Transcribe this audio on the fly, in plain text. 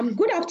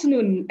Good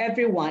afternoon,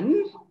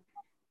 everyone,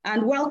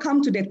 and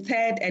welcome to the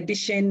third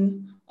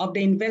edition of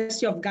the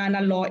University of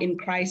Ghana Law in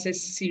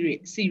Crisis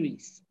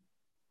series.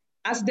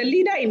 As the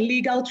leader in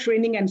legal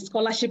training and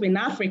scholarship in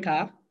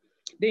Africa,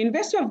 the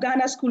University of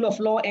Ghana School of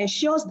Law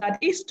ensures that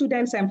its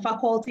students and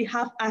faculty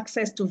have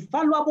access to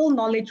valuable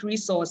knowledge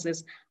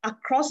resources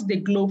across the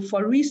globe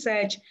for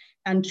research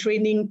and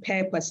training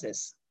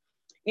purposes.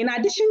 In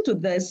addition to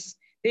this,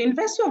 the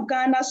University of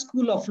Ghana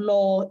School of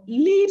Law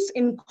leads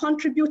in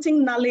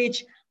contributing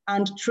knowledge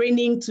and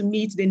training to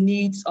meet the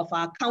needs of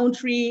our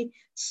country,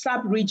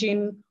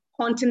 sub-region,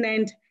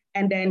 continent,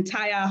 and the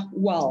entire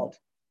world.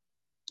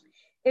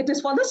 It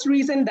is for this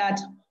reason that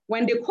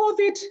when the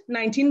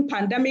COVID-19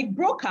 pandemic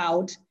broke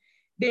out,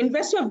 the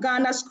University of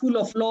Ghana School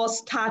of Law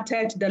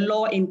started the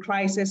Law in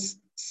Crisis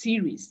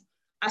series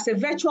as a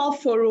virtual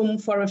forum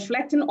for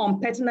reflecting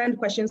on pertinent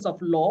questions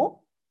of law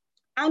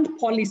and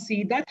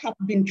policy that have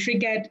been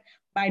triggered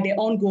by the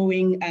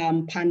ongoing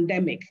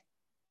pandemic.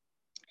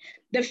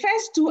 The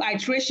first two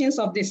iterations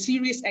of the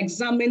series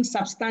examined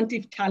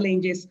substantive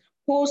challenges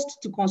posed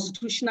to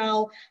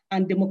constitutional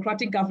and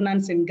democratic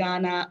governance in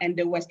Ghana and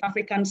the West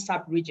African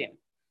sub-region.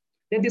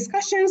 The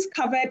discussions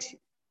covered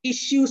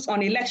issues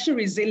on election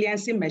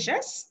resiliency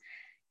measures,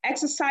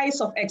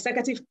 exercise of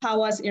executive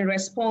powers in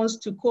response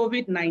to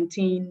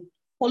COVID-19,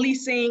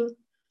 policing,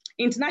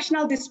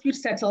 international dispute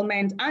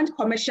settlement, and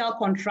commercial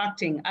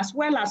contracting, as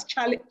well as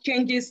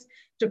changes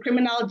to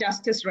criminal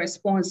justice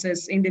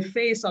responses in the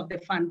face of the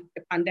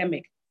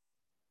pandemic.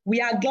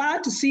 We are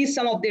glad to see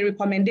some of the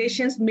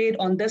recommendations made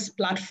on this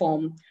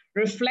platform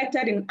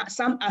reflected in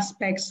some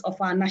aspects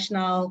of our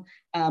national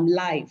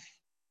life.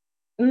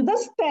 In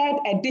this third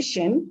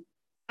edition,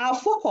 our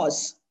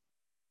focus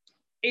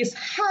is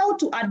how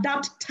to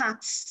adapt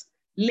tax,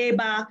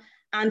 labor,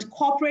 and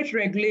corporate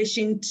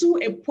regulation to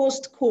a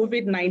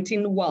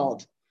post-COVID-19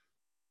 world.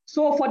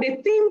 So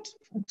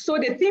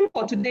the theme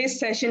for today's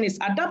session is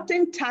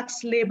adapting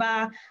tax,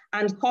 labor,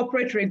 and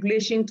corporate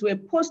regulation to a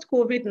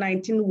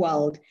post-COVID-19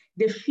 world,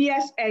 the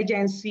fierce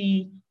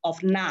urgency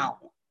of now.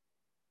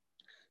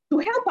 To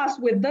help us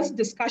with this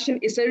discussion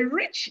is a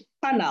rich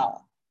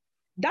panel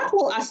that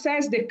will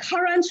assess the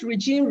current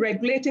regime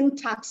regulating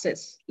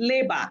taxes,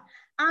 labor,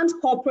 and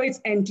corporate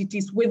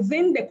entities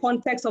within the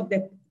context of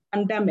the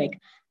pandemic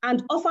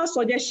and offer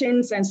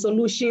suggestions and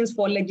solutions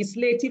for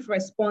legislative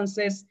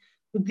responses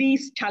to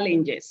these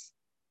challenges.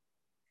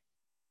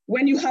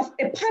 When you have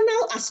a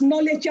panel as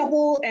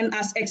knowledgeable and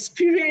as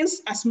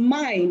experienced as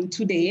mine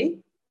today,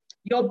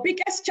 your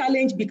biggest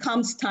challenge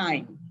becomes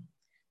time,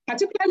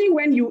 particularly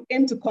when you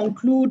aim to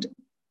conclude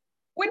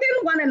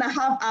within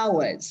 1.5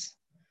 hours.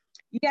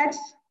 Yet,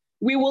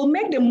 we will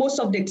make the most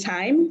of the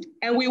time,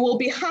 and we will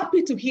be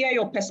happy to hear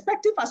your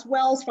perspective as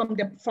well from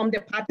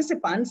the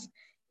participants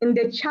in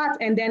the chat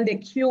and then the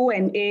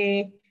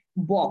Q&A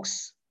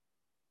box.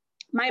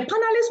 My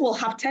panelists will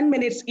have 10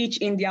 minutes each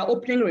in their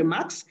opening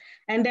remarks,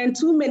 and then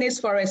 2 minutes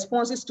for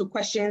responses to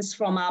questions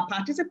from our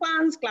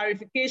participants,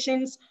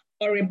 clarifications,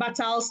 or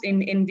rebuttals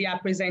in their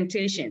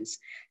presentations.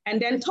 And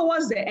then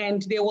towards the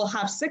end, they will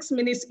have 6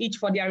 minutes each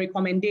for their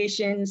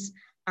recommendations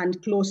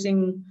and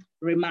closing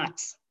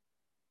remarks.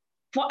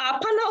 For our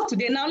panel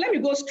today, now let me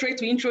go straight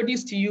to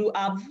introduce to you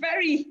our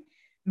very,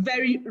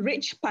 very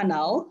rich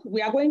panel.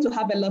 We are going to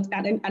have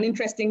an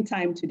interesting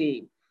time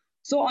today.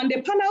 So on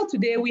the panel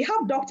today, we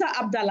have Dr.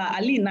 Abdallah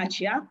Ali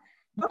Nachia.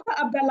 Dr.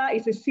 Abdallah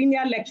is a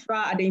senior lecturer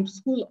at the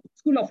School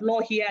of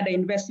Law here at the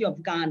University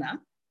of Ghana.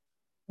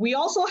 We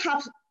also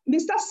have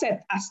Mr.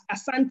 Seth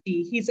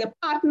Asante. He's a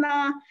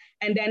partner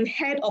and then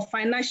head of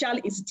financial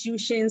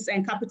institutions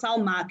and capital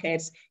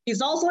markets.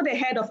 He's also the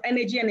head of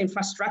energy and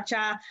infrastructure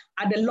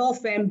at the law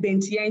firm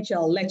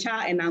Bentienchel,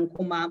 Lecha and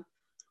Ankuma.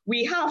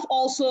 We have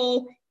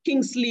also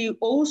Kingsley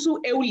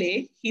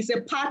Owusu-Ewule. He's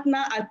a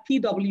partner at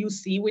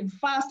PwC with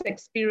vast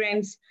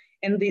experience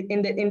in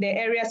the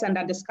areas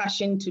under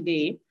discussion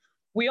today.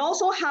 We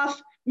also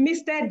have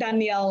Mr.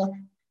 Daniel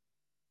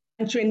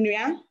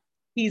Antrenua.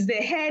 He's the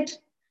head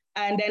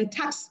and then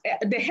tax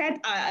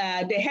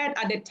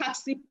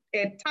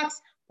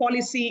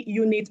policy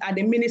unit at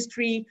the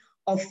Ministry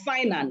of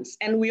Finance.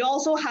 And we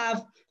also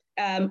have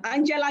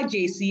Angela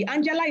JC.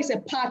 Angela is a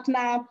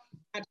partner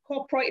at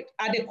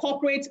the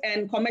corporate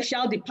and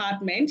commercial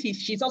department.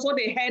 She's also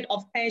the head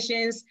of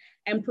pensions,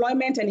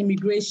 employment and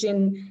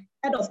immigration,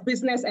 head of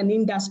business and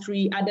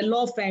industry at the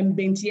law firm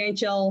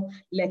Bentienchel,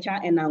 Lecha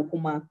and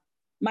Ankuma.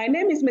 My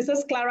name is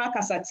Mrs. Clara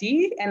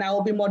Kasati, and I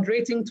will be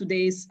moderating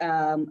today's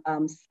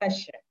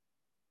session.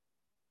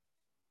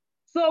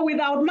 So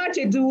without much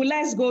ado,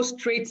 let's go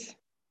straight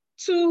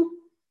to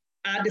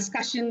our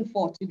discussion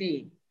for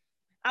today.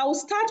 I will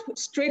start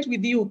straight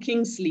with you,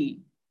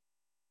 Kingsley.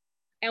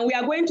 And we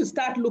are going to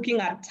start looking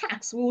at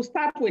tax. We will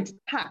start with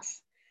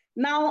tax.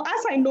 Now,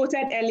 as I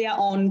noted earlier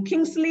on,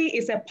 Kingsley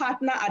is a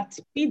partner at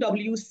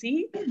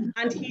PwC,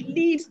 and he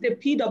leads the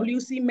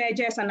PwC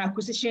Mergers and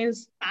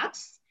Acquisitions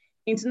Tax,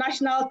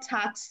 International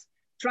Tax,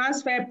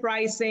 Transfer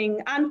Pricing,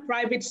 and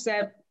Private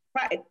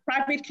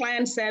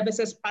Client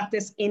Services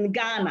practice in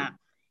Ghana.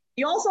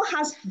 He also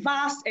has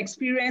vast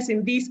experience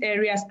in these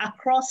areas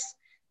across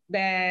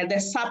the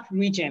SAP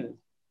region.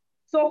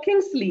 So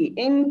Kingsley,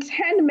 in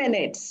 10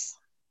 minutes,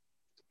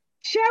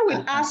 share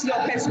with us your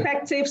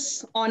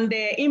perspectives on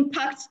the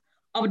impact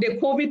of the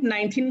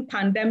COVID-19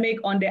 pandemic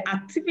on the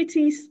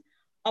activities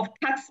of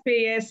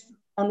taxpayers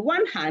on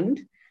one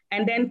hand,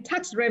 and then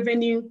tax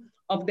revenue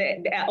of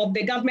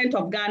the government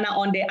of Ghana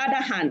on the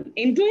other hand.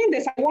 In doing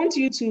this, I want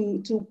you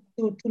to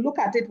look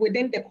at it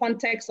within the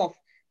context of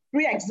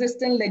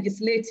pre-existing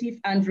legislative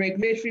and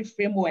regulatory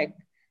framework,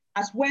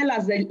 as well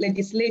as the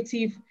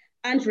legislative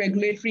and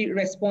regulatory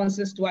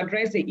responses to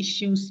address the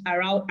issues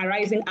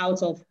arising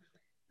out of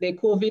the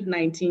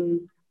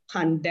COVID-19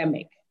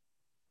 pandemic.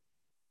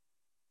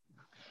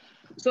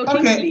 So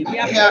Kingsley, we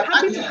are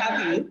happy to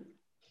have you,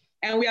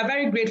 and we are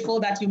very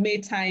grateful that you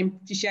made time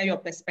to share your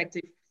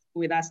perspective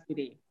with us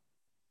today.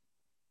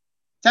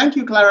 Thank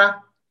you,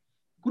 Clara.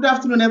 Good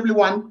afternoon,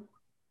 everyone.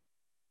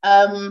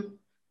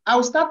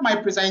 I'll start my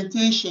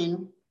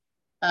presentation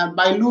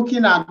by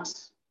looking at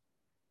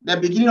the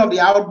beginning of the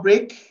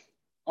outbreak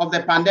of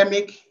the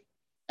pandemic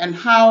and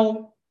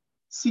how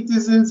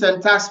citizens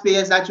and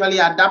taxpayers actually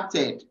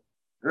adapted,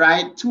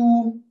 right,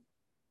 to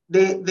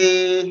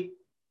the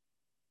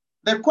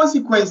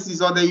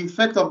consequences or the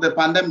effect of the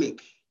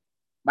pandemic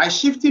by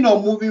shifting or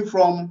moving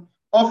from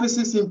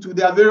offices into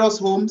their various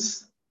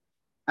homes,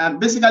 and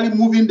basically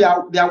moving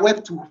their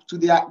work to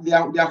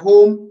their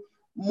home,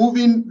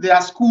 moving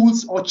their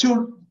schools or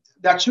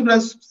their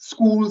children's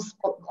schools,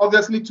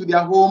 obviously, to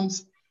their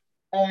homes,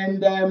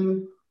 and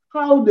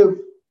how they've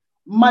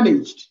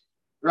managed,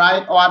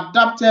 right, or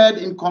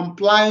adapted in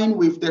complying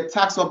with the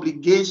tax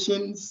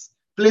obligations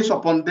placed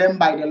upon them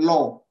by the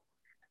law,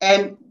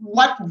 and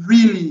what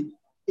really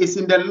is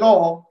in the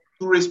law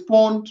to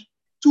respond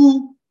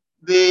to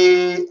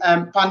the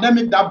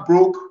pandemic that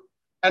broke,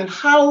 and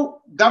how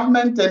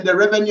government and the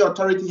Revenue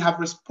Authority have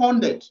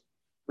responded,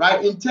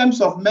 right, in terms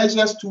of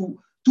measures to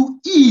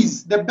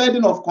ease the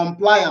burden of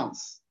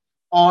compliance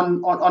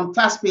on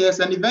taxpayers,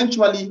 and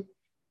eventually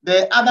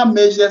the other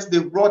measures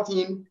they've brought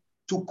in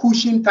to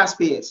cushion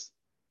taxpayers.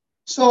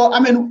 So,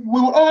 I mean,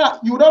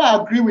 you would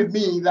all agree with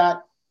me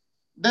that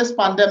this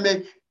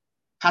pandemic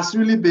has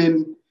really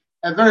been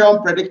a very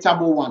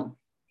unpredictable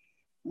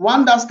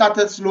one that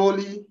started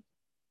slowly,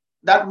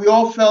 that we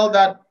all felt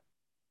that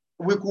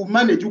we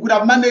could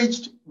have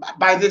managed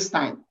by this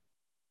time.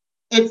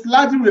 It's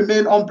largely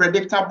remained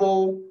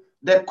unpredictable.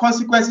 The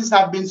consequences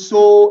have been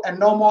so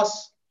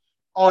enormous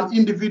on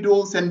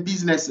individuals and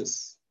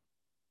businesses.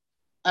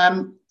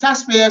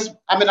 Taxpayers,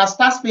 I mean, as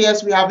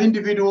taxpayers, we have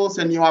individuals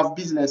and you have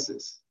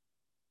businesses.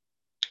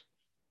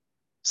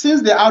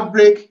 Since the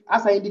outbreak,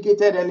 as I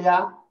indicated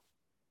earlier,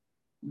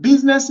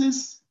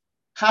 businesses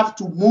have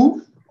to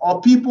move,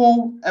 or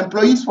people,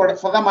 employees for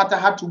that matter,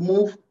 had to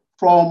move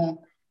from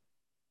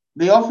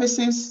the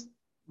offices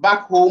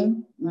back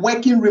home.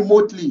 Working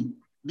remotely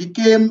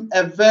became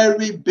a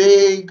very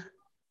big,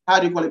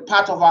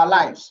 part of our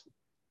lives.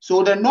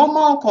 So the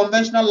normal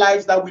conventional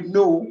lives that we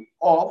know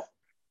of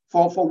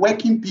for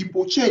working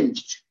people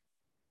changed.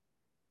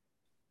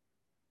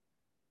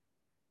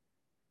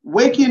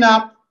 Waking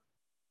up,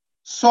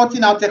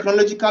 sorting out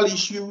technological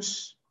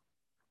issues,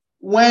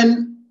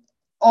 when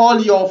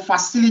all your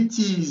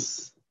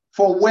facilities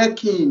for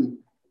working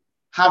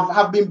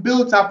have been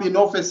built up in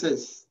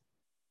offices,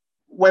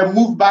 were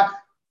moved back,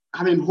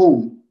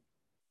 home.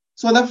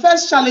 So the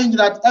first challenge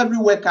that every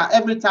worker,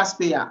 every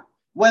taxpayer,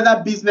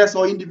 whether business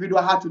or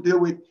individual, had to deal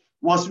with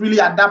was really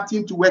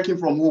adapting to working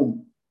from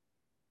home.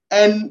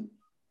 And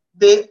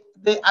the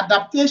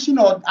adaptation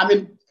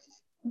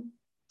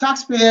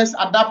taxpayers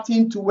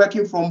adapting to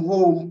working from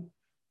home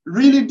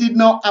really did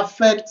not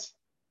affect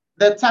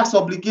the tax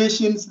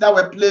obligations that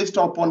were placed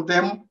upon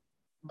them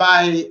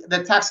by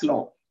the tax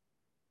law.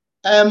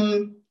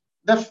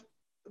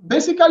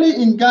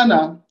 Basically in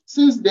Ghana,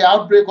 since the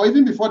outbreak, or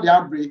even before the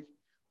outbreak,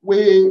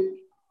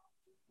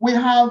 we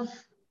have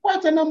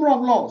quite a number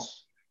of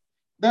laws.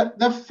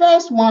 The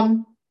first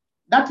one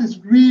that is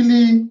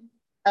really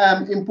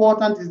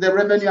important is the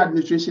Revenue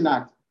Administration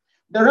Act.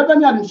 The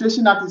Revenue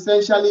Administration Act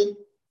essentially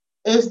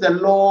is the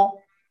law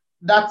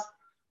that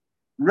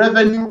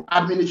revenue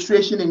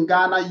administration in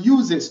Ghana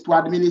uses to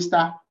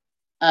administer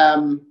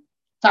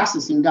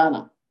taxes in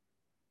Ghana.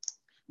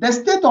 The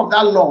state of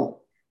that law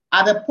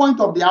at the point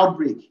of the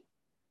outbreak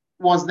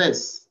was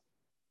this: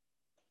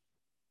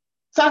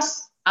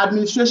 tax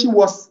administration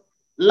was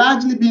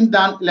largely being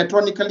done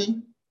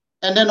electronically,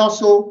 and then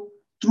also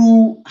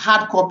through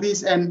hard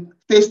copies and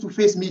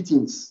face-to-face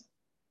meetings,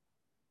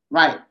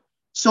 right?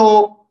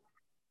 So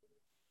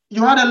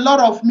you had a lot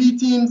of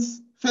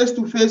meetings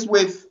face-to-face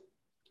with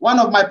one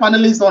of my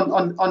panelists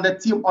on the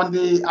team, on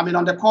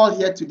the call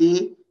here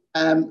today,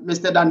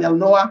 Mr. Daniel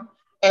Noah,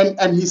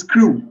 and his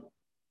crew.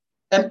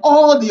 And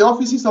all the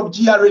offices of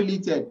GRA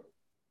Limited,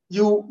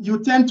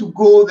 you tend to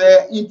go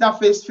there,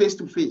 interface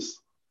face-to-face.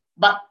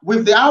 But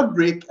with the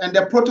outbreak and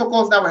the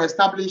protocols that were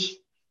established,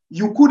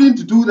 you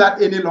couldn't do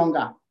that any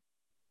longer.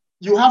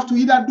 You have to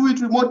either do it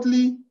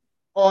remotely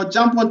or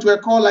jump onto a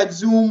call like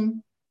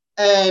Zoom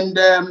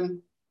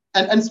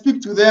and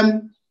speak to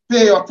them,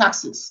 pay your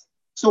taxes.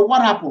 So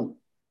what happened?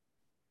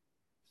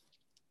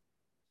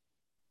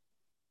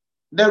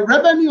 The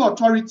Revenue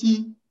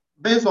Authority,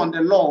 based on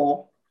the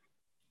law,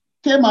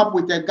 came up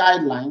with a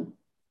guideline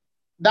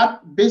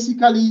that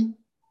basically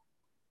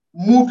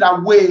moved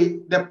away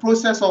the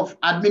process of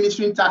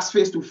administering tax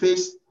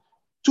face-to-face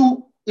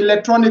to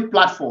electronic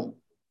platform.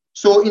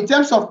 So in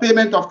terms of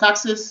payment of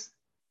taxes,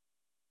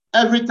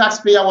 every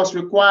taxpayer was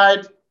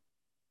required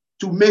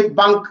to make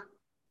bank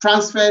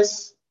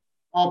transfers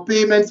or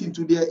payments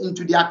into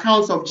the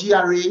accounts of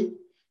GRA.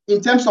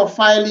 In terms of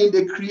filing,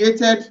 they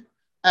created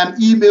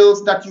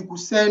emails that you could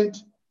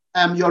send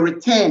your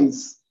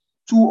returns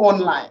to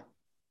online.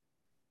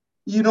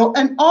 You know,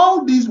 and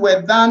all these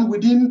were done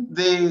within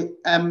the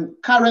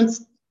current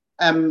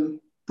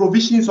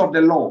provisions of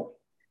the law.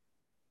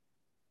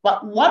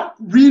 But what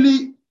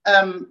really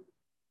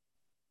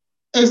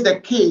is the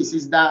case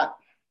is that,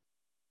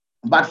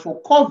 but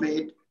for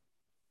COVID,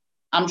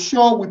 I'm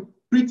sure we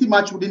pretty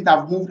much wouldn't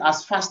have moved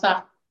as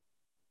faster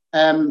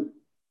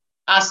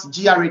as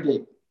GRA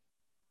did.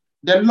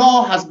 The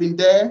law has been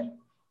there.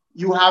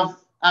 You have,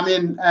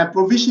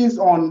 provisions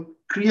on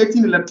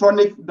creating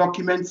electronic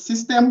document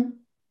system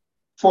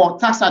for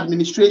tax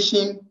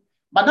administration,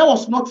 but that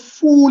was not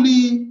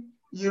fully,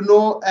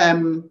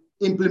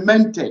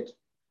 implemented.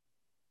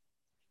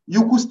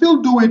 You could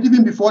still do it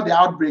even before the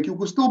outbreak. You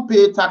could still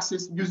pay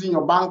taxes using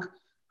your bank,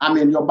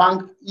 your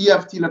bank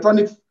EFT,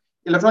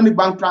 electronic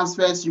bank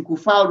transfers. You could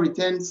file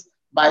returns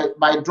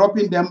by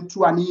dropping them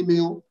through an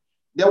email.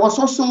 There was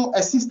also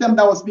a system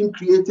that was being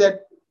created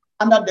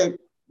under the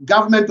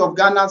government of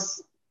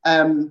Ghana's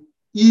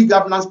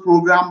e-governance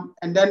program,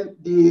 and then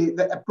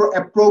a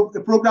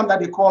program that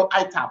they call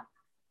ITAP.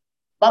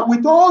 But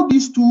with all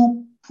these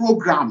two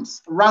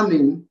programs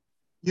running,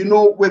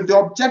 with the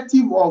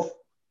objective of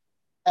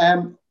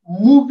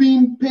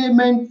moving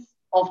payments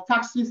of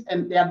taxes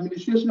and the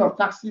administration of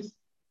taxes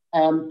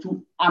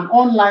to an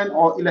online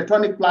or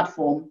electronic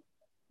platform,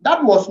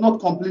 that was not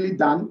completely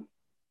done.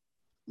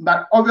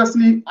 But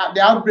obviously,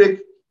 the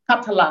outbreak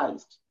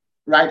catalyzed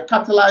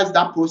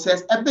that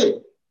process a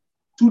bit.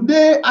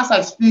 Today, as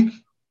I speak,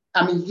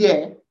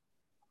 here,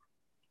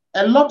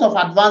 a lot of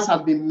advance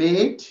has been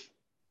made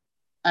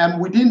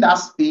within that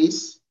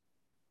space,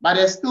 but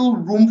there's still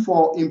room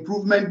for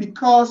improvement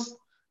because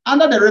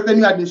under the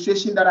Revenue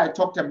Administration that I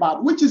talked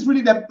about, which is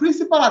really the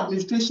principal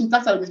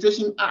tax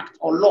administration act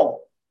or law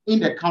in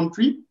the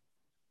country,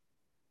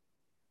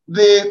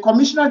 the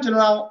Commissioner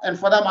General, and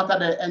for that matter,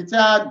 the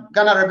entire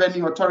Ghana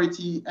Revenue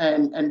Authority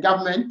and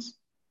government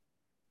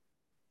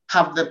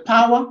have the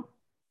power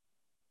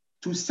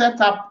to set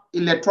up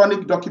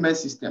electronic document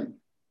system.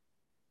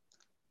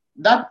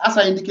 That, as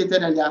I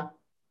indicated earlier,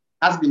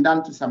 has been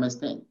done to some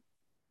extent.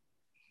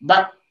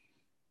 But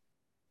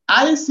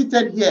I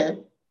seated here,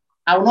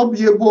 I will not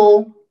be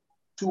able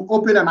to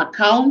open an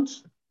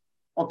account,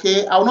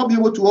 okay? I will not be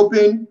able to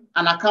open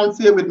an account,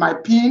 say, with my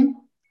PIN,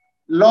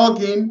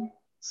 log in,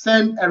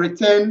 send a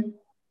return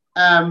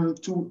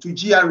to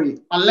GRA,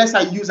 unless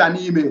I use an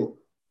email,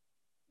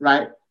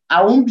 right?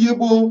 I won't be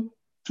able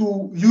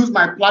to use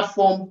my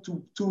platform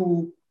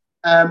to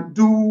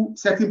do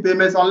certain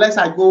payments unless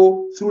I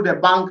go through the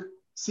bank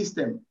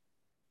system.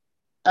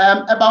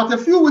 About a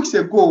few weeks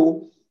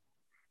ago,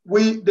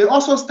 they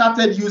also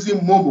started using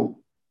Momo.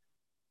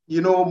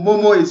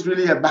 Momo is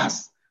really a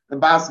buzz.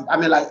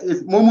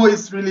 Momo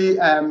is really,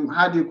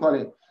 how do you call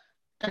it?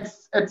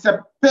 It's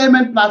a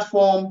payment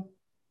platform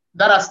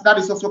that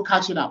is also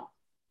catching up.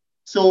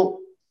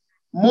 So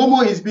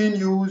Momo is being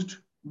used,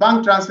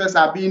 bank transfers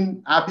are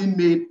being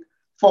made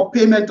for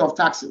payment of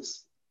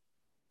taxes.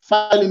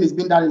 Filing is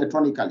being done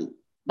electronically.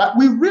 But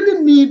we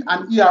really need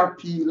an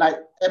ERP, like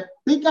a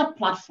bigger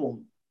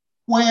platform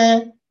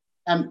where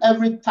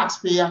every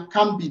taxpayer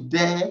can be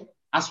there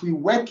as we're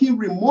working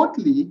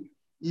remotely,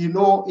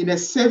 in a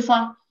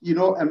safer,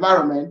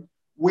 environment,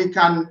 we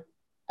can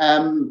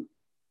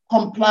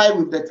comply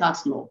with the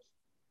tax law.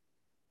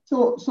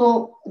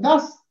 So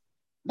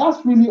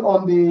that's really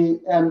on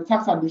the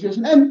tax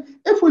administration. And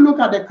if we look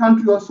at the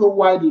country also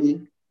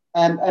widely,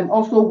 and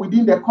also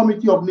within the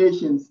Committee of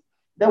Nations,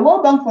 the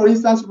World Bank, for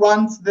instance,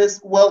 runs this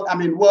world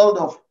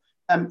of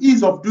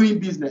ease of doing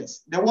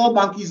business. The World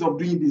Bank ease of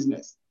doing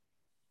business.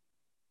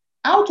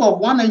 Out of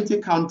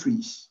 190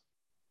 countries,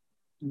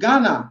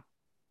 Ghana,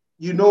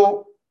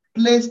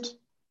 placed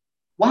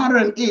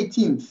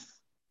 118th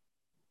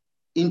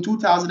in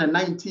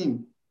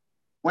 2019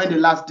 when they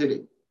last did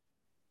it.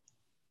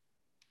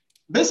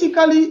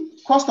 Basically,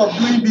 cost of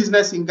doing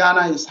business in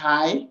Ghana is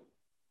high,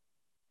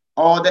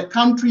 or the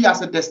country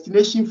as a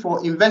destination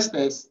for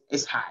investors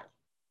is high.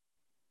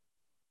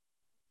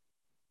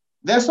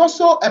 There's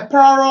also a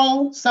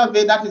parallel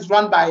survey that is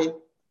run by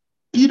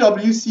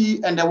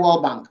PwC and the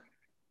World Bank,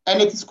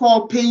 and it is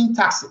called Paying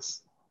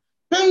Taxes.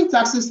 Paying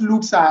Taxes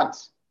looks at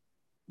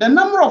the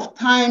number of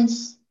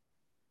times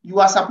you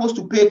are supposed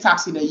to pay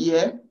tax in a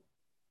year,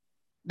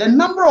 the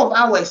number of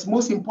hours,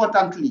 most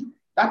importantly,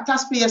 that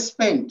taxpayers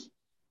spend,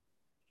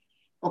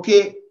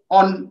 okay,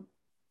 on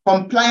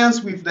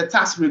compliance with the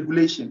tax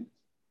regulation.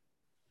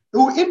 It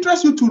will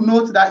interest you to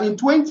note that in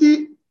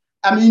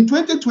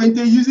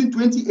 2020, using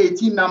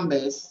 2018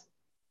 numbers,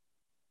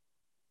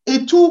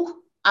 it took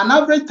an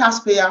average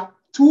taxpayer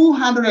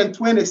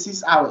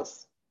 226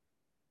 hours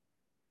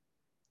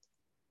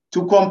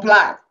to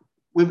comply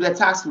with the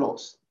tax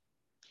laws.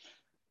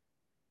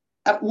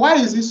 Why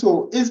is it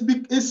so?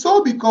 It's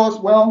so because,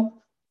 well,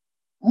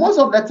 most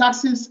of the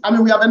taxes, I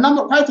mean, we have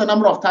quite a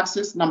number of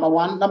taxes, number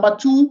one. Number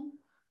two,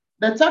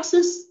 the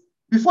taxes,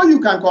 before you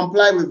can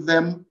comply with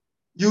them,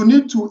 you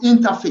need to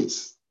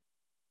interface.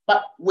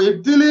 But we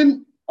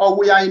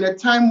are in a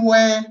time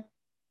where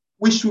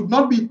we should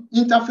not be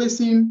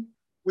interfacing.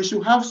 We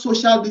should have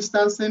social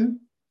distancing.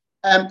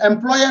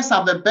 Employers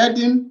have a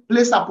burden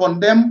placed upon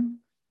them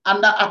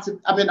under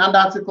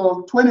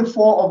Article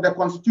 24 of the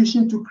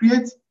Constitution to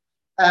create,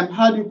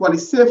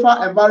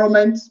 safer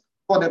environment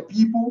for the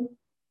people.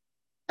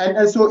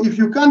 And so if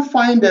you can't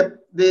find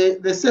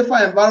the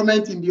safer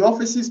environment in the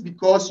offices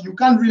because you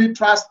can't really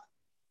trust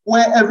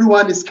where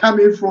everyone is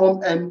coming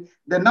from and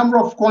the number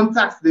of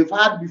contacts they've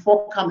had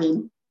before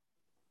coming,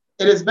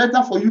 it is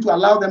better for you to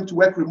allow them to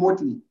work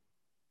remotely,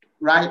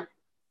 right?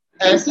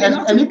 Kingsley,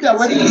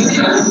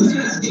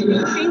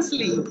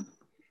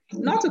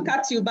 not to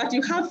cut you, but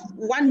you have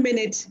 1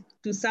 minute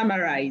to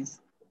summarize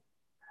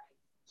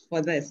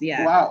for this,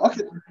 yeah. Wow,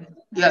 okay,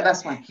 yeah,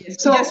 that's fine.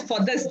 Yes, so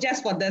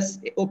just for this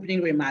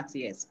opening remarks,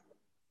 yes.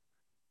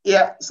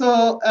 Yeah,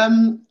 so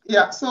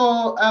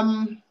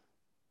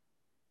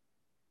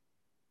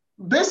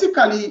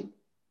basically,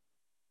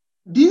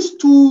 these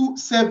two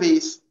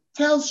surveys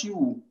tells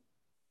you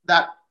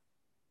that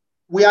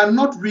we are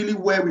not really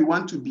where we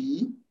want to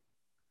be.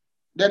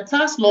 The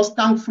tax laws,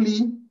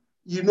 thankfully,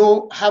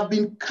 have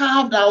been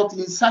carved out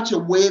in such a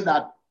way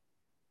that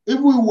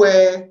if we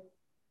were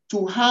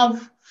to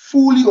have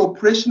fully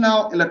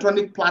operational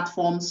electronic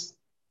platforms,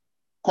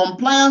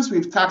 compliance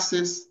with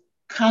taxes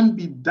can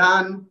be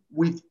done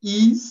with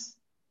ease,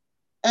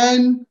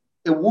 and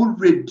it will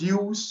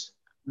reduce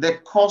the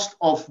cost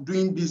of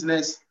doing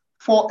business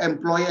for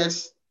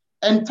employers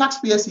and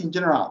taxpayers in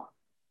general.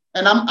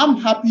 And I'm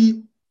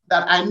happy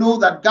that I know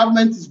that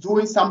government is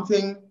doing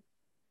something,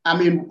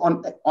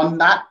 on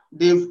that.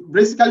 They've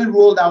basically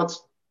rolled out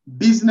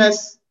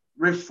business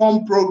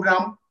reform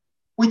program,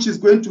 which is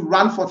going to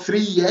run for 3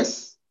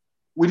 years,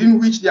 within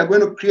which they are going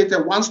to create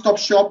a one-stop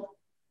shop,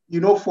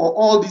 for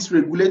all these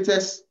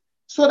regulators,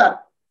 so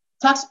that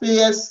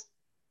taxpayers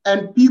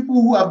and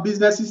people who have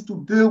businesses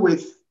to deal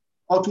with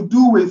or to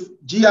do with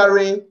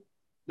GRA,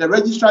 the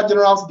Registrar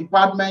General's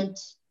Department,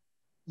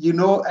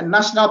 and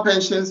National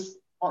Pensions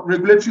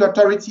Regulatory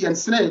Authority and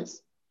Senate,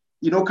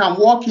 can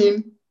walk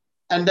in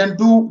and then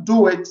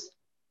do it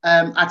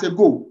at a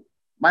go.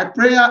 My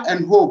prayer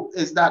and hope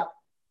is that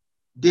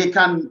they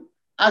can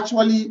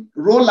actually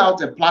roll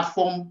out a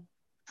platform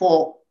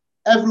for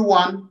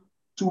everyone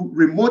to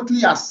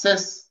remotely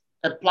access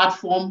a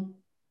platform,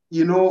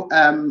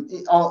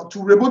 or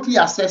to remotely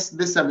access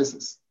these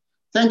services.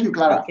 Thank you,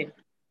 Clara. Okay.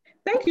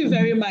 Thank you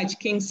very much,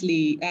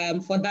 Kingsley,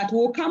 for that.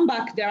 We'll come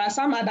back. There are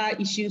some other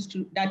issues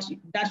that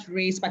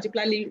raised,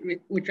 particularly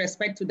with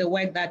respect to the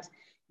work that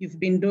you've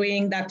been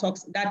doing that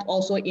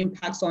also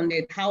impacts on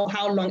it,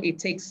 how long it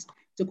takes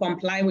to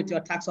comply with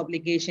your tax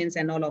obligations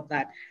and all of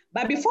that.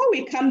 But before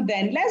we come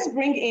then, let's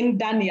bring in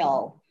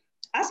Daniel.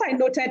 As I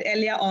noted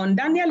earlier on,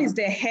 Daniel is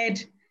the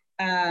head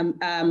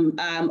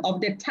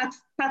of the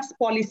tax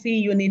policy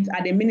unit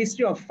at the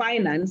Ministry of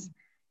Finance,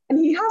 and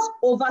he has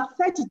over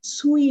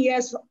 32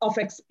 years of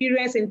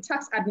experience in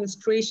tax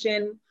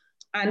administration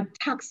and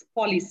tax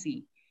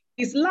policy.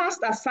 His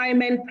last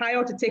assignment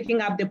prior to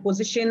taking up the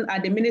position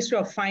at the Ministry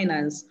of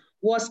Finance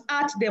was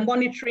at the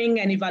monitoring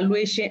and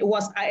evaluation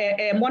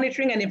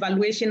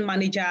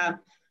manager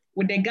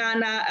with the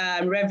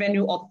Ghana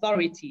Revenue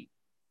Authority.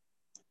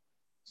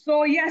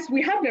 So yes,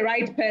 we have the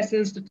right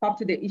persons to talk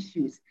to the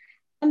issues.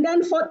 And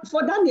then for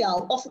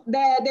Daniel,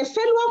 the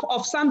failure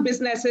of some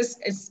businesses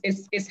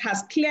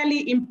has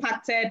clearly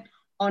impacted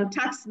on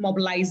tax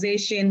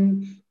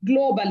mobilization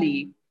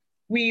globally.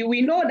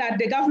 We know that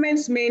the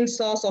government's main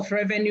source of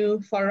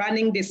revenue for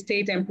running the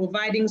state and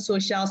providing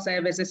social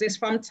services is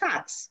from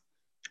tax.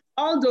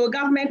 Although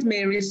government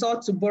may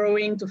resort to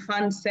borrowing to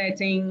fund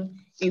certain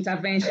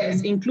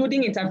interventions,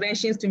 including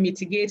interventions to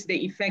mitigate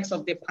the effects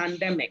of the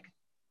pandemic.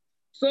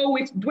 So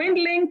with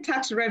dwindling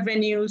tax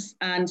revenues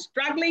and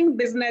struggling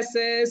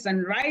businesses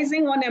and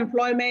rising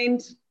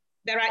unemployment,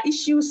 there are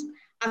issues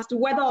as to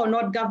whether or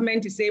not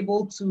government is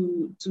able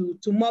to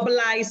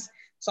mobilize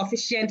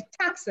sufficient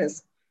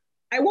taxes.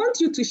 I want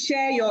you to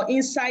share your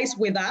insights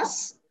with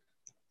us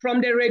from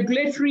the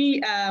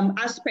regulatory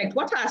aspect.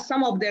 What are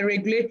some of the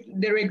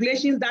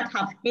regulations that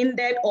have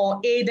hindered or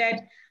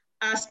aided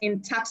us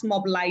in tax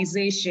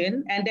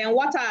mobilization? And then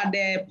what are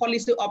the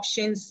policy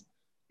options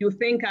you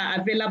think are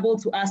available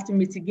to us to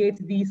mitigate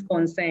these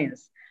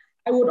concerns?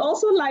 I would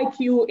also like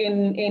you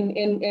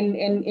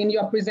in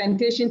your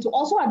presentation to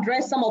also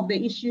address some of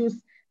the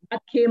issues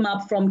that came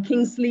up from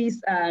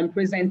Kingsley's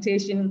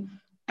presentation,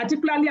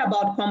 particularly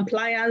about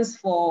compliance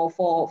for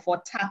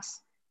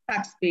tax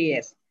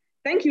taxpayers.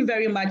 Thank you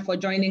very much for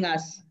joining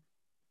us,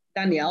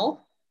 Daniel,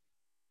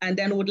 and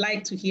then would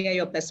like to hear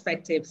your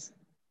perspectives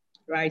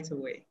right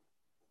away.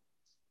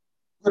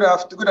 Good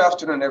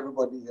afternoon,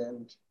 everybody,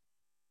 and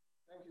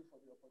thank you for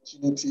the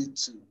opportunity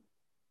to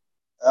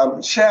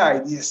share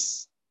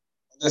ideas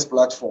on this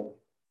platform.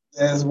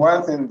 There's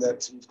one thing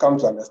that we've come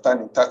to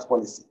understand in tax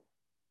policy.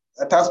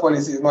 The tax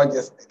policy is not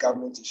just a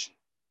government issue.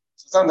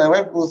 So sometimes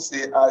when people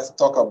say us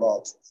talk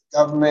about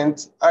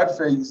government, I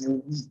prefer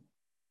using we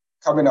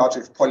coming out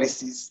with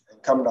policies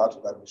and coming out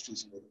with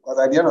administration. Because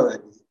at the end of the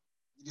day,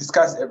 we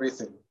discuss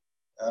everything.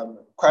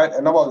 Quite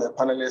a number of the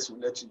panelists will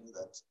let you know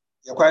that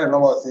there are quite a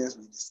number of things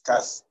we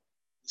discuss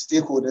with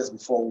stakeholders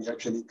before we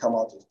actually come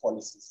out with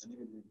policies and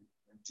even with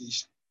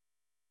implementation.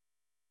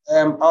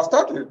 I'll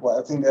start with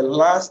I think the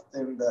last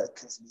thing that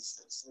Kingsley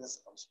said,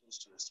 since I'm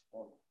supposed to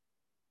respond,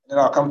 and then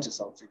I'll come to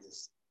some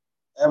figures.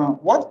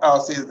 What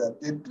I'll say is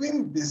that the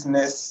doing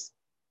business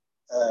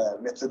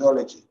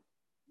methodology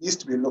needs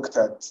to be looked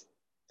at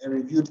and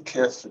reviewed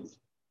carefully,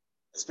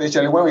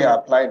 especially when we are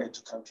applying it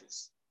to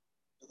countries.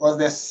 Because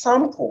the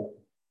sample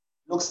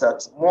looks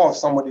at more of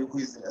somebody who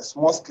is a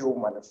small-scale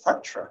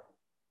manufacturer,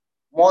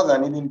 more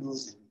than even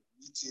those in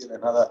retail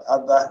and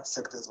other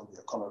sectors of the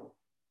economy.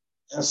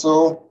 And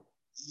so,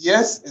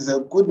 yes, it's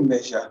a good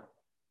measure,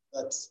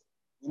 but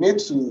we need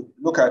to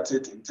look at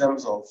it in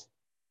terms of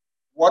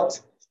what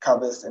it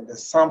covers and the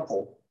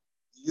sample,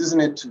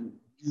 using it to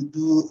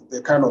do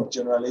the kind of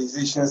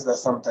generalizations that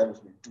sometimes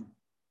we do.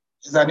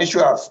 It's an issue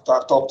I've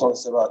talked on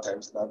several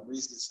times, and I've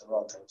raised it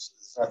several times.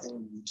 So there's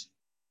nothing new to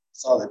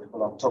some of the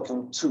people I'm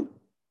talking to.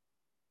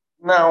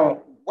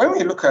 Now, when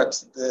we look at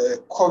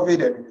the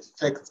COVID and its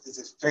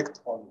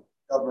effect on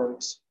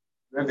government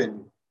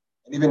revenue,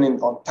 and even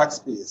on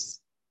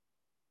taxpayers,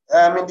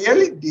 in the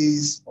early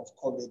days of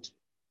COVID,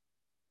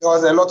 there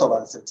was a lot of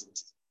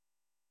uncertainty.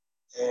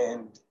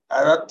 And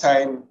at that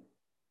time,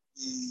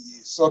 we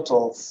sort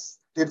of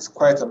did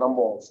quite a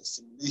number of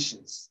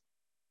simulations.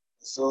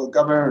 So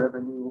government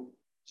revenue,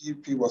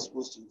 GDP was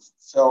supposed to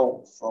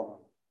fell from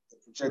they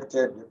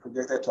projected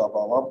to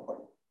about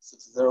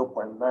 1.6,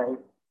 0.9,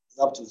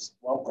 up to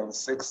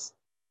 1.6.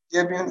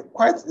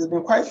 It's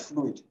been quite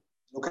fluid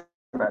looking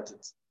at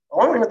it. But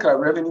when we look at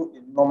revenue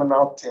in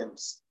nominal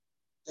terms,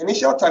 the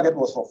initial target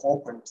was for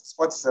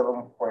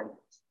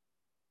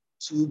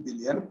 47.2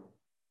 billion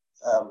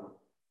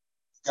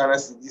Ghana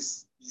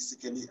cedis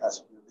basically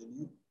as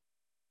revenue.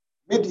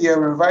 Mid-year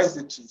revised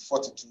it to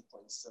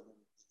 42.7 billion.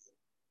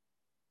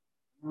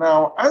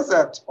 Now, as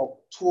at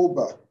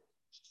October,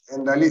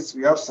 and at least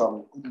we have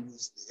some good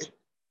news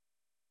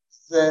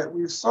there,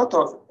 we've sort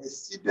of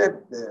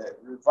exceeded the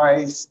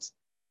revised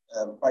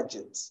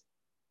budget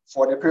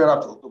for the period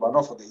up to October,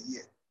 not for the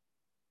year,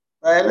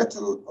 by a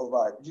little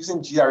over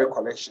using GRA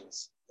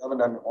collections. We haven't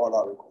done all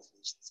our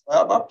reconciliations,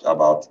 by about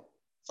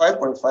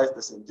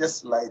 5.5%, just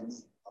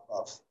slightly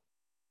above.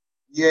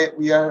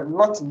 We are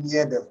not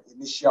near the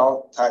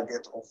initial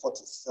target of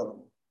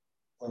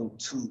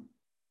 47.2,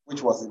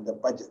 which was in the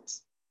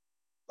budget.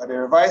 But the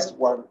revised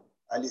one,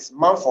 at least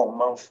month on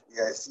month, we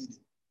are exceeding.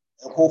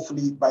 And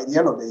hopefully by the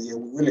end of the year,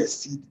 we will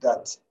exceed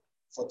that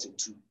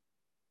 42.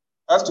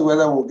 As to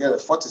whether we'll get a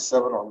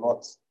 47 or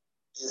not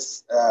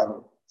is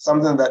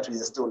something that we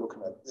are still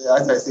looking at.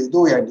 As I say,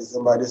 though we are in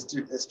December, the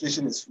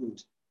situation is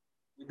fluid.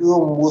 We do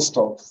most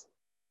of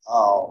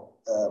our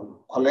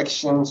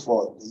collections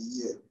for the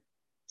year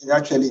is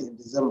actually in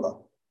December.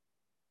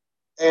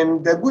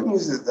 And the good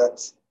news is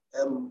that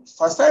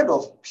aside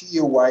of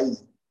PAYE,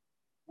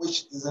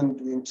 which isn't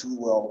doing too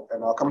well,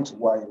 and I'll come to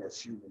why in a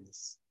few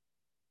minutes,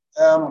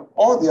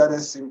 all the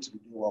others seem to be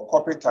doing well.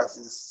 Corporate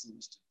taxes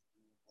seems to be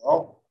doing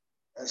well.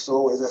 And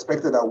so it's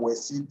expected that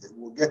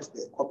we'll get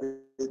the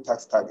corporate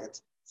tax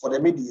target for the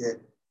mid-year,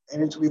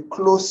 and it will be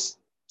close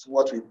to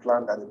what we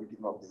planned at the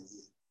beginning of the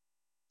year.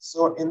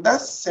 So in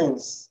that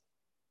sense,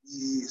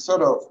 we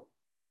sort of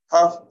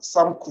have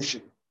some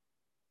cushion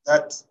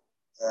that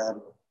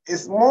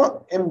is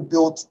more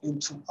inbuilt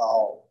into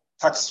our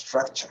tax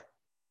structure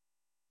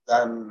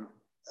than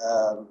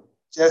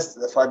just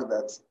the fact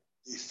that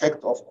the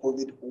effect of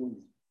COVID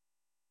only.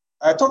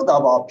 I talked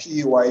about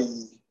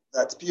PAYE,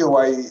 that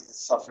PAYE is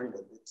suffering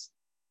a bit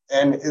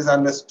and is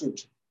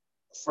understood.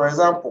 For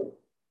example,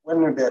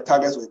 when the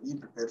targets were being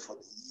prepared for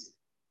the year,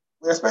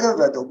 we expected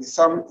that there will be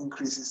some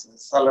increases in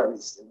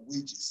salaries and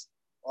wages,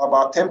 or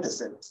about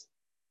 10%.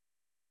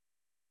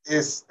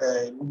 Is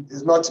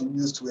not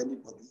news to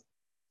anybody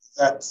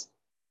that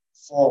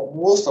for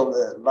most of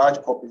the large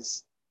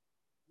corporates,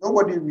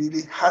 nobody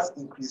really has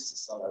increased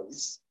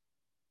salaries.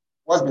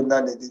 What's been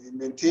done is they've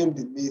maintained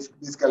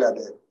basically at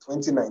the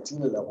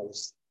 2019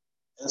 levels.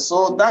 And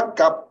so that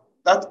gap,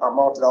 that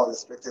amount that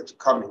was expected to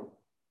come in,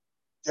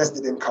 just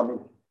didn't come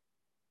in.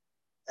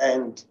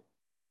 And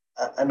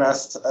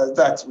as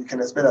that, we can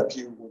expect that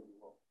people will be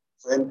well.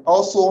 And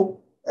also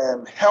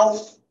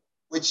health,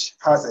 which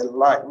is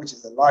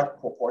a large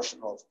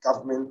proportion of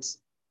government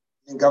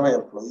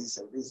employees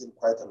and raising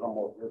quite a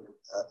number of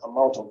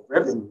amount of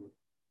revenue,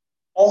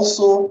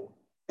 also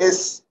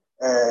is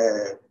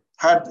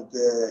had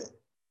the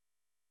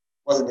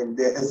was in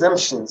the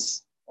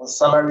exemptions on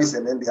salaries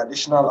and then the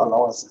additional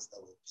allowances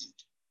that were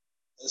paid.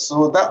 And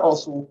so that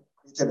also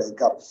created a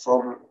gap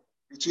from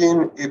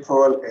between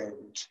April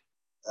and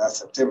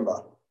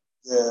September.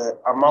 The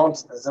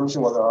amount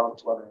exemption was around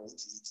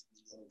 288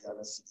 million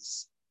Ghana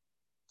cedis,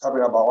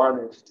 covering about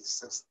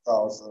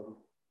 156,000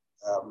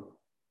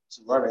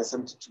 to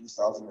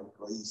 172,000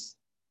 employees.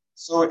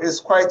 So it's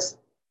quite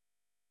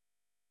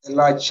a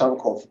large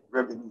chunk of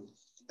revenue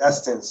in that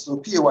sense. So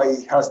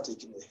PAYE has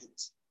taken a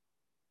hit.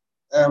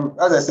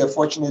 As I said,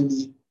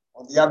 fortunately,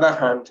 on the other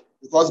hand,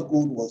 because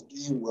gold was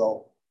doing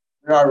well,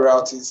 mineral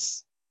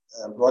royalties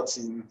brought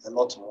in a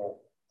lot more.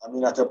 I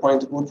mean, at a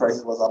point, gold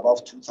prices was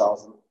above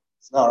 2,000.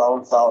 It's now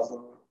around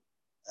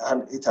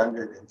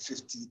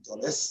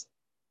 $1,850.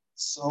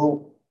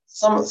 So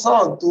some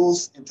of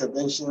those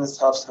interventions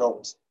have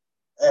helped.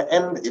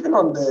 And even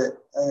on the,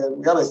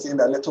 we have seen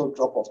a little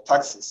drop of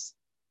taxes,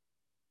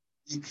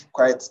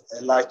 quite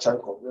a large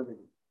chunk of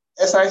revenue.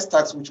 excise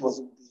tax, which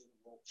wasn't doing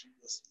well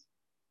previously,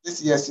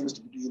 this year seems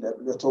to be doing a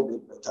little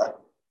bit better.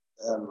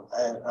 And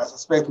I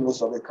suspect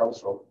most of it comes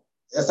from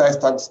the excise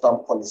tax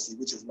stamp policy,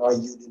 which is now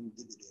yielding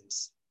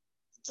dividends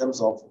in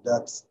terms of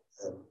that.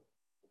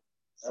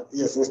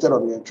 Yes, instead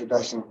of the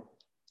introduction,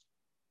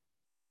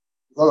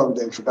 because of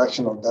the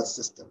introduction of that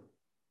system.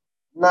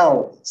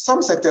 Now,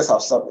 some sectors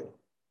have suffered.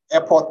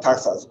 Airport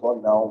tax has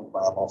gone down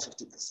by about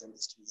 50%,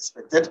 is to be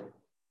expected.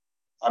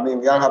 I mean,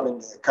 we are having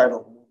the kind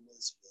of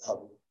movements we're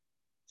having.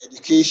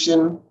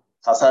 Education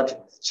has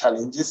had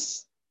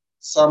challenges.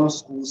 Some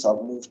schools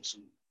have moved to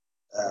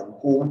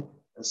home.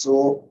 And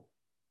so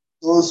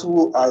those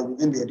who are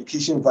within the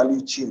education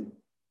value chain,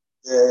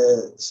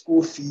 the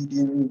school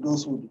feeding,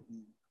 those who would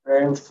be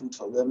preparing food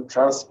for them,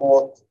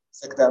 transport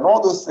sector, and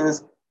all those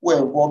things who are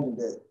involved in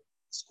the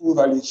school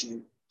value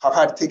chain have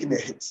had taken a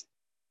hit.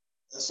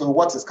 And so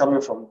what is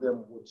coming from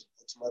them would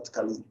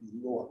automatically be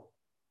lower.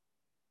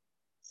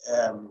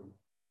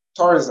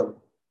 Tourism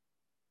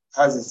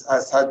has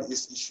had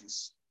its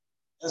issues.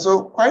 And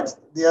so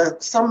there are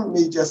some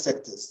major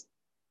sectors.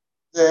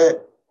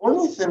 The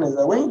only thing is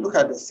that when you look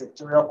at the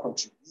sectorial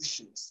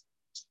contributions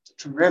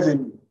to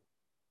revenue,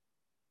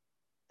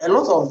 a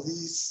lot of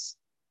these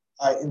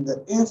are in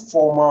the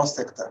informal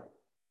sector,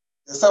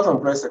 the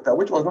self-employed sector,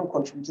 which wasn't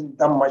contributing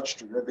that much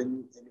to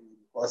revenue anyway,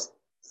 because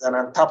it's an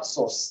untapped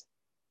source,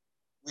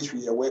 which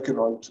we are working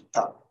on to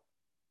tap.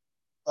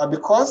 But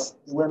because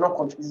they were not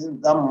contributing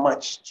that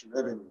much to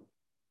revenue,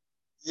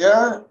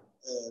 their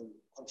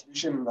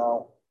contribution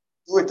now,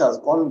 though it has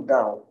gone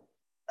down,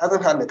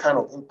 hasn't had the kind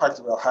of impact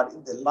we have had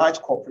in the large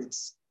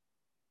corporates,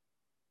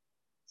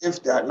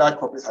 if the large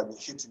corporates have been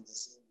hit in the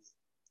same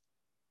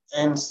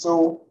way. And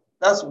so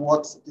that's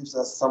what gives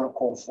us some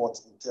comfort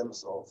in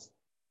terms of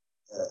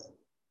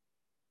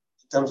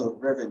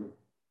revenue.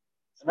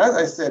 And as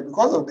I said,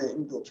 because of the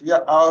input,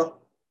 our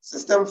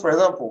system, for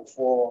example,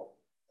 for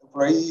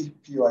employee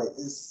POI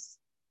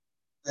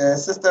the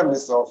system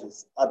itself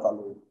is ad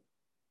valorem.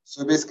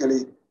 So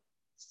basically,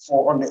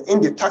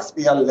 in the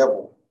taxpayer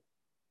level,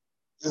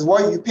 is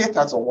what you pay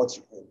tax on what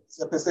you earn. It's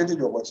a percentage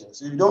of what you earn.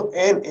 So if you don't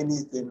earn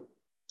anything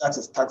that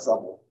is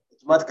taxable,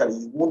 automatically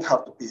you won't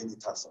have to pay any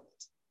tax on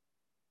it.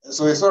 And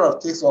so it sort of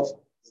takes off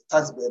the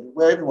tax burden.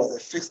 Where it was a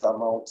fixed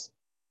amount,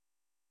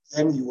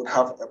 then you would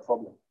have a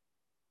problem.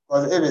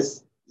 Because if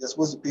you're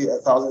supposed to pay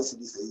 1,000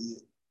 cedis a year,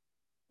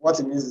 what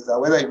it means is that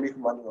whether you make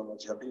money or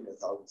not, you're paying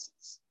 1,000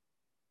 cedis.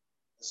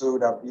 So it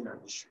would have been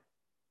an issue.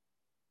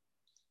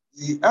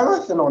 The other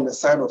thing on the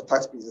side of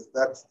taxpayers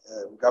that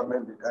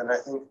government did, and I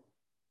think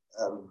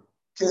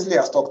Kingsley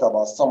has talked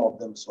about some of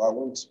them, so I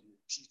won't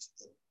repeat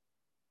them.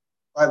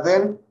 But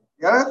then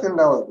the other thing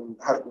that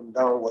has been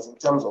done was in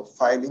terms of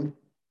filing.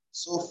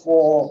 So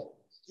for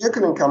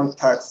vehicle income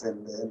tax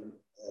and then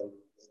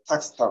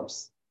tax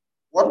stamps,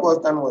 what was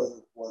done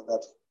was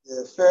that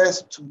the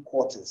first 2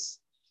 quarters,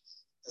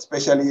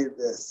 especially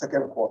the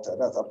second quarter,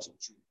 that's up to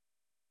June,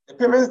 the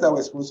payments that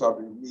were supposed to have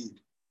been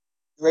made,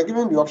 they were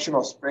given the option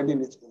of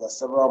spreading it over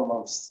several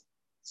months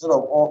instead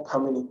of all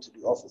coming into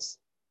the office.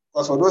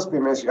 Because for those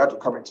payments, you had to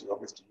come into the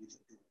office to make the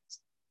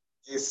payments.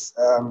 It's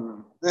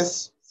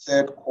this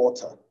third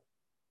quarter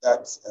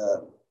that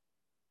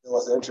there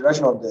was the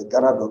introduction of the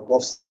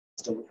Ghana.gov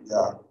system which we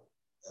are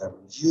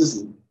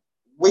using,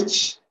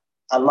 which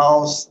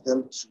allows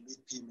them to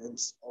make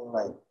payments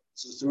online.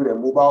 So through the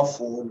mobile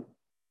phone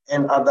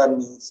and other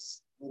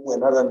means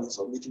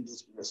of making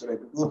those payments so that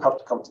you don't have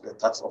to come to the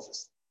tax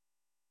office.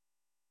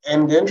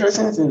 And the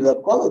interesting thing is that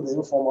because of the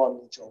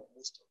informal nature of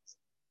most of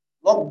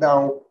them,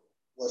 lockdown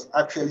was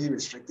actually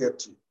restricted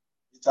to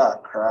Greater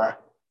Accra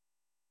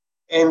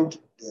and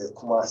the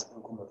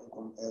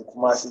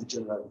Kumasi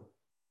generally.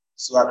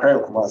 So Accra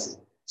and Kumasi.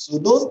 So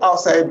those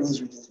outside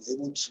those regions were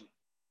able to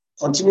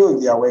continue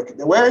with their work.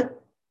 There were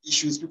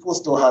issues, people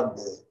still had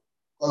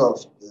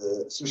because of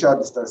the social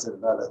distancing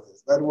and other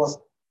things. That was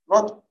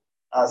not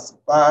as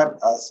bad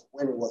as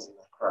when it was in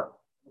Accra.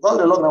 Because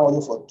the lockdown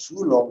wasn't for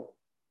too long,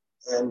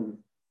 and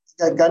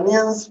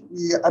Ghanaians,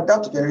 we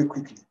adapt very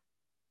quickly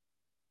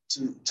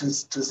to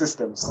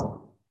systems.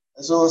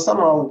 And so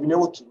somehow we've been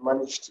able to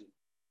manage to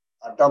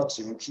adapt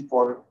to and keep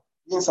on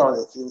doing some of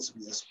the things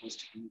we are supposed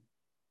to do,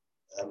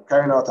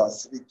 carrying out our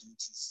civic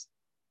duties.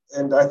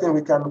 And I think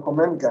we can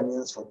commend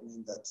Ghanaians for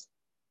doing that.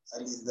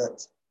 At least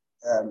that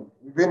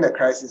within the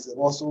crisis, they've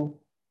also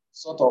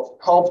sort of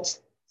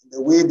helped in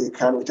the way they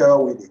can, whichever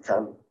way they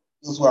can.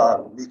 Those who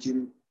are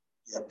making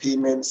their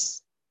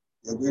payments,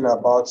 they're going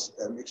about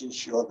making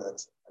sure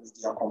that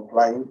they are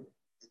complying.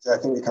 I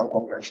think we can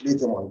congratulate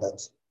them on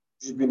that.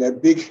 They've been a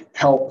big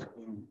help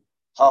in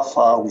how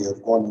far we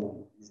have gone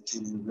in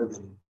maintaining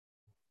revenue.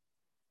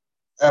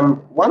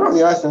 One of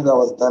the other things that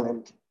was done,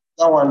 and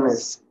that one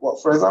is, well,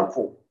 for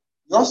example,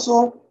 we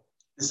also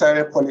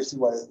decided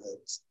policy-wise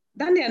that...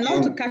 Daniel,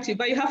 not to cut you,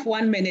 but you have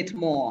 1 minute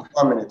more.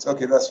 1 minute,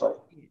 okay, that's fine.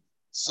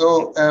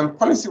 So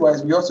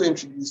policy-wise, we also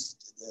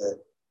introduced the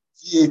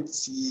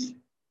VAT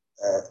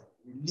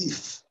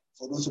relief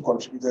for those who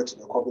contributed to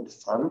the COVID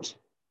fund.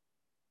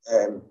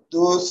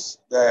 Those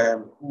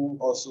who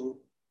also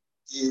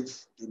gave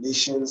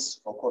donations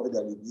for COVID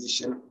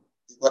alleviation,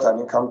 they got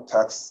an income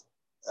tax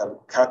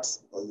cut,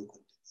 or you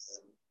could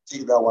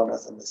take that one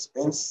as an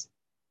expense.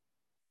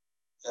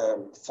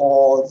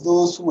 For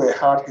those who were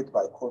hard hit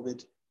by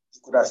COVID,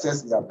 you could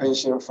access their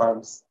pension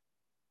funds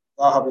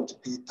without having to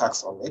pay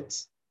tax on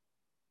it.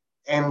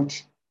 And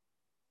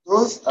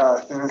those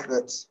are things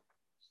that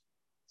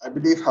I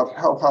believe have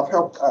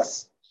helped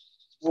us,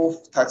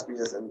 both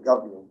taxpayers and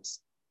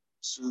governments,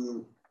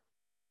 to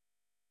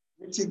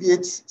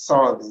mitigate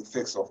some of the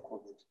effects of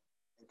COVID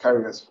and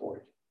carry us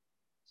forward.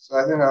 So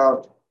I think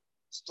I'll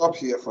stop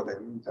here for the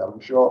meantime. I'm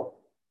sure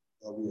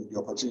there will be the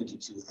opportunity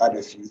to add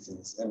a few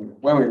things. And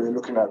when we were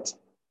looking at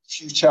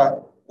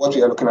future, what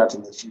we are looking at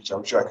in the future,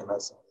 I'm sure I can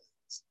add some of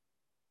things.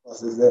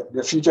 Because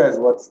the future is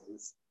what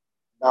is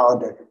now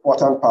the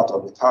important part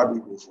of it. How do we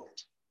go for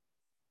it?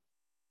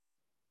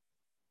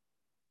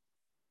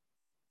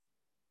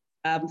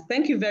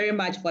 Thank you very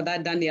much for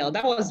that, Daniel.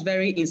 That was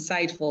very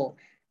insightful.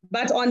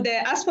 But when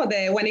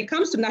it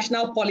comes to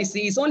national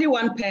policy, it's only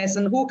one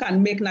person who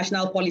can make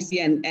national policy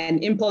and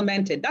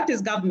implement it. That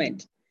is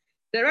government.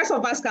 The rest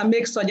of us can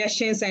make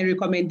suggestions and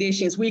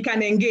recommendations. We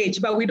can engage,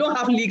 but we don't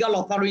have legal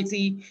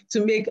authority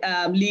to make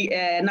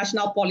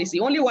national policy.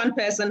 Only one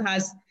person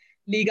has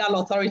legal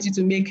authority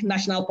to make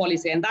national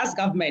policy, and that's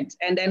government.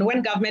 And then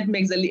when government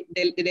makes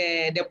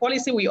the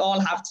policy, we all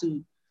have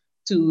to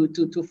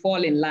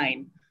fall in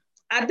line.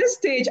 At this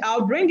stage,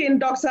 I'll bring in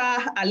Dr.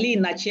 Ali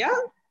Nachia.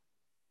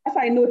 As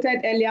I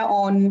noted earlier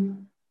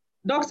on,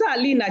 Dr.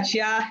 Ali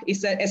Nachia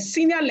is a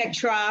senior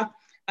lecturer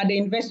at the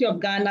University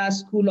of Ghana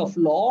School of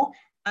Law,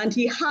 and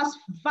he has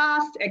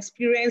vast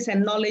experience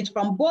and knowledge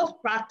from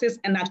both practice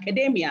and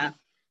academia.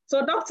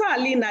 So Dr.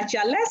 Ali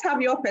Nachia, let's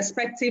have your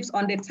perspectives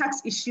on the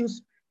tax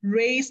issues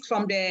raised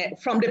from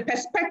the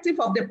perspective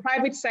of the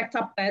private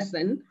sector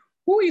person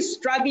who is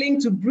struggling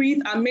to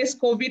breathe amidst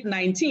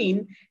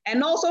COVID-19,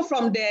 and also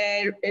from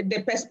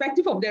the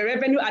perspective of the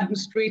revenue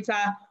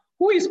administrator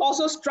who is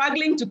also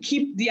struggling to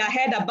keep their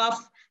head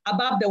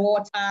above the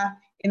water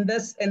in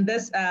this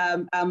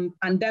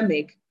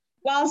pandemic,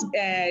 whilst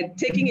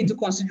taking into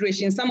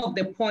consideration some of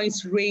the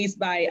points raised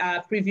by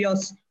our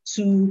previous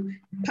two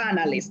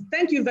panelists.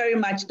 Thank you very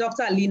much,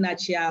 Dr. Ali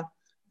Nachia,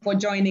 for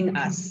joining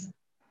us.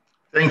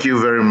 Thank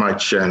you very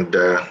much, and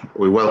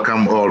we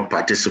welcome all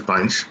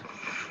participants.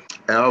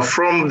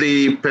 From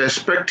the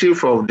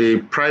perspective of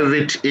the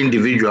private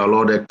individual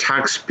or the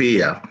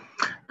taxpayer,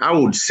 I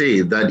would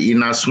say that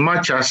in as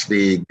much as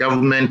the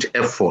government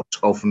effort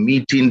of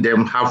meeting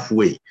them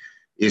halfway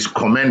is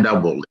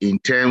commendable in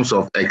terms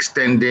of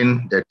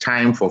extending the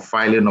time for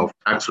filing of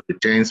tax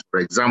returns, for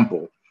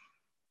example,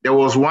 there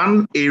was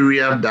one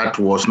area that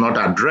was not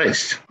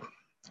addressed.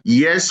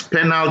 Yes,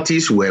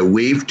 penalties were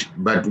waived,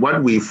 but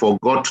what we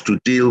forgot to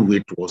deal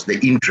with was the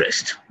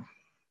interest.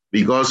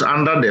 Because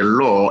under the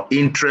law,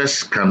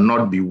 interest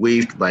cannot be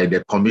waived by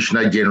the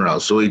Commissioner General.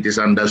 So it is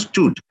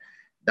understood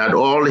that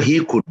all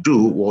he could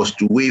do was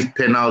to waive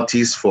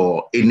penalties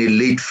for any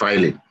late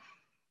filing.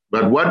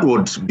 But what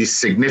would be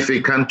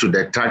significant to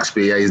the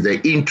taxpayer is the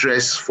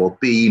interest for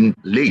paying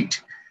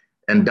late.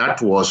 And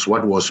that was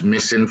what was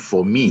missing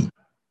for me.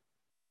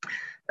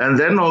 And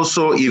then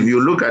also, if you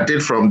look at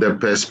it from the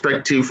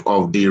perspective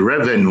of the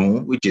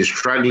revenue, which is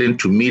struggling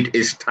to meet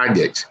its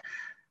targets,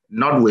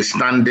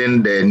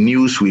 notwithstanding the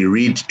news we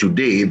read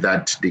today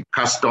that the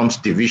Customs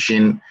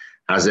Division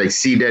has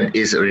exceeded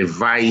its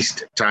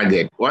revised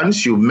target.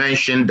 Once you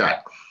mention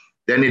that,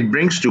 then it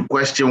brings to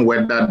question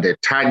whether the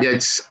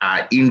targets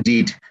are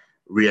indeed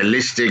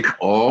realistic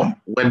or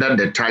whether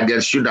the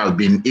targets should have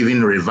been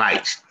even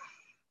revised.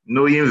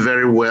 Knowing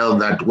very well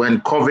that when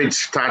COVID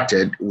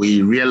started,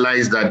 we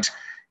realized that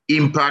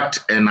impact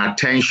and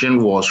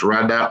attention was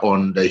rather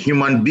on the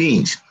human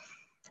beings.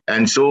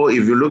 And so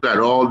if you look at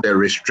all the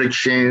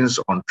restrictions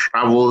on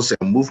travels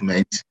and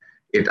movements,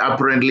 it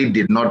apparently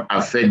did not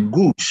affect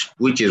goods,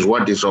 which is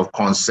what is of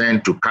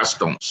concern to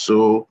customs.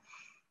 So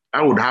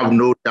I would have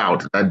no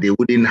doubt that they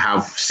wouldn't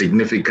have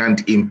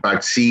significant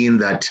impact, seeing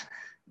that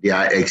they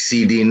are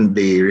exceeding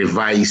the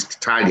revised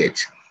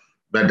target.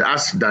 But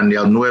as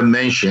Daniel Noe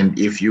mentioned,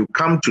 if you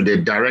come to the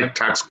direct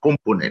tax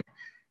component,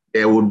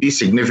 there would be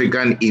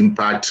significant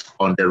impact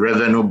on the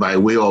revenue by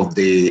way of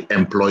the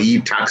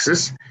employee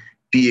taxes,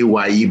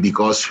 PAYE,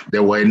 because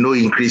there were no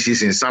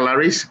increases in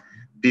salaries.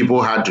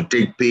 People had to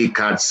take pay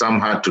cuts, some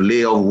had to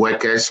lay off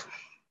workers.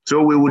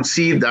 So we would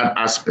see that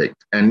aspect.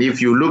 And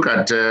if you look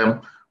at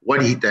what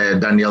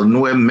Daniel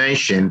Nwe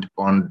mentioned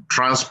on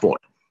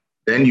transport,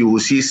 then you will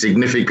see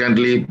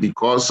significantly,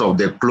 because of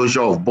the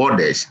closure of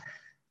borders,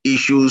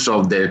 issues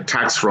of the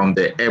tax from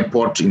the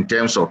airport in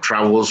terms of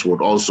travels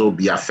would also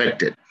be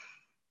affected.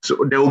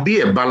 So there will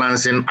be a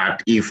balancing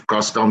act if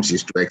customs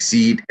is to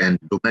exceed and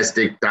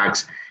domestic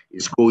tax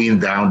is going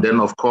down. Then,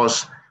 of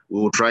course, we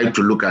will try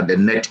to look at the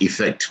net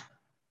effect.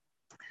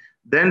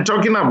 Then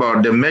talking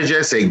about the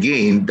measures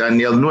again,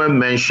 Daniel Nwe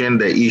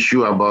mentioned the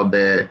issue about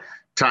the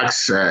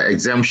tax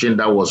exemption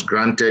that was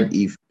granted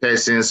if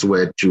persons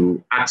were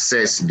to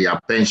access their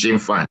pension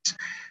funds.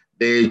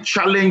 The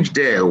challenge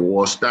there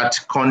was that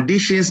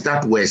conditions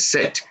that were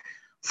set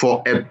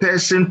for a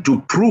person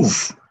to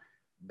prove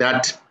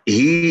that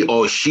he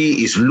or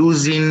she is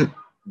losing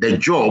the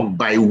job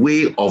by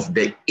way of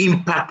the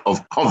impact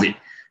of COVID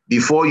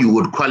before you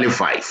would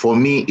qualify, for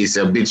me, is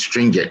a bit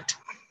stringent.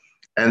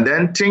 And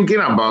then thinking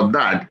about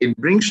that, it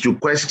brings to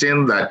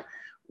question that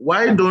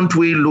why don't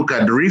we look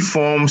at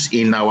reforms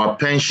in our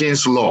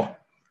pensions law?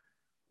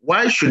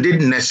 Why should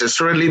it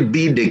necessarily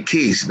be the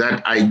case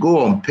that I go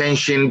on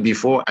pension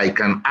before I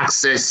can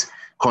access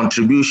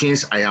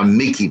contributions I am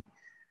making?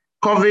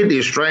 COVID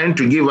is trying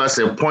to give us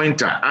a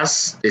pointer,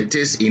 as it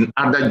is in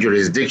other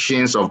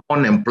jurisdictions, of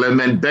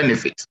unemployment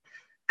benefits.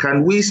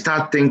 Can we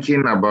start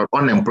thinking about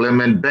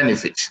unemployment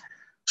benefits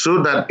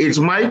so that it's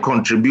my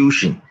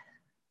contribution?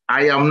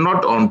 I am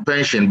not on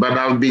pension, but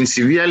I've been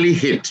severely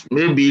hit,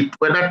 maybe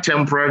whether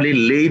temporarily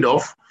laid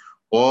off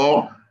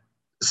or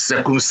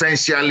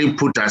circumstantially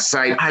put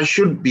aside. I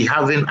should be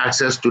having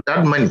access to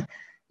that money.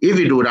 If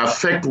it would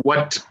affect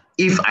what,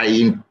 if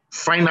I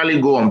finally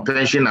go on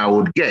pension, I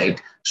would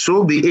get,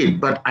 so be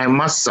it, but I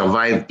must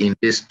survive in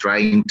this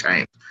trying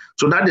time.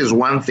 So that is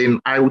one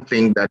thing I would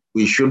think that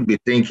we should be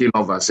thinking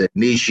of as a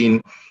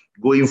nation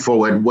going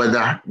forward,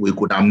 whether we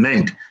could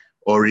amend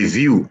or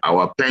review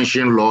our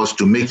pension laws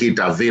to make it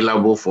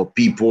available for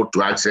people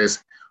to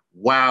access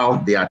while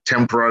they are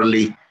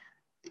temporarily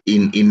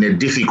in a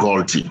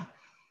difficulty.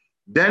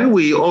 Then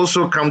we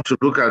also come to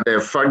look at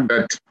the fact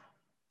that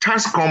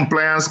tax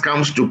compliance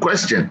comes to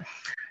question.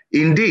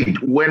 Indeed,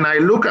 when I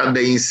look at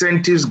the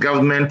incentives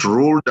government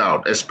rolled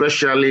out,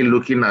 especially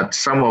looking at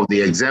some of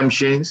the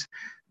exemptions,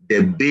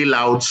 the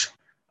bailouts,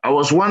 I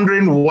was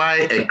wondering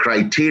why a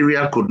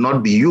criteria could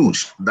not be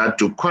used that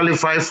to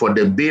qualify for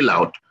the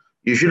bailout,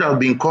 you should have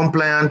been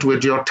compliant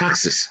with your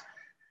taxes.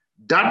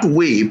 That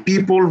way,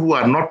 people who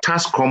are not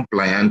tax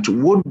compliant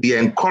would be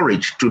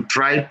encouraged to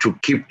try to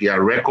keep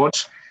their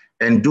records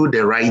and do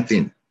the right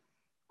thing.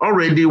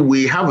 Already,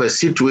 we have a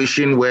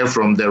situation where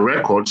from the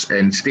records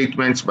and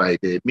statements by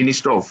the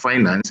Minister of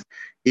Finance,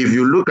 if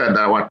you look at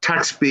our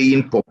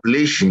tax-paying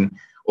population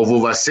of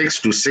over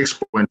 6 to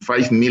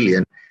 6.5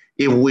 million,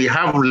 if we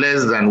have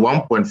less than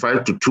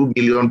 1.5 to 2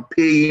 million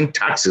paying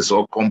taxes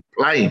or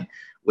complying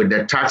with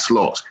the tax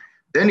laws,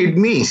 then it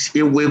means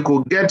if we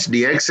could get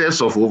the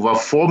excess of over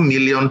 4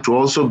 million to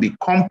also be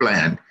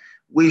compliant,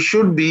 we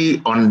should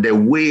be on the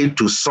way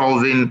to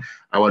solving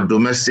our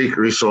domestic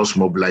resource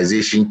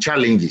mobilization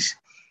challenges.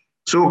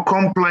 So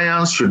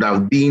compliance should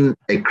have been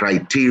a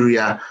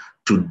criteria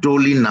to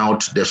doling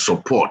out the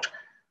support.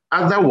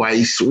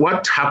 Otherwise,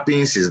 what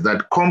happens is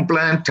that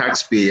compliant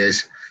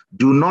taxpayers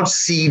do not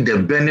see the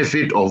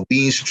benefit of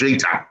being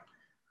straight up.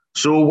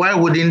 So why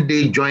wouldn't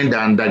they join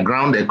the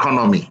underground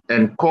economy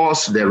and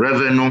cause the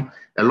revenue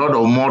a lot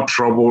of more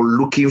trouble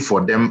looking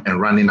for them and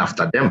running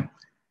after them?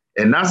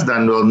 And as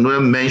Daniel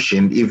Nwe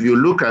mentioned, if you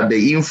look at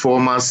the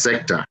informal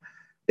sector,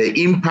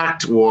 the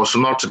impact was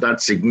not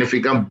that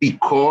significant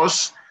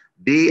because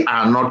they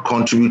are not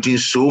contributing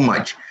so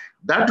much.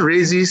 That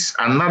raises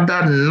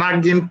another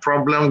nagging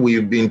problem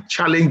we've been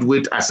challenged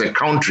with as a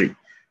country,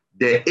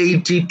 the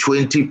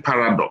 80-20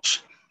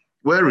 paradox,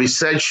 where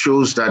research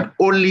shows that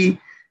only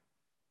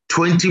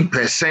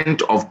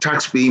 20% of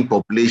tax-paying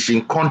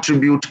population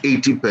contribute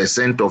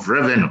 80% of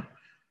revenue,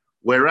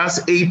 whereas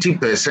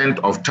 80%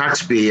 of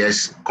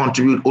taxpayers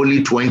contribute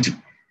only 20%.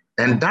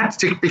 And that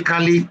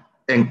typically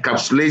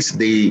encapsulates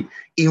the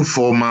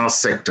informal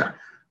sector.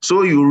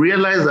 So you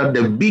realize that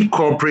the big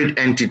corporate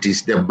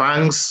entities, the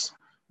banks,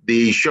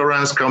 the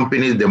insurance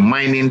companies, the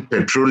mining,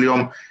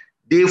 petroleum,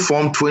 they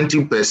form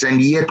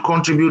 20%, yet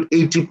contribute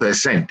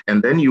 80%.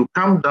 And then you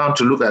come down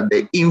to look at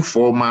the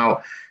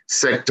informal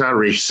sector.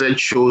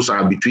 Research shows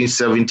are between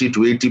 70 to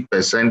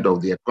 80%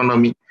 of the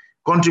economy,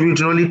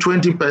 contributing only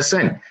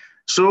 20%.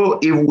 So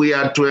if we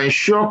are to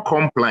ensure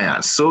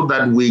compliance so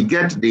that we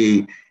get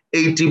the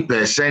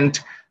 80%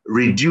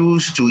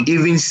 reduced to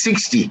even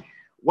 60%,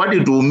 what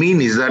it will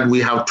mean is that we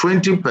have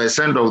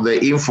 20% of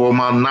the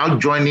informal now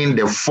joining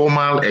the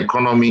formal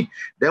economy.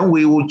 Then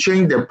we will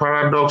change the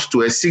paradox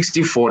to a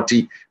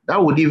 60-40.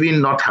 That would even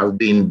not have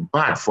been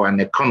bad for an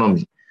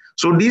economy.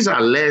 So these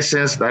are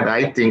lessons that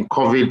I think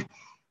COVID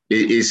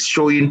is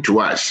showing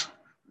to us.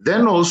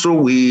 Then also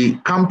we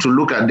come to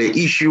look at the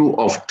issue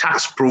of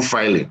tax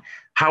profiling,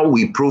 how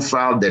we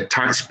profile the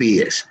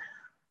taxpayers.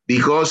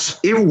 Because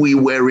if we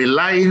were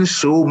relying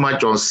so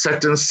much on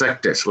certain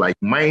sectors like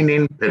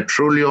mining,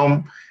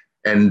 petroleum,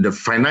 and the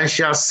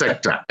financial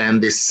sector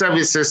and the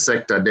services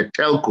sector, the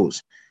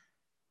telcos,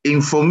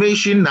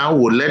 information now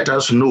will let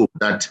us know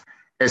that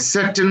a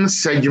certain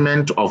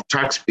segment of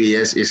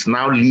taxpayers is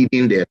now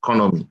leading the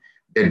economy,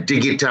 the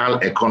digital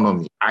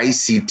economy,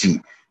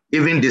 ICT.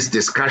 Even this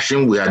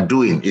discussion we are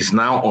doing is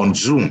now on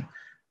Zoom.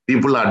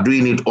 People are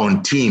doing it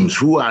on Teams.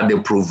 Who are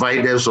the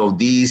providers of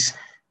these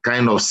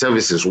kind of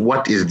services?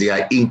 What is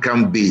their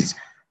income base?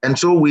 And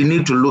so we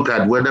need to look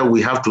at whether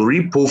we have to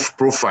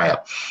reprofile.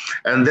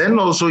 And then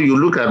also you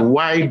look at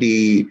why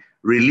the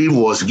relief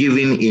was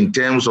given in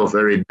terms of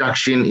a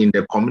reduction in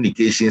the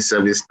communication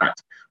service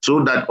tax,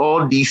 so that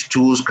all these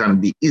tools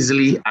can be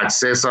easily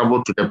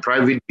accessible to the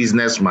private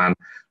businessman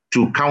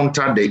to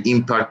counter the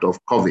impact of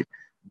COVID.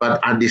 But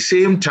at the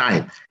same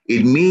time,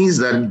 it means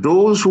that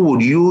those who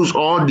would use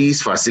all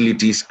these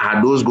facilities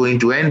are those going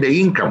to earn the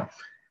income.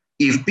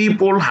 If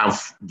people have,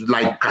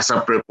 like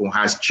Kasapreko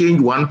has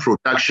changed one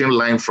production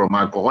line from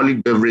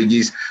alcoholic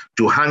beverages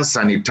to hand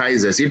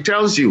sanitizers, it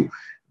tells you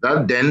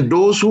that then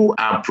those who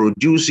are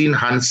producing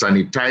hand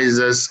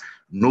sanitizers,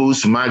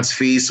 nose masks,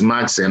 face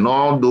masks, and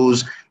all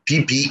those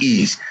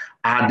PPEs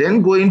are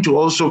then going to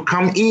also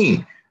come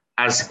in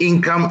as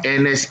income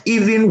earners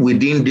even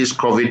within this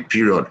COVID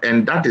period.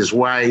 And that is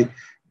why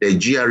the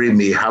GRA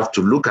may have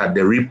to look at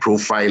the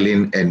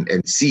reprofiling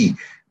and see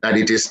that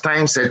it is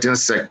time certain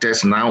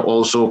sectors now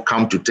also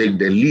come to take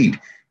the lead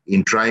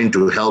in trying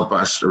to help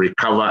us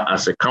recover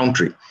as a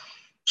country.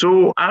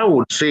 So I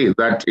would say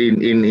that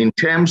in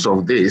terms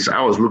of this,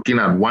 I was looking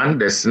at one,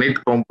 the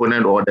SNIT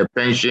component or the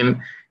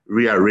pension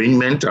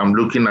rearrangement. I'm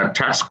looking at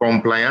tax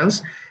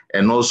compliance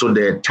and also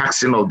the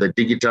taxing of the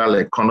digital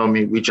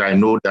economy, which I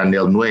know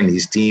Daniel Nwe and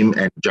his team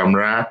and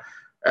Jamra,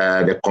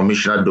 the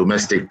Commissioner of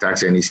Domestic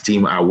Tax and his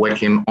team are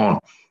working on.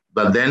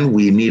 But then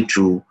we need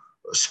to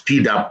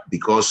speed up,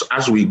 because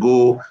as we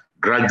go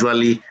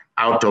gradually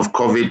out of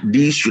COVID,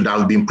 these should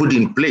have been put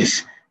in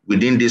place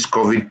within this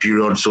COVID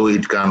period so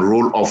it can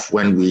roll off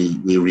when we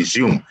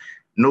resume.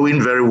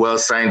 Knowing very well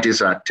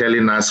scientists are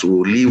telling us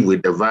we'll live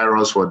with the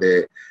virus for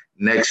the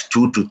next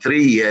 2 to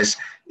 3 years,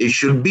 it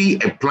should be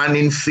a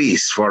planning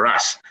phase for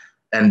us,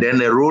 and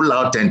then a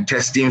rollout and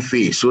testing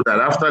phase, so that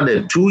after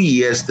the 2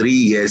 years, 3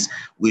 years,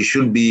 we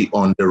should be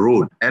on the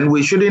road. And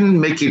we shouldn't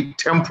make it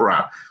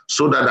temporal,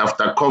 so that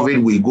after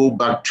COVID, we go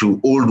back to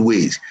old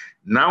ways.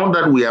 Now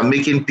that we are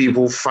making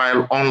people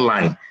file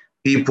online,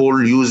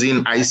 people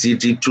using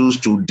ICT tools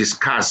to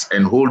discuss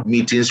and hold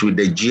meetings with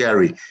the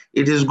GRA,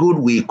 it is good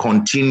we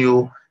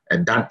continue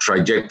at that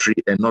trajectory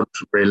and not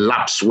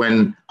relapse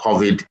when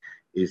COVID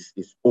is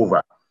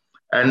over.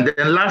 And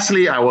then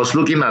lastly, I was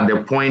looking at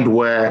the point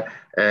where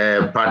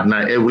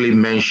Partner Evelyn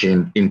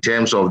mentioned in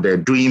terms of the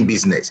doing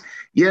business.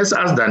 Yes,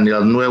 as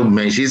Daniel Nwe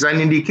mentioned, it's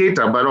an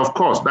indicator, but of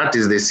course, that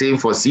is the same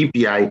for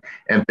CPI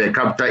and per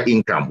capita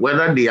income.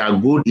 Whether they are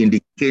good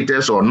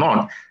indicators or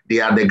not, they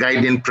are the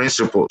guiding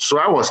principles. So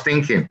I was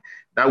thinking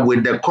that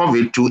with the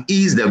COVID, to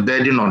ease the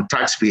burden on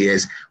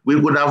taxpayers, we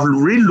would have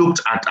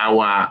relooked at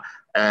our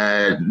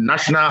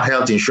National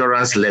Health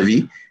Insurance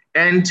Levy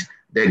and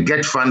the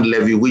Get Fund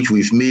Levy, which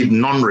we've made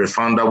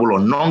non-refundable or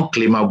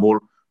non-claimable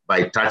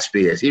by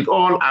taxpayers. It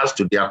all adds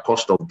to their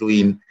cost of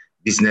doing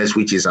business,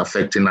 which is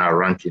affecting our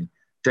ranking.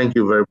 Thank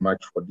you very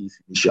much for these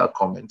initial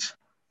comments.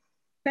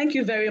 Thank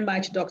you very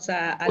much,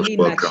 Dr. Ali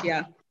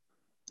Nachia.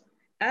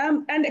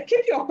 And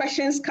keep your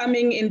questions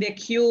coming in the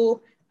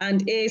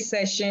Q&A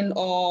session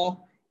or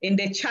in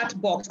the chat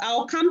box.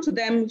 I'll come to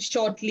them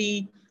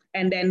shortly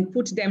and then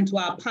put them to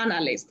our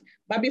panelists.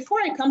 But before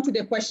I come to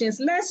the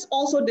questions, let's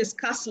also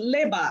discuss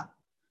labor.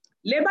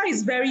 Labor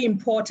is very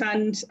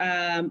important.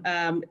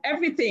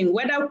 Everything,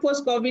 whether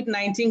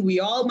post-COVID-19, we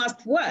all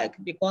must work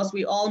because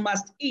we all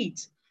must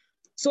eat.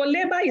 So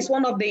labor is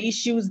one of the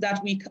issues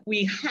that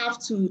we have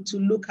to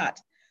look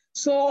at.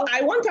 So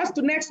I want us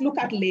to next look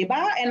at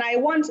labor, and I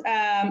want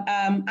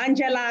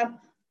Angela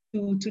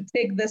to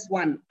take this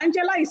one.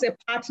 Angela is a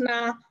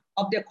partner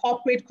of the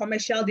Corporate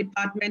Commercial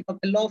Department of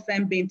the law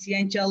firm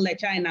Bentienchel,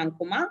 Lecha and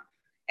Ankuma.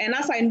 And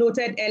as I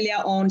noted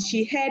earlier on,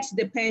 she heads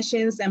the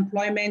Pensions,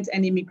 Employment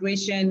and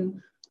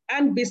Immigration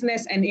and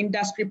Business and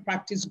Industry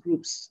Practice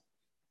Groups.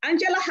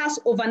 Angela has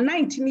over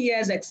 19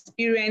 years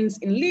experience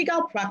in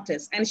legal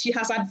practice, and she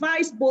has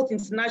advised both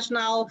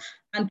international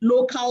and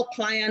local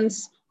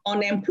clients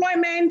on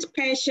employment,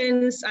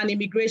 pensions, and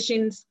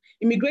immigrations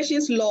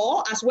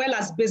law, as well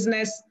as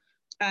business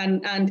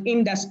and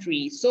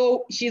industry.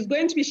 So she's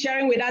going to be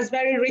sharing with us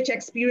very rich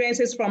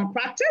experiences from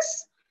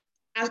practice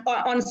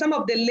on some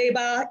of the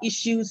labor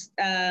issues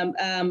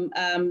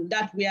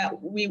that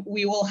we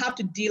will have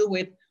to deal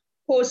with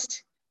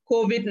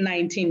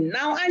post-COVID-19.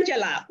 Now,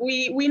 Angela,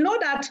 we know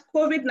that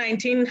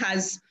COVID-19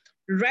 has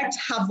wreaked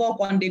havoc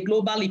on the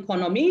global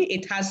economy.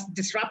 It has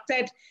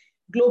disrupted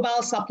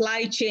global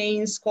supply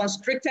chains,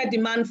 constricted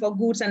demand for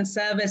goods and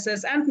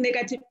services, and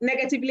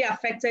negatively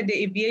affected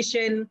the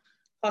aviation,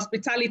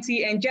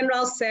 hospitality, and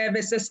general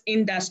services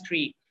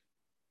industry.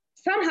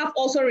 Some have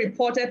also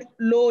reported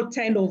low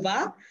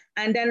turnover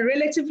and then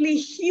relatively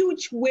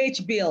huge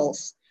wage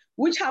bills,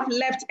 which have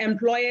left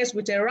employers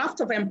with a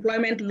raft of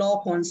employment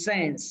law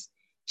concerns.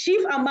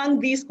 Chief among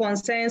these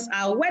concerns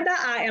are whether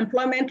our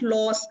employment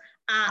laws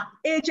are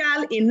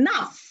agile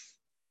enough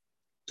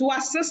to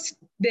assist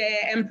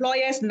the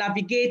employers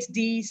navigate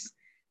these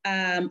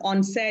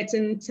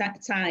uncertain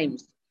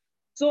times.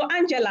 So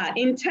Angela,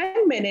 in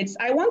 10 minutes,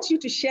 I want you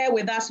to share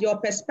with us your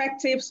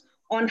perspectives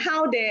on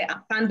how the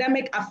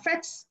pandemic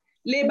affects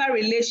labor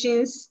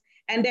relations,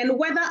 and then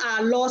whether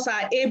our laws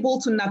are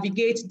able to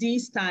navigate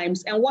these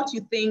times and what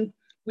you think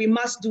we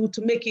must do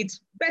to make it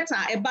better,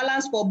 a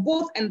balance for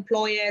both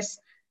employers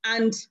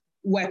and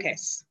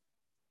workers.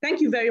 Thank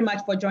you very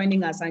much for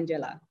joining us,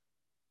 Angela.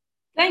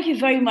 Thank you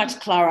very much,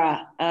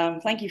 Clara.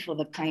 Thank you for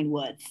the kind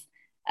words.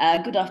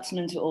 Good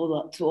afternoon to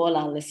all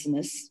our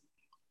listeners.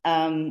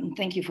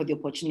 Thank you for the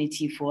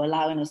opportunity for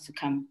allowing us to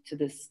come to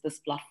this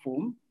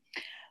platform.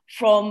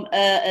 From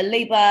a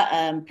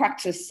labor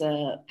practice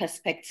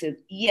perspective,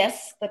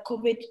 yes, the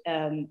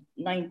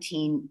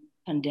COVID-19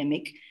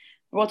 pandemic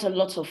brought a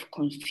lot of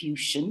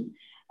confusion.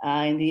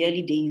 In the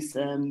early days,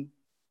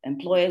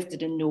 employers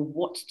didn't know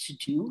what to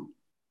do.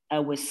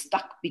 Were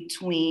stuck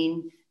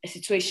between a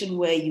situation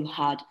where you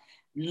had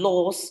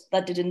laws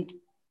that didn't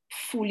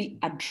fully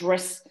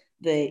address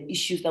the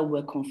issues that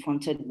we're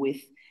confronted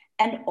with,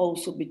 and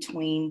also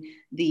between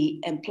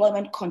the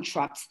employment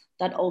contracts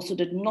that also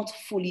did not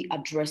fully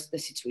address the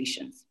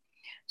situations.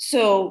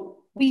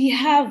 So we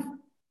have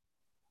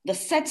the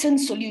certain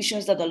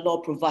solutions that the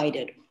law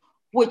provided,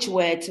 which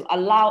were to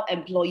allow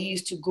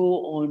employees to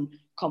go on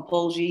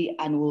compulsory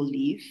annual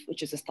leave,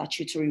 which is a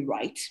statutory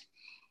right.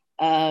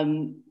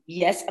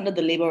 Yes, under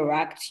the Labor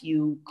Act,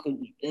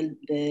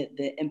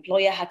 the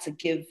employer had to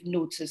give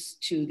notice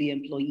to the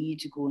employee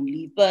to go on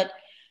leave, but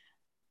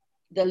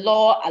the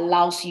law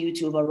allows you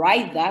to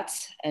override that,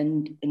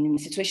 and in a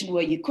situation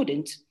where you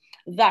couldn't,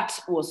 that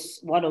was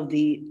one of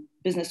the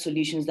business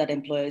solutions that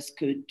employers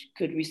could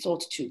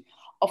resort to.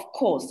 Of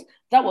course,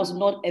 that was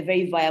not a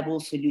very viable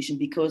solution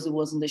because it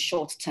was in the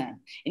short term.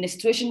 In a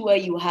situation where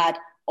you had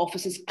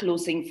offices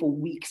closing for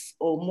weeks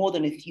or more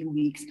than a few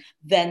weeks,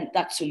 then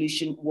that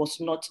solution was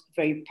not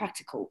very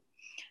practical.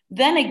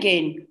 Then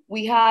again,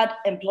 we had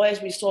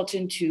employers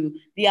resorting to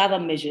the other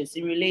measures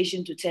in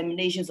relation to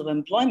terminations of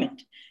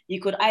employment. You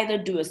could either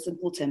do a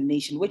simple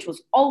termination, which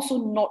was also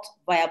not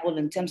viable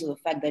in terms of the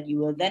fact that you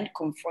were then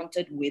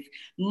confronted with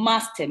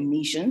mass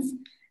terminations,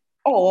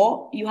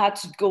 or you had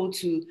to go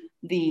to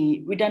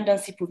the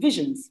redundancy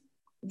provisions.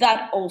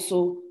 That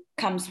also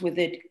comes with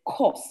it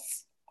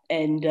costs.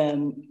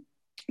 And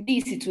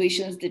these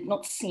situations did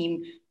not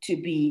seem to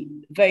be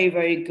very,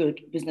 very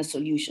good business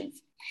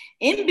solutions.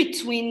 In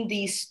between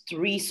these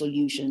three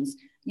solutions,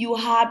 you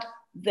had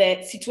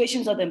the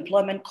situations that the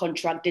employment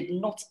contract did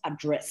not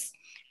address.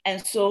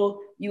 And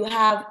so you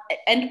have,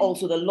 and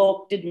also the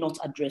law did not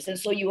address. And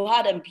so you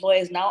had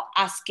employers now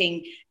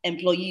asking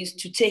employees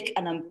to take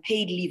an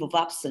unpaid leave of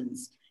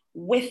absence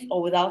with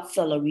or without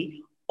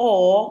salary,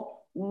 or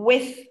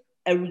with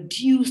a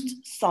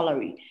reduced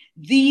salary.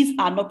 These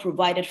are not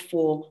provided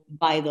for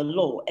by the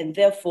law. And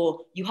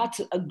therefore you had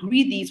to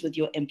agree these with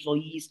your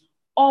employees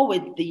or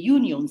with the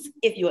unions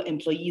if your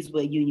employees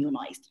were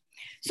unionized.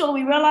 So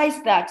we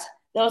realized that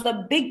there was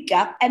a big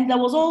gap, and there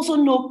was also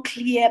no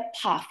clear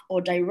path or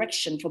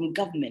direction from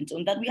government,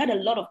 and that we had a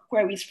lot of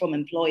queries from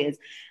employers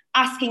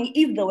asking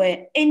if there were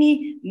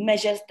any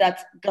measures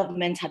that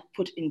government had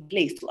put in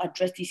place to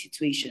address these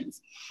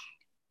situations.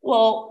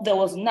 Well, there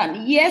was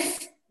none.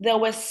 Yes, there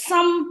were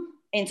some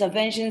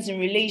interventions in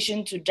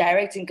relation to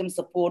direct income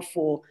support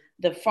for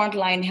the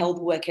frontline health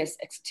workers,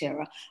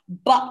 etc.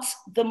 But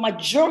the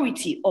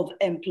majority of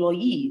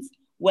employees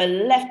were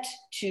left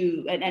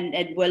to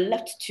and were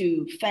left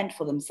to fend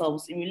for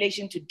themselves in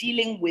relation to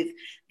dealing with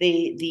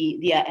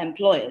their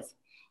employers.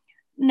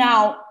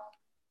 Now,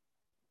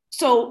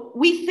 so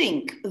we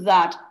think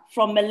that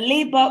from a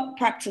labor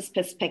practice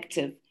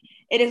perspective,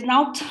 it is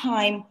now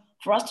time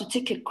for us to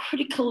take a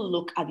critical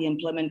look at the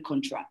employment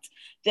contract.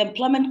 The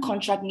employment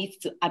contract needs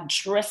to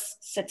address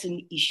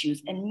certain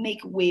issues and make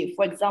way,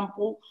 for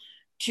example,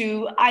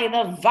 to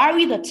either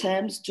vary the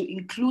terms to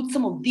include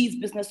some of these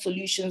business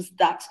solutions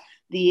that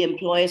the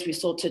employers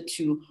resorted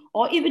to,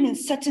 or even in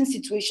certain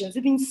situations,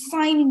 even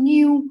sign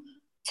new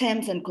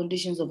terms and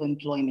conditions of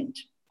employment.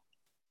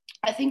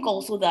 I think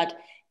also that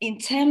in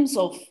terms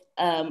of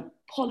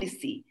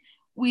policy,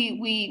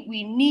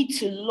 we need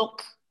to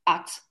look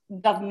at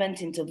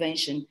government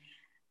intervention.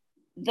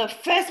 The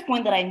first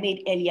point that I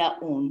made earlier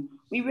on,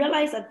 we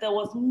realized that there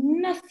was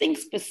nothing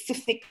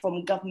specific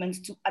from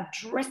government to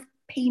address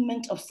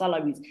payment of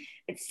salaries.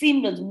 It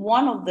seemed that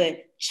one of the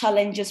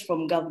challenges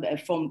from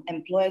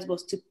employers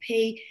was to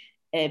pay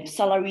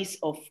salaries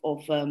of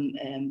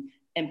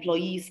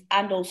employees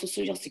and also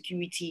social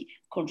security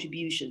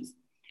contributions.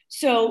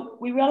 So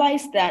we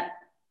realized that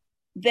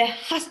there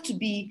has to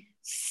be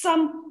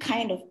some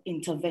kind of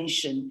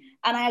intervention.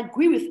 And I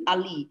agree with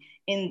Ali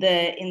in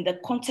the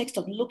context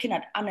of looking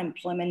at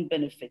unemployment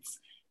benefits.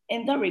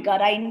 In that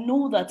regard, I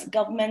know that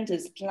government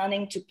is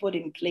planning to put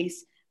in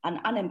place an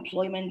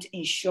unemployment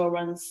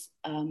insurance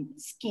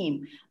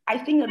scheme. I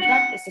think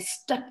that is a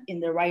step in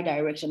the right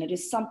direction. It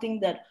is something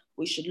that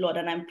we should laud,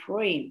 and I'm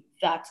praying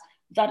that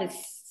that is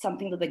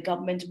something that the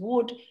government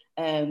would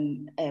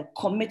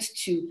commit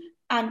to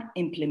and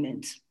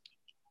implement.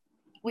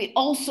 We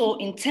also,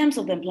 in terms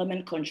of the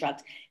employment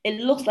contract,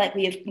 it looks like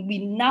we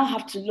now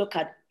have to look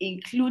at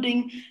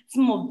including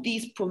some of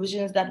these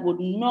provisions that would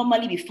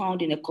normally be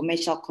found in a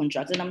commercial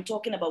contract. And I'm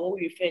talking about what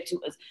we refer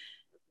to as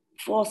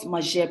force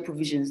majeure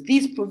provisions.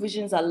 These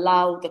provisions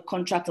allow the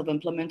contract of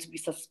employment to be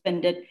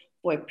suspended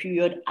for a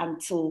period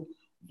until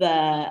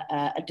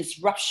a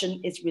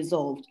disruption is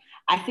resolved.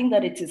 I think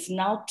that it is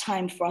now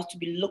time for us to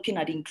be looking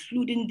at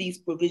including these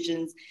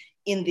provisions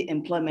in the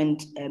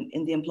employment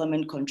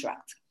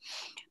contract.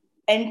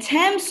 In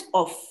terms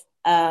of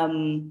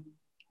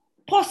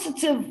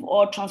positive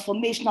or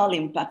transformational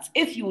impacts,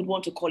 if you would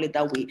want to call it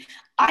that way,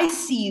 I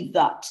see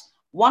that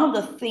one of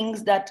the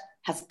things that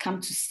has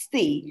come to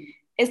stay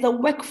is the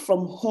work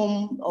from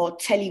home or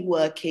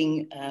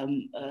teleworking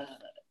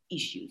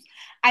issues.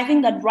 I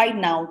think that right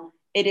now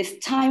it is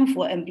time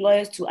for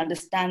employers to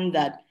understand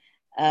that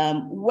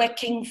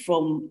working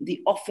from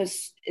the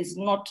office is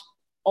not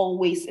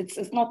always,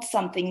 it's not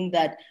something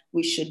that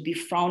we should be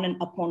frowning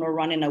upon or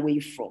running away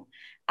from.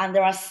 And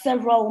there are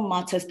several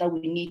matters that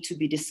we need to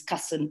be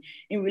discussing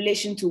in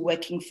relation to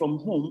working from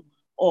home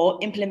or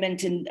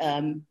implementing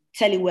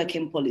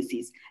teleworking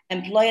policies.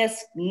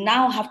 Employers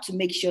now have to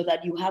make sure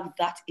that you have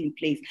that in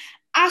place.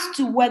 As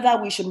to whether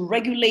we should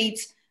regulate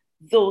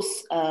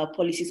those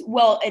policies,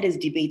 well, it is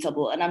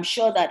debatable. And I'm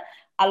sure that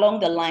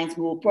along the lines,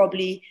 we will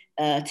probably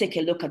take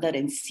a look at that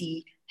and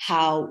see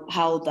how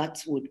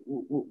that would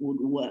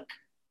work.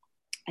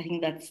 I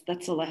think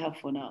that's all I have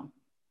for now.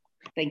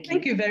 Thank you.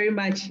 Thank you very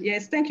much.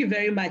 Yes, thank you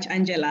very much,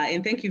 Angela.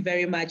 And thank you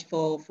very much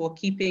for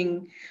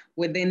keeping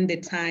within the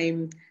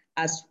time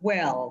as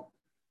well.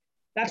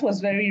 That was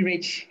very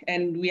rich,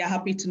 and we are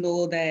happy to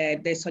know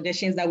the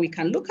suggestions that we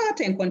can look at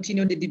and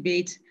continue the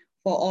debate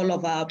for all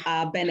of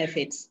our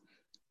benefits.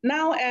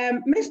 Now,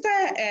 Mr.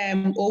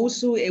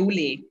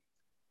 Owusu-Ewule,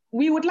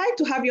 we would like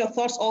to have your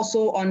thoughts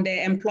also on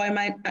the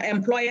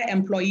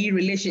employer-employee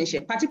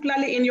relationship,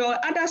 particularly in your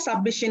other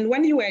submission.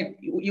 When you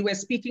were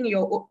speaking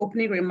your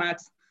opening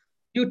remarks,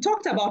 you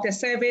talked about a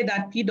survey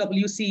that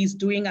PwC is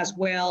doing as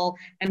well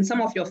and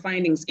some of your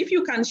findings. If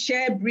you can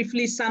share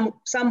briefly some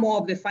more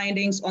of the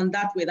findings on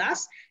that with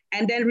us,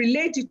 and then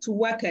relate it to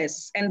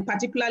workers and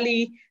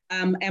particularly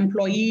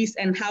employees,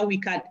 and how we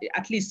could,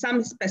 at least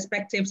some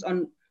perspectives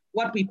on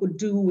what we could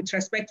do with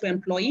respect to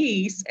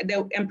employees,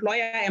 the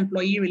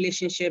employer-employee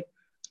relationship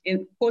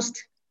in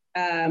post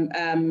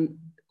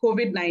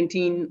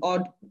COVID-19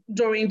 or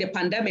during the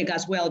pandemic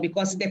as well,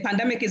 because the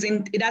pandemic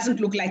it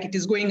doesn't look like it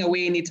is going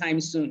away anytime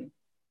soon.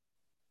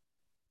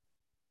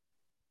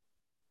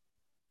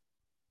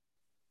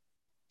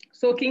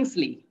 So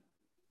Kingsley.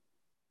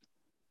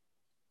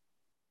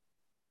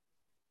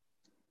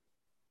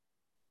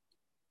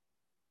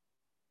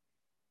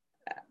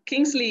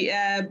 Kingsley,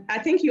 I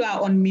think you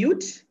are on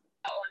mute.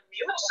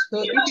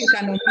 So if you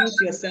can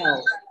unmute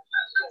yourself.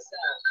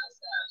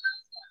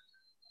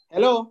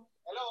 Hello?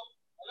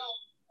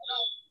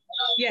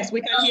 Yes,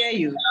 we can hear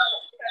you.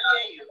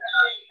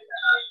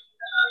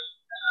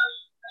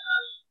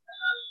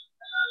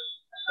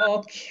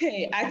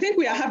 Okay, I think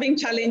we are having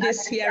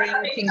challenges hearing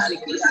Kingsley.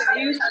 Please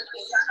hear you.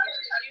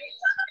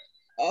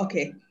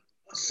 Okay,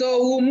 so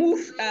we'll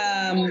move.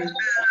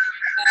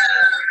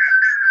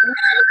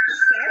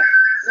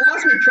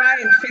 Once we try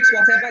and fix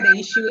whatever the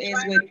issue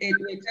is with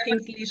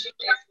Kingsley's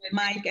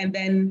mic, and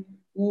then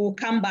we'll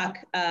come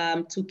back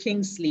to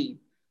Kingsley.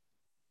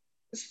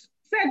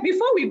 Seth,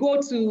 before we go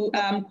to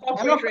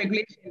corporate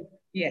regulation,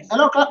 yes.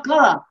 Hello,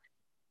 Clara.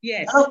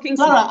 Yes. Hello,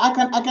 Kingsley. Clara, I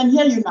can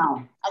hear you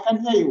now. I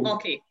can hear you.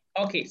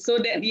 Okay. So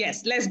then,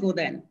 yes, let's go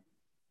then.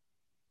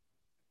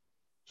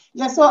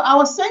 Yeah, so I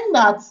was saying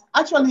that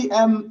actually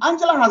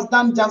Angela has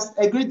done just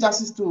a great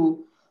justice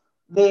to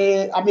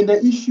the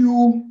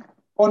issue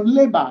on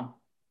labor,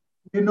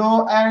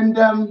 and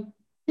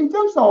in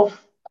terms of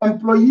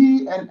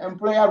employee and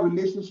employer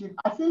relationship,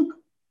 I think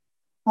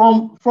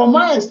from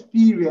my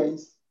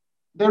experience,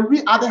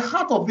 at the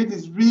heart of it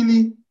is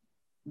really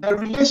the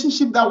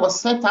relationship that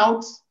was set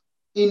out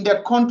in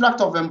the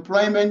contract of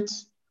employment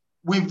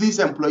with these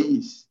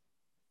employees.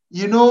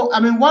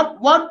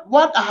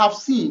 What I have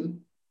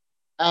seen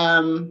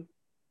working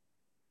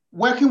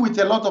with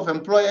a lot of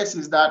employers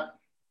is that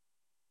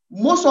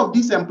most of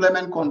these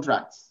employment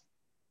contracts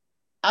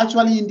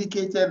actually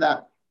indicated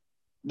that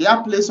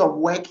their place of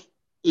work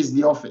is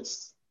the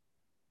office.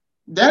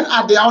 Then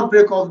at the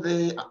outbreak of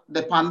the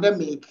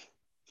pandemic,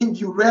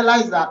 you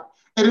realize that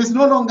it is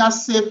no longer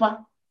safer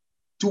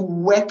to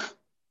work,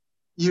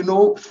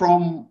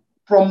 from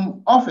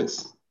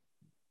office.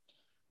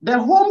 The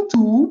home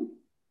tool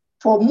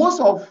for most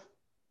of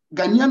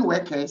Ghanaian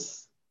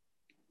workers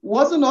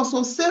wasn't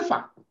also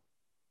safer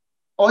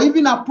or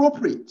even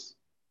appropriate.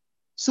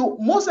 So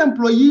most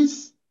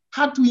employees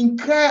had to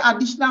incur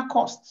additional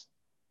costs,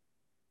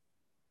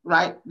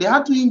 right? They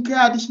had to incur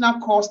additional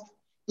costs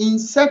in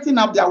setting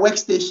up their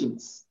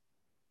workstations,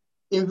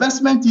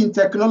 investment in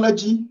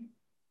technology,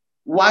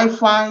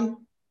 Wi-Fi,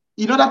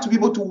 in order to be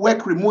able to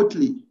work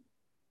remotely.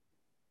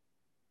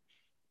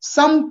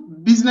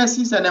 Some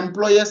businesses and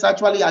employers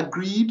actually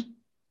agreed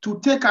to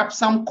take up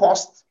some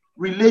costs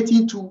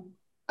relating to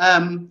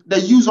the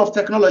use of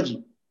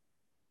technology.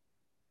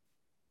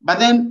 But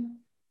then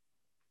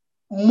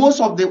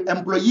most of the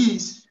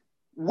employees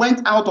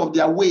went out of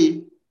their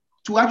way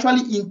to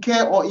actually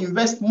incur or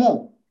invest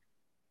more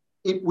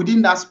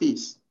within that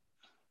space.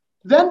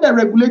 Then the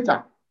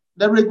regulator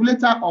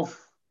of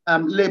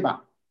labor,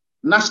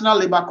 National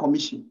Labor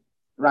Commission,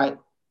 right?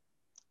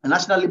 The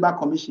National Labor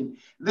Commission.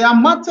 There are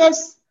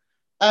matters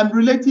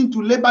relating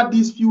to labor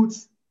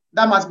disputes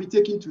that must be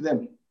taken to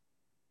them.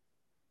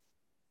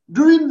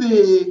 During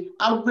the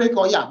outbreak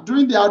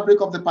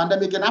of the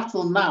pandemic and up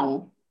till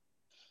now,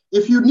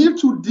 if you need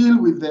to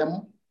deal with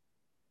them,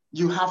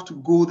 you have to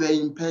go there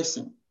in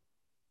person.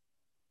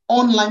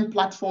 Online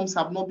platforms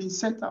have not been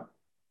set up.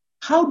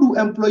 How do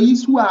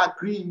employees who are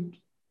aggrieved,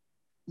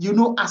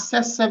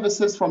 access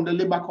services from the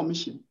Labor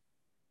Commission?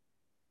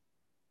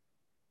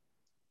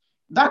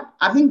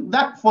 I think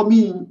that for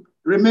me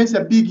remains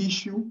a big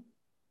issue.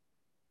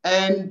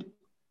 And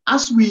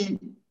as we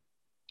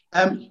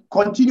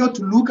continue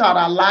to look at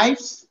our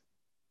lives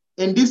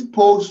in these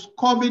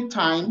post-COVID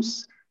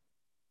times,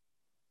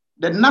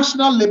 the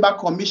National Labor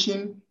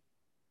Commission,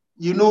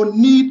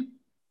 need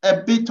a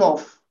bit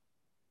of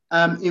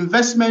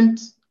investment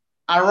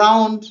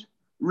around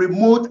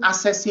remote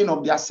accessing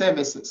of their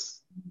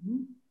services.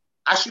 Mm-hmm.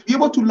 I should be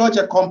able to lodge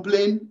a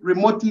complaint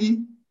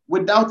remotely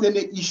without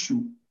any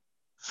issue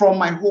from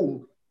my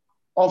home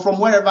or from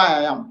wherever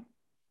I am.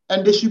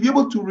 And they should be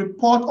able to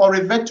report or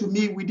revert to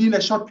me within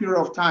a short period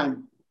of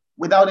time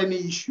without any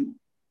issue.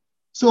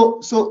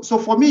 So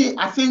for me,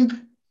 I think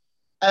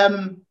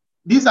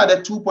these are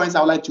the 2 points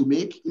I would like to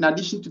make, in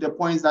addition to the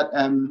points that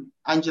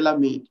Angela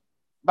made.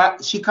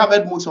 But she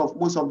covered most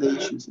of the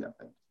issues here.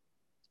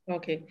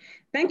 Okay,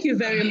 thank you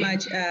very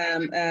much,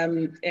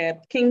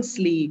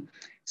 Kingsley.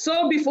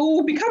 So before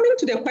we'll be coming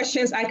to the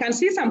questions, I can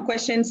see some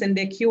questions in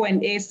the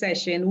Q&A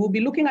session. We'll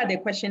be looking at the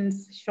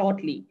questions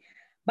shortly.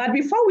 But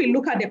before we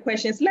look at the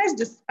questions, let's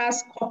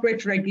discuss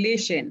corporate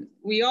regulation.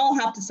 We all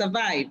have to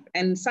survive,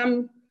 and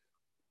some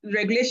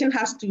regulation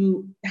has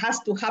to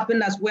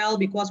happen as well,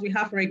 because we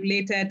have a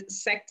regulated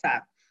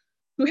sector.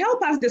 To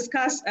help us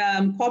discuss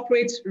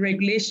corporate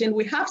regulation,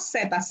 we have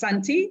Seth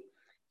Asante.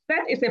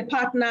 Seth is a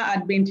partner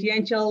at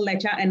Bentienchel,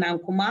 Letcher and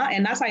Nkrumah,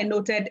 and as I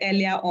noted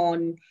earlier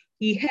on,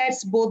 he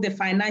heads both the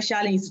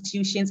Financial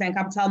Institutions and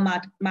Capital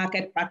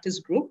Market Practice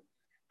Group,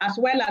 as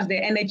well as the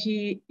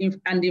Energy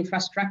and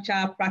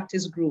Infrastructure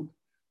Practice Group.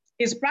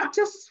 His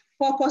practice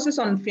focuses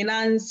on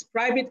finance,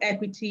 private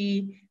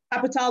equity,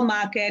 capital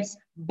markets,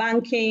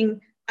 banking,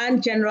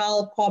 and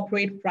general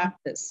corporate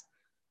practice.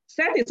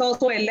 Seth is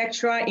also a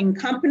lecturer in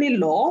company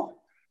law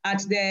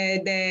at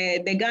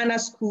the Ghana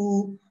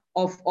School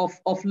of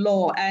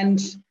Law, and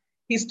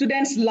his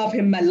students love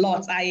him a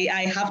lot.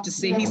 I have to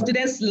say, his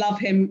students love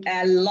him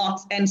a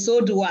lot, and so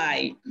do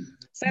I.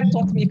 Seth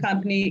taught me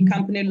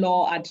company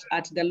law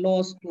at the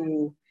law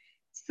school.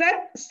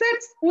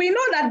 Seth, we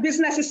know that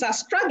businesses are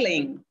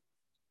struggling,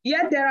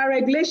 yet there are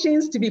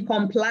regulations to be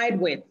complied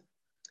with.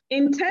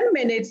 In 10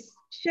 minutes,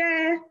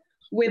 share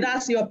with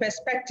us your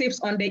perspectives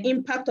on the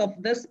impact of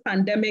this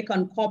pandemic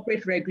on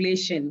corporate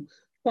regulation,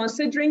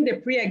 considering the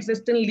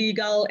pre-existing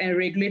legal and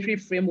regulatory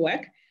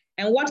framework,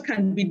 and what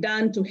can be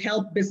done to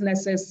help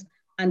businesses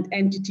and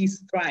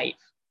entities thrive.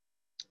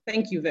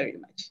 Thank you very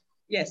much.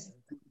 Yes.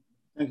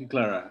 Thank you,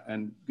 Clara,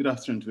 and good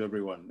afternoon to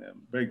everyone.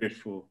 I'm very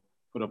grateful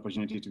for the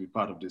opportunity to be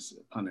part of this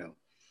panel.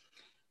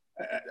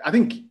 I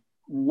think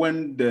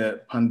when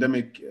the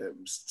pandemic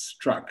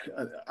struck,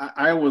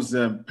 I was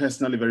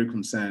personally very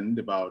concerned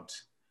about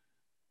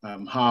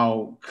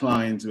how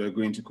clients were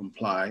going to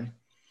comply.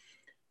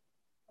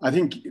 I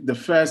think the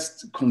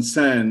first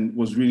concern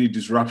was really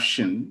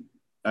disruption,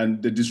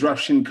 and the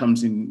disruption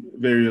comes in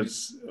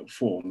various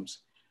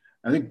forms.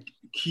 I think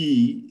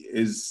key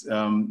is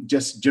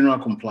just general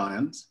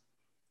compliance.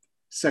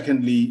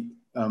 Secondly,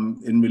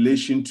 in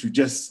relation to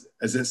just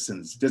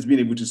existence, just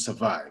being able to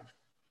survive.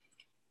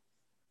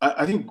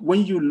 I think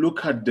when you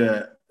look at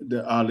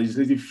our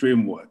legislative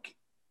framework,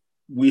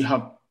 we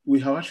have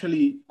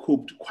actually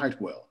coped quite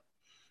well.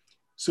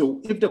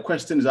 So if the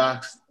question is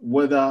asked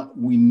whether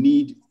we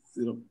need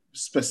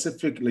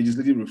specific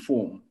legislative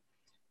reform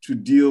to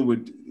deal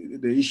with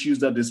the issues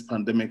that this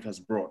pandemic has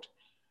brought,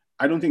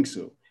 I don't think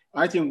so.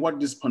 I think what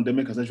this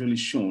pandemic has actually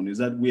shown is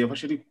that we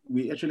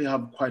actually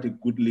have quite a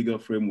good legal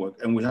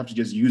framework, and we have to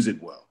just use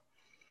it well.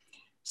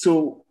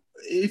 So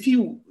if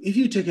you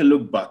take a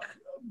look back,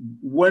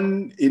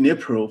 when in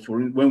April,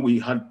 when we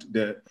had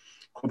the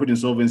Corporate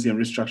Insolvency and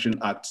Restructuring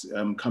Act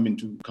come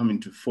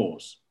into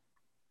force,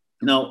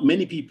 now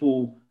many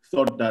people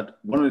thought that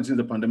one of the things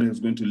the pandemic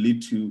was going to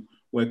lead to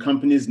were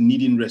companies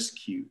needing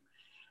rescue.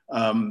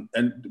 And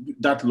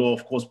that law,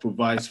 of course,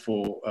 provides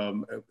for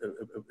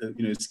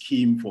a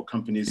scheme for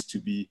companies to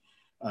be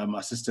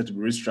assisted to be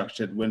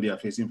restructured when they are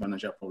facing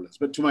financial problems.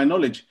 But to my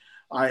knowledge,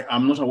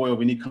 I'm not aware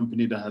of any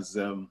company that has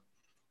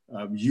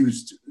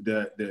used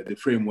the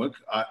framework.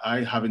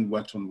 I haven't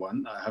worked on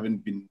one.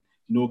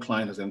 No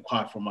client has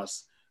inquired from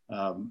us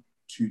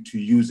to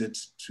use it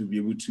to be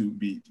able to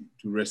be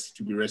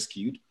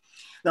rescued.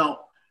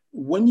 Now,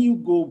 when you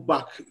go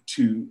back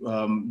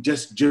to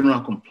just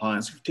general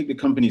compliance, if you take the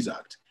Companies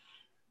Act,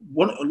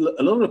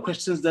 a lot of the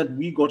questions that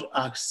we got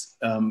asked,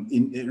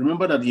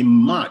 remember that in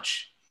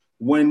March,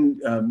 when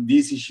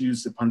these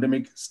issues, the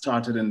pandemic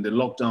started and the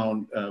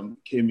lockdown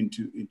came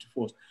into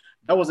force,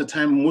 that was the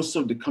time most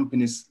of the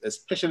companies,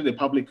 especially the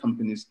public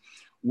companies,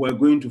 were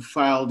going to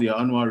file their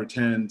annual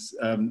returns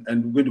and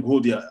were going to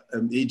hold their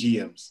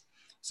AGMs.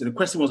 So the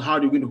question was, how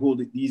are you going to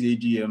hold these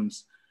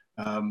AGMs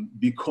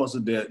because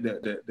of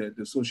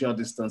the social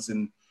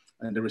distancing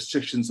and the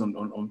restrictions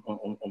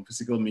on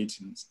physical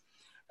meetings?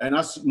 And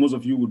as most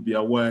of you would be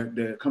aware,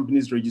 the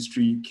companies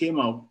registry came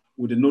out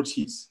with a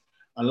notice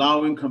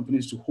allowing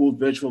companies to hold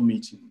virtual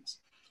meetings.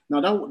 Now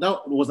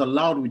that was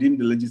allowed within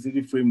the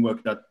legislative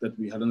framework that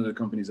we had under the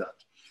Companies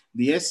Act.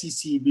 The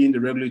SEC, being the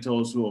regulator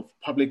also of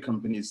public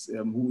companies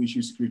who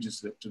issue securities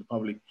to the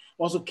public,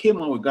 also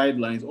came out with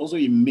guidelines also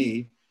in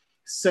May,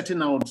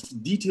 setting out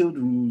detailed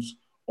rules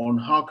on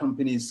how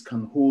companies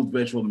can hold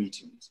virtual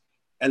meetings.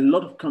 A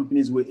lot of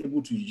companies were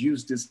able to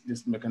use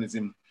this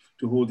mechanism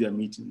to hold their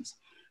meetings.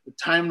 The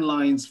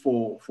timelines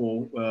for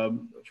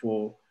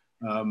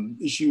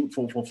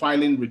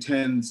filing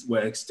returns were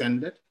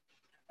extended.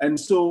 And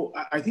so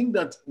I think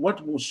that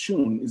what was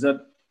shown is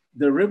that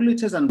the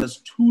regulators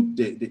understood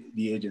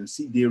the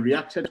agency. They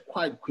reacted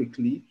quite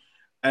quickly,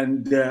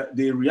 and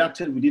they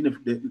reacted within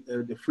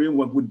the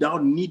framework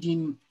without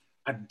needing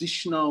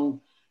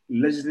additional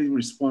legislative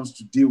response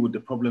to deal with the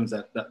problems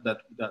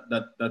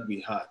that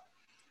we had.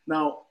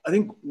 Now, I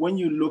think when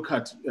you look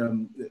at,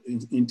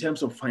 in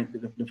terms of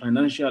the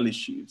financial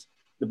issues,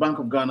 the Bank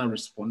of Ghana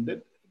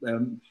responded.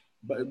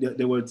 But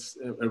there was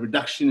a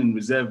reduction in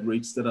reserve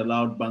rates that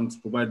allowed banks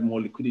to provide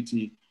more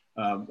liquidity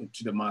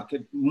to the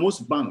market.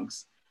 Most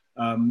banks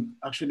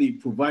actually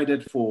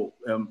provided for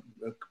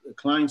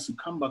clients to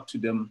come back to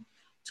them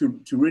to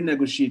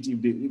renegotiate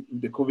if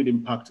the COVID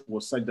impact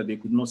was such that they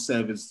could not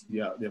service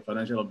their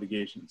financial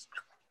obligations.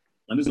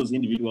 And this was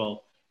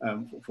individual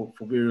for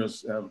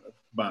various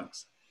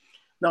banks.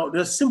 Now,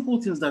 there are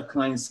simple things that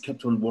clients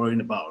kept on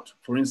worrying about.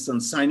 For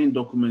instance, signing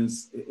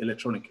documents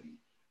electronically.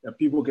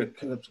 People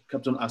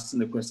kept on asking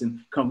the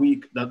question, does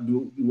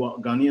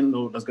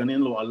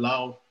Ghanaian law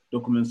allow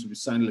documents to be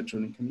signed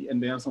electronically?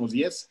 And the answer was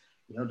yes.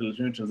 We have the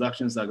Electronic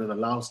Transactions Act that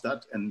allows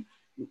that, and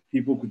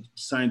people could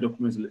sign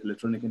documents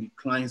electronically.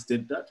 Clients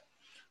did that.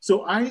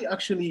 So I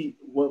actually,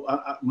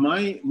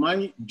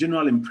 my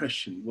general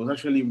impression was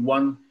actually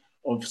one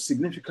of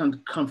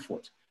significant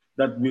comfort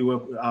that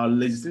our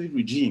legislative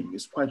regime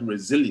is quite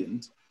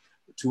resilient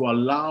to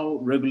allow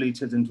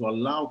regulators and to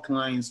allow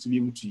clients to be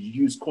able to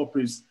use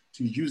corporates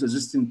to use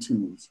existing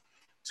tools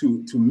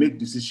to make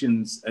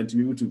decisions and to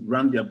be able to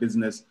run their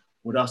business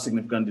without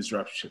significant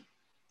disruption.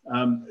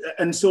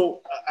 And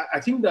so I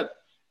think that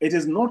it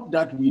is not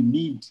that we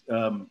need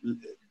a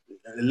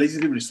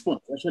legislative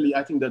response. Actually,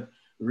 I think that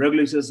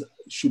regulators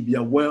should be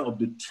aware of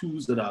the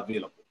tools that are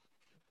available.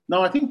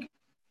 Now, I think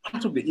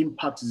part of the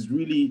impact is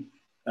really,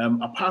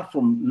 apart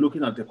from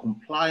looking at the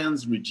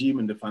compliance regime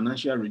and the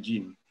financial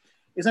regime,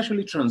 it's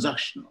actually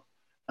transactional.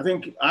 I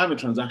think I'm a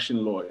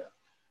transaction lawyer,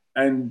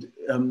 and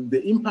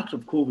the impact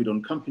of COVID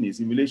on companies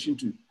in relation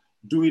to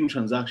doing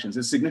transactions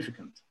is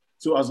significant.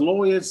 So as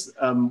lawyers,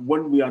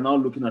 when we are now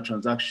looking at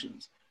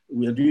transactions,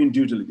 we are doing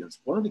due diligence.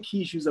 One of the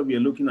key issues that we are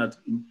looking at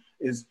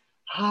is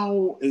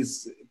how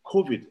is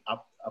COVID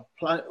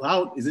applied?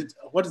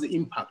 What is the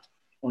impact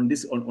on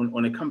this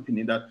on a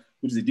company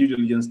which is a due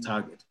diligence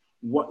target?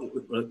 What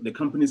the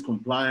company's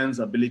compliance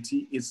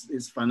ability,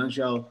 its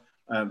financial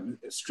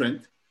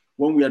strength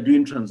when we are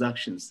doing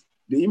transactions,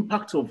 the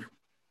impact of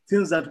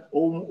things that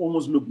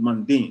almost look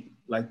mundane,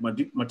 like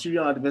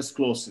material adverse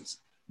clauses,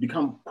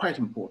 become quite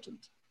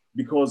important,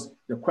 because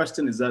the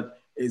question is that,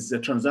 is the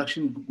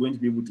transaction going to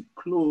be able to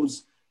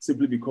close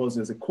simply because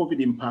there's a COVID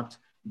impact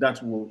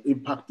that will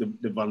impact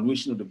the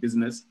valuation of the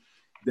business?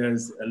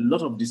 There's a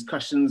lot of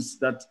discussions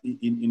that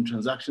in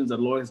transactions that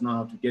lawyers now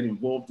have to get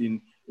involved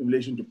in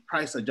relation to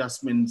price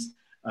adjustments,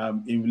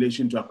 in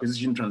relation to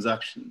acquisition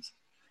transactions.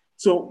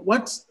 So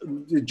what's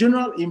the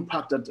general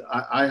impact that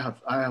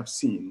I have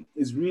seen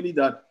is really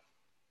that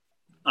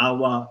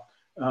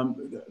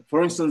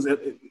for instance,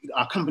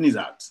 our Companies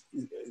Act,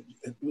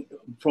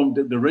 from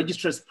the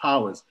registrar's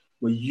powers,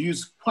 were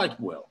used quite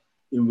well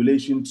in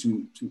relation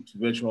to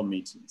virtual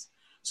meetings.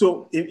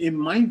 So in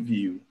my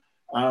view,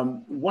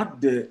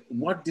 what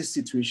this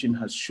situation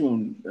has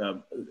shown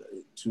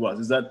to us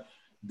is that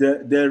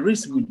there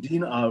is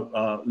within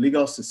our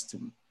legal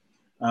system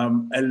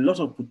a lot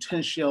of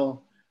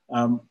potential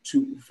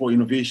for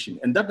innovation,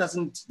 and that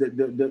doesn't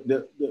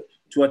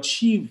to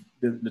achieve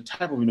the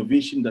type of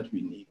innovation that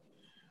we need.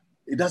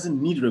 it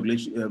doesn't need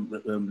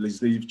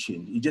legislative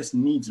change. It just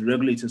needs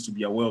regulators to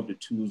be aware of the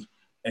tools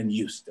and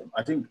use them.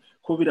 I think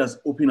COVID has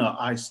opened our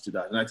eyes to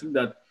that. And I think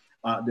that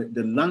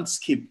the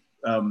landscape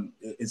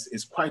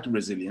is quite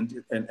resilient,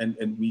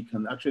 and we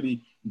can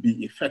actually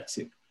be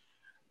effective.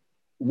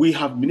 We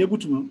have been able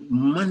to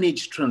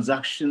manage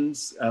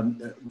transactions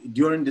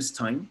during this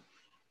time.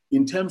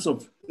 In terms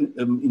of,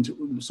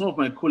 some of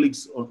my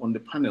colleagues on the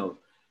panel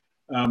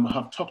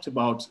have talked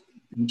about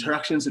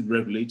interactions with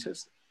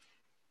regulators.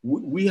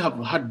 We have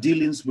had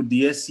dealings with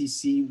the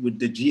SEC, with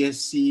the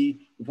GSC,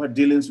 we've had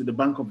dealings with the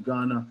Bank of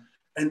Ghana,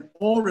 and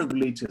all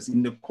regulators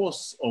in the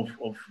course of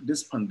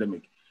this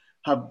pandemic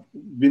have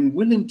been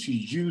willing to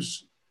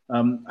use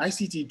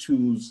ICT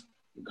tools,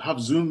 have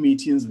Zoom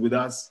meetings with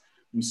us.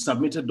 We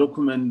submitted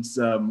documents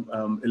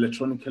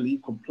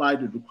electronically,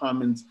 complied with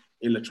requirements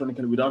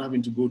electronically without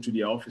having to go to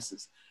their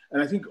offices.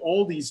 And I think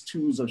all these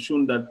tools have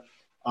shown that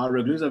our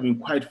regulators have been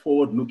quite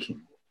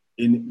forward-looking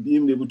in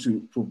being able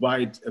to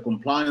provide a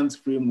compliance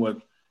framework,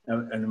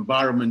 an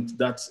environment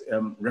that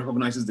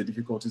recognizes the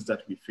difficulties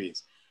that we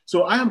face.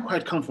 So I am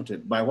quite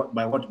comforted by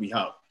what we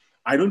have.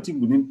 I don't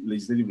think we need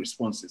legislative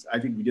responses. I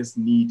think we just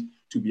need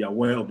to be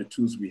aware of the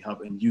tools we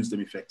have and use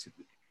them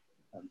effectively.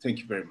 Thank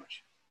you very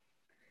much.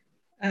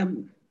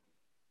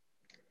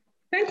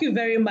 Thank you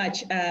very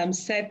much,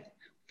 Seth,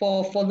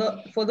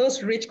 for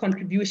those rich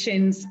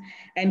contributions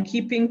and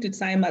keeping to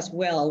time as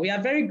well. We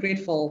are very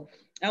grateful.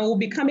 And we'll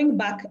be coming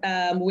back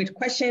with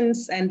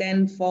questions and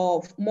then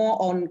for more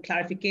on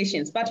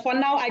clarifications. But for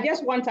now, I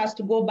just want us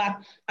to go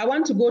back. I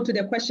want to go to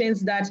the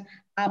questions that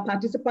our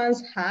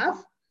participants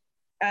have,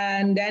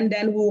 and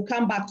then we'll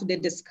come back to the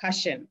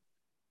discussion.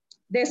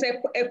 There's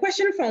a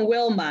question from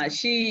Wilma.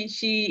 She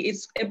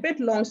is a bit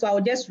long, so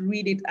I'll just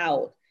read it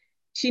out.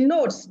 She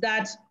notes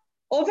that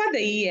over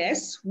the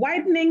years,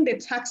 widening the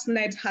tax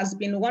net has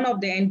been one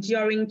of the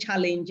enduring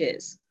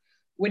challenges.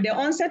 With the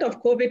onset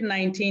of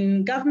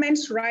COVID-19,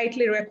 governments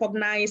rightly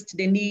recognized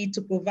the need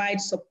to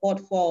provide support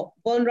for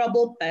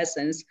vulnerable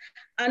persons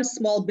and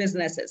small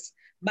businesses,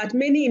 but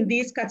many in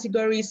these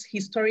categories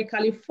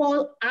historically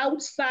fall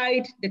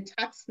outside the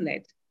tax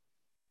net.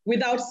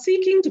 Without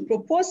seeking to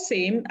propose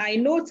same, I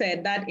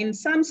noted that in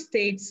some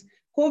states,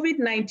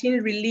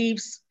 COVID-19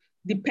 reliefs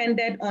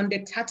depended on the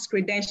tax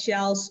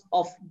credentials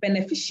of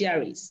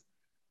beneficiaries.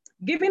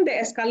 Given the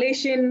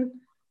escalation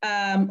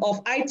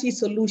of IT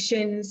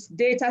solutions,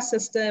 data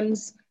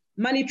systems,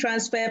 money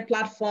transfer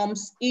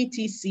platforms,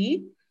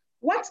 etc.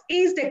 What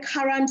is the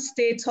current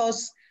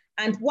status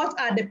and what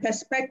are the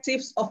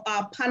perspectives of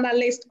our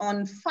panelists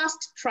on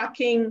fast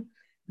tracking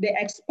the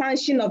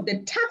expansion of the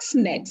tax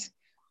net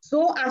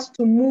so as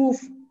to move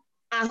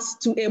us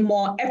to a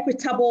more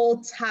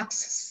equitable tax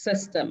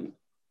system?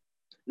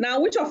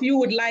 Now, which of you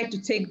would like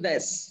to take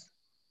this?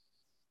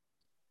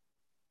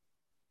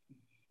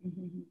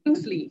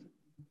 Kingsley.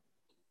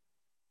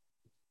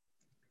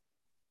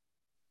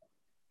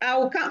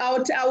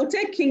 I'll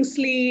take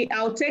Kingsley,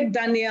 I'll take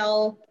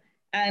Daniel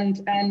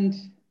and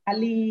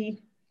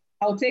Ali,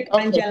 I'll take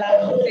Angela,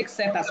 I'll take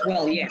Seth as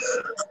well, yes.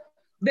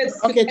 The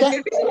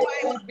reason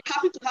why I would be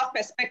happy to have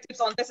perspectives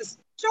on this is,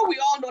 sure we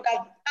all know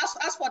that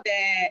as for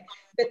the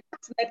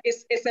tax net,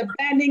 it's a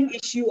burning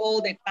issue all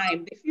the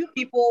time. The few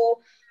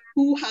people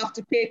who have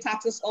to pay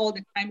taxes all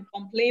the time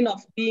complain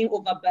of being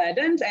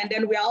overburdened, and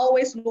then we are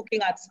always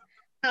looking at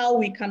how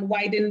we can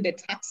widen the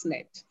tax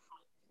net.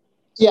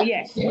 So,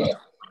 yes.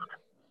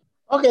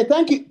 Okay,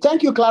 thank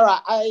you, Clara.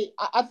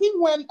 I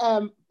think when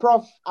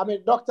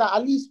Dr.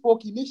 Ali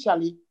spoke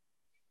initially,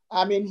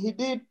 he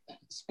did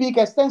speak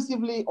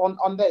extensively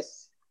on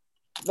this.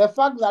 The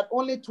fact that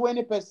only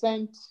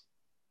 20%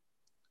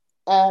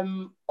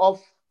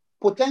 of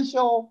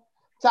potential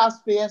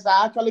taxpayers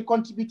are actually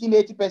contributing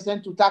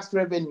 80% to tax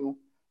revenue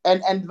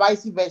and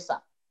vice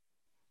versa.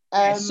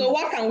 So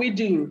what can we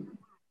do?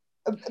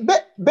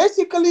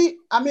 Basically,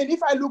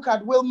 if I look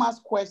at Wilma's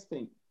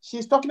question,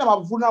 she's talking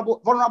about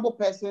vulnerable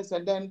persons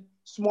and then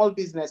small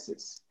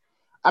businesses,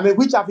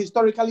 which have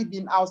historically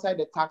been outside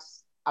the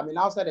tax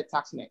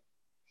net.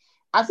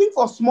 I think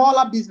for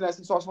smaller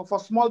businesses, also for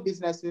small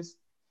businesses,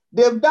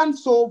 they've done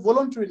so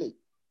voluntarily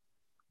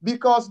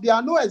because there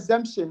are no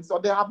exemptions, or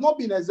there have not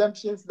been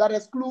exemptions that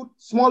exclude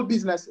small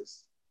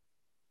businesses.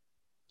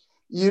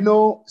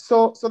 So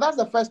that's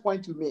the first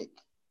point to make.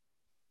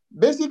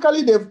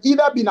 Basically, they've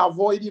either been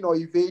avoiding or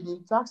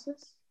evading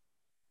taxes.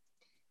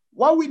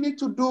 What we need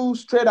to do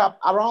straight up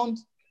around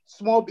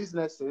small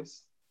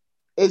businesses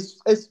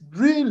is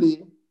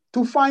really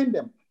to find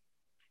them.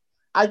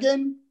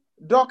 Again,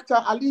 Dr.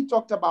 Ali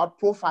talked about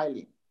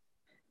profiling.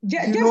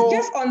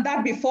 Just on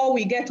that, before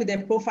we get to the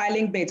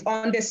profiling bit,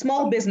 on the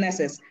small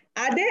businesses,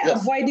 are they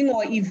avoiding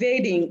or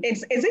evading?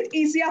 Is it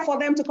easier for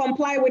them to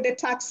comply with their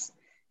tax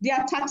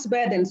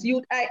burdens?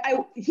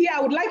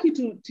 I would like you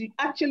to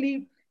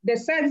actually, the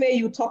survey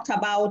you talked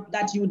about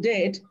that you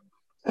did,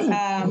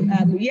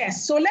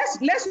 yes, so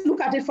let's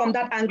look at it from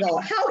that angle.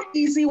 How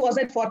easy was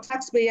it for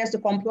taxpayers to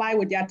comply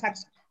with their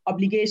tax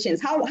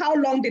obligations? How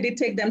long did it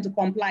take them to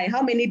comply?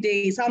 How many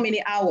days, how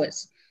many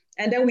hours?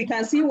 And then we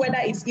can see whether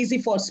it's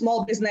easy for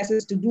small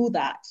businesses to do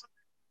that.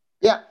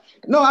 Yeah.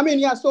 No, I mean,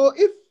 yeah. So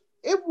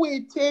if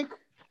we take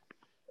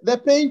the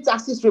paying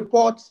taxes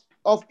report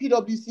of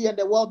PwC and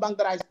the World Bank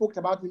that I spoke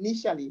about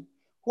initially,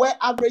 where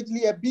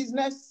averagely a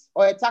business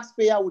or a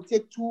taxpayer would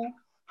take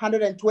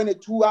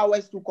 222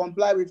 hours to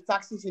comply with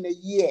taxes in a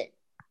year,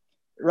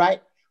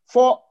 right?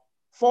 For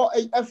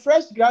a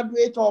fresh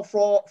graduate or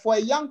for a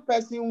young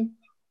person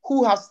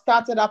who has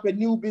started up a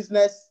new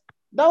business,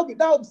 that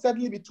would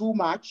certainly be too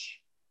much.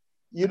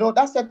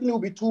 That certainly will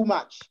be too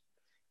much.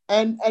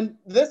 And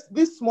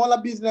these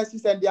smaller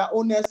businesses and their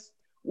owners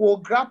will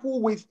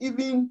grapple with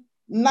even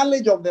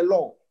knowledge of the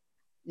law,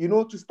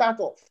 to start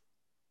off,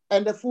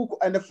 and the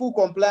full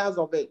compliance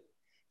of it.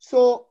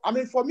 So, I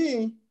mean, for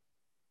me,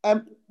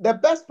 the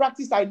best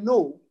practice I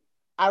know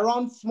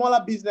around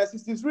smaller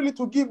businesses is really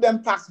to give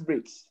them tax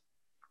breaks.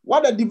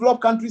 What the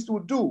developed countries will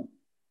do,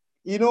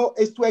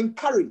 is to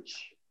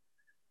encourage,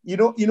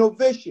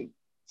 innovation,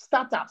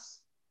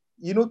 startups,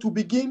 to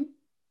begin,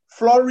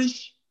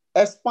 flourish,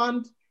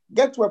 expand,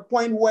 get to a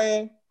point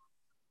where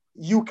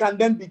you can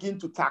then begin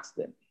to tax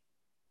them.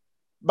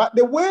 But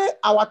the way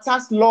our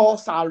tax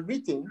laws are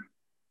written,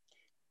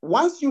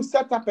 once you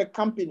set up a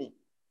company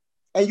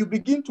and you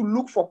begin to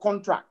look for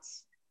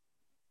contracts,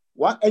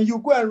 and you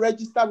go and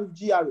register with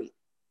GRA,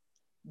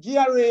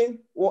 GRA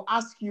will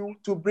ask you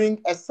to bring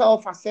a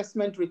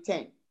self-assessment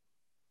return.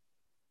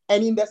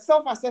 And in the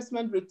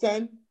self-assessment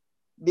return,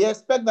 they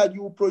expect that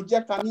you will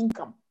project an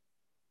income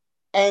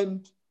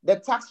and the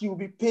tax you will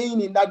be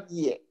paying in that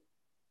year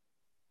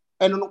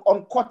and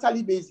on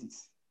quarterly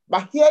basis.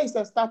 But here is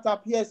a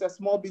startup, here is a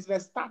small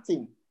business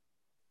starting.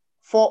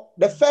 For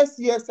the first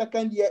year,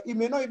 second year, it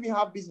may not even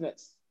have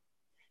business.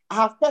 I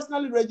have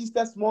personally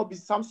registered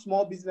some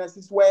small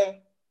businesses where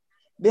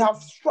they have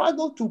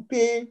struggled to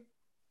pay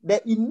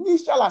the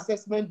initial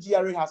assessment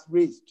GRA has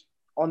raised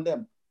on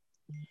them.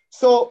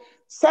 So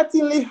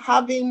certainly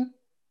having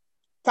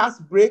tax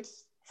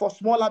breaks for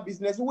smaller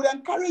business would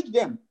encourage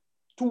them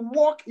to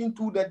walk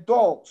into the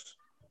doors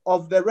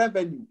of the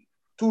revenue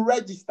to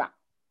register.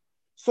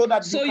 So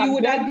you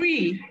would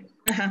agree.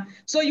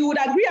 So you would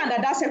agree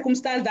under that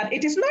circumstance that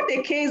it is not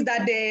the case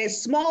that the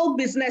small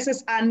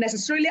businesses are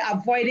necessarily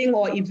avoiding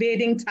or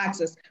evading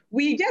taxes.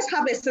 We just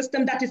have a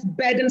system that is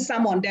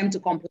burdensome on them to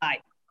comply.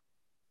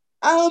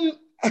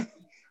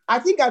 I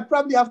think I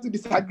probably have to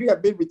disagree a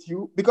bit with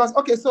you because,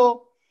 okay,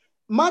 so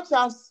much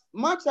as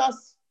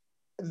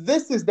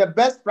this is the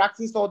best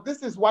practice or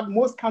this is what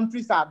most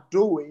countries are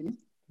doing,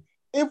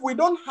 if we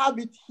don't have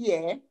it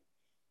here,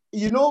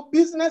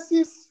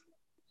 businesses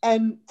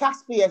and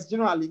taxpayers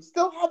generally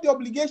still have the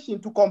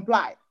obligation to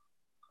comply.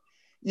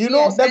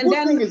 Yes, the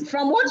good thing is,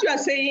 from what you are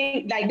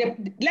saying,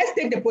 let's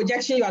take the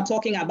projection you are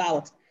talking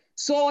about.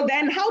 So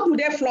then how do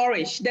they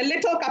flourish? The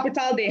little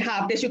capital they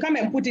have, they should come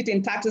and put it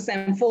in taxes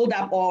and fold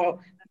up or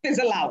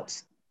fizzle out.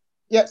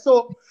 Yeah,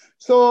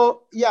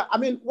 so yeah, I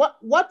mean,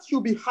 what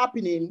should be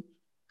happening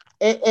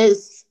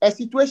is a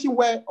situation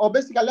where, or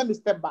basically, let me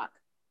step back.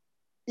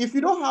 If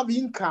you don't have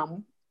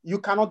income, you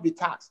cannot be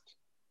taxed.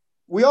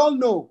 We all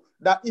know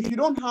that if you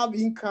don't have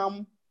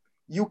income,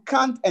 you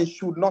can't and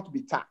should not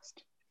be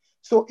taxed.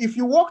 So if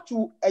you walk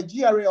to a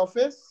GRA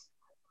office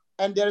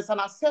and there is an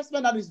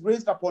assessment that is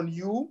raised upon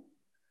you,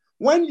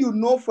 when you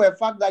know for a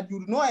fact that you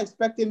do not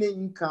expect any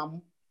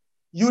income,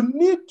 you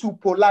need to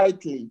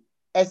politely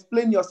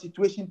explain your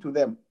situation to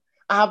them.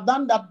 I have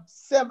done that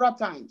several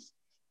times,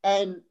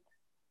 and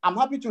I'm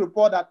happy to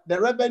report that the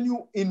revenue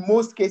in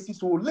most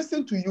cases will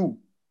listen to you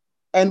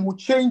and will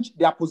change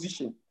their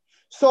position.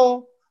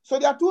 So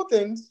there are two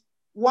things.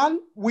 One,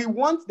 we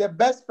want the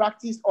best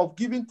practice of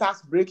giving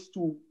tax breaks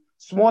to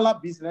smaller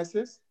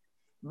businesses,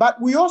 but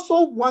we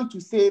also want to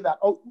say that,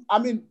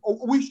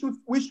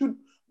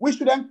 we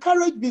should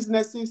encourage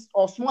businesses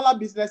or smaller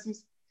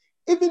businesses,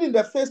 even in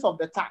the face of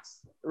the tax,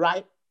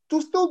 right, to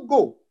still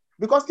go.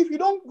 Because if you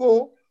don't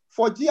go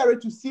for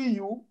GRA to see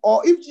you,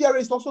 or if GRA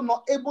is also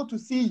not able to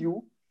see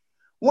you,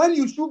 when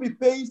you should be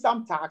paying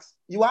some tax,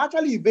 you are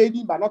actually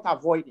evading but not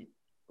avoiding,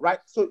 right?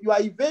 So you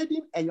are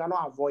evading and you are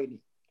not avoiding.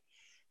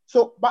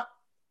 So, but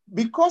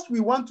because we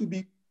want to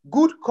be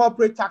good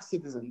corporate tax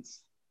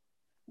citizens,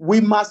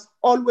 we must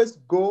always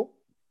go,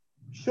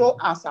 show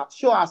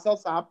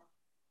ourselves up,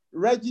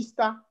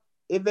 register.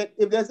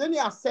 If there's any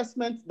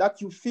assessment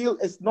that you feel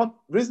is not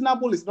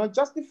reasonable, is not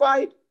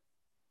justified,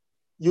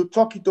 you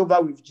talk it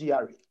over with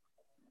GRA.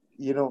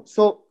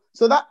 So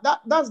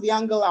that's the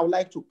angle I would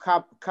like to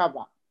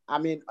cover. I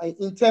mean,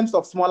 in terms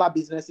of smaller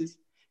businesses,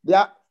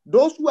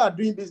 those who are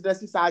doing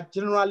businesses are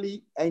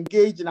generally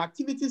engaged in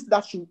activities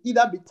that should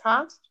either be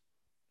taxed,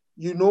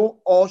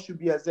 or should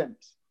be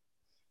exempt.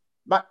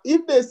 But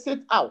if they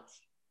sit out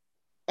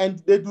and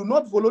they do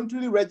not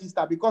voluntarily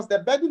register because the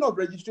burden of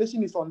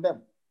registration is on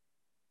them,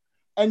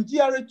 and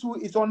GRA 2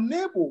 is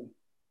unable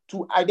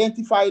to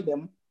identify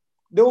them,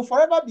 they will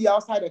forever be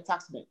outside the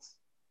tax net,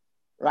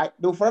 right?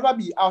 They will forever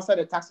be outside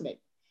the tax net.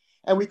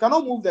 And we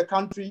cannot move the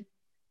country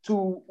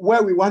to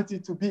where we want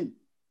it to be,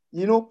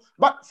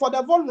 But for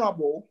the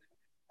vulnerable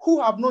who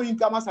have no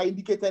income, as I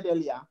indicated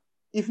earlier,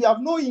 If you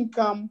have no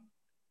income,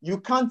 you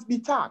can't be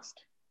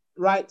taxed,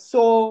 right?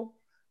 So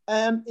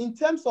in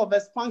terms of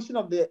expansion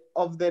of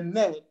the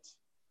net,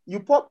 you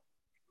pop.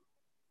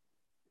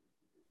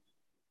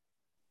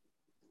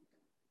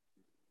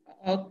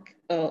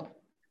 Okay.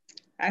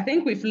 I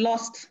think we've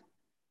lost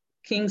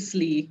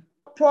Kingsley.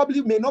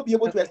 Probably may not be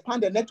able to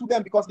expand the net to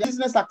them because the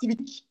business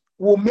activity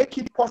will make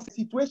it possible.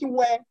 Situation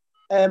where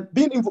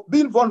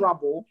being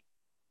vulnerable,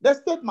 the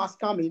state must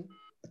come in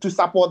to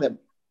support them.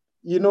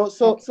 You know,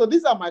 so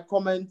these are my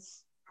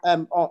comments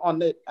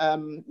on it.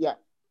 Yeah.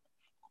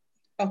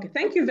 Okay,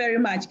 thank you very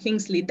much,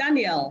 Kingsley.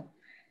 Daniel,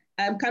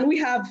 can we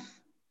have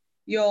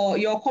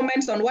your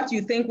comments on what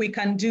you think we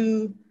can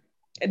do?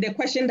 The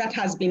question that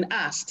has been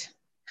asked: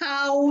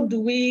 how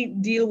do we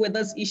deal with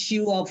this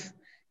issue of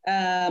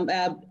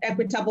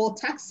equitable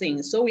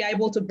taxing so we are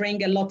able to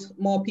bring a lot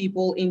more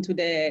people into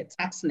the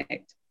tax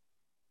net?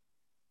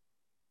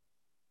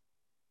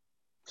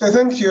 Okay,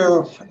 thank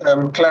you,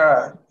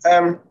 Clara.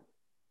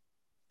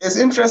 It's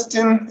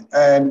interesting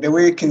the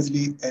way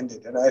Kingsley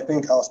ended, and I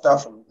think I'll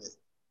start from this.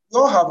 We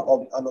all have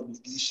an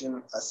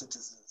obligation as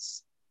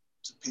citizens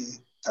to pay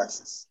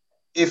taxes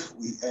if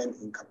we earn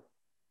income.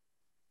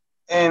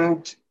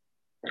 And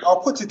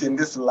I'll put it in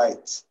this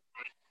light.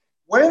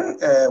 When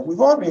we've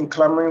all been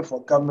clamoring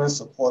for government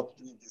support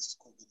during this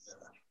COVID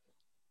era,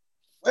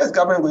 where's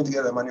government going to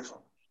get the money from?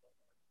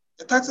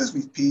 The taxes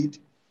we've paid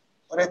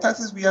or the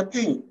taxes we are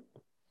paying.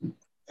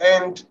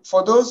 And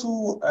for those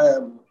who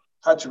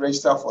had to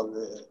register for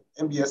the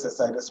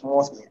MBSSI, the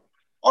small scale,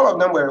 all of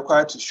them were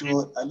required to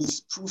show at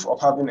least proof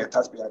of having a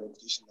taxpayer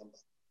identification number.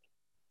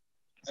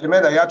 And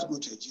remember that you had to go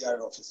to a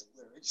GRA office and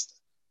go and register.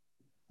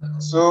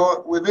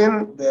 So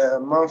within the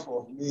month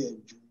of May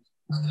and June,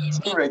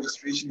 SIM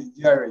registration and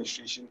GRA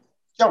registration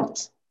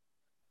jumped.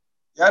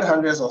 You had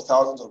hundreds of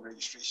thousands of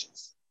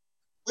registrations,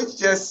 which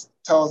just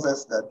tells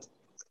us that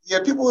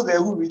there are people there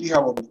who really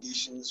have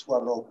obligations who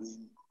are not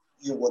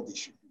doing what they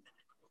should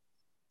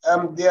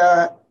do. There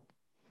are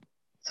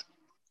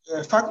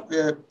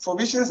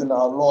provisions in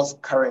our laws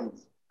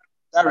currently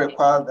that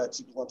require that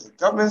if you want a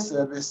government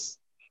service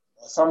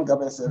or some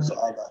government service or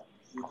other,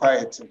 you require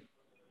it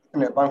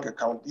in a bank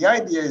account. The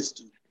idea is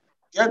to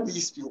get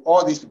these people,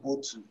 all these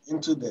people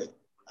into the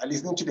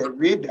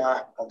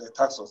radar of the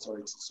tax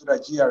authorities so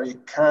that GRA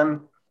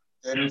can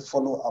then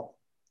follow up.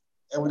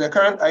 And with the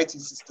current IT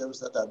systems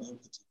that are being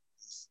put in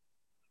place,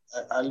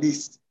 at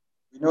least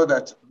we know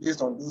that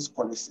based on those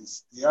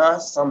policies, there are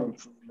some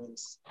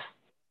improvements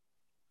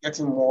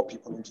getting more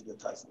people into the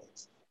tax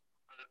net.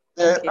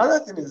 The other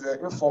thing is the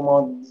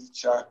informal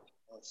nature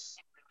of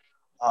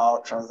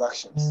our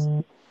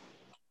transactions.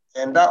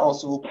 And that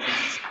also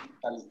poses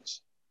a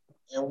challenge,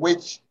 in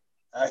which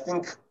I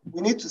think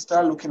we need to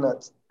start looking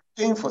at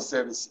paying for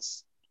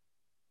services.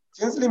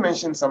 Kingsley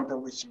mentioned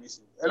something which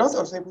means a lot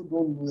of people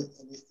don't know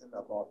anything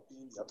about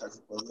paying their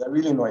taxes, but they are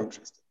really not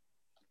interested.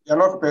 They are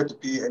not prepared to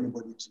pay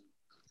anybody to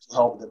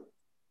help them.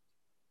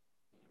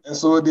 And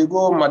so they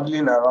go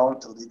muddling around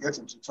till they get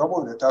into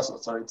trouble with the tax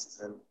authorities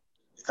and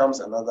it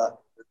becomes another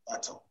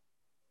battle.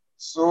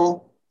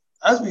 So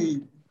as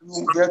we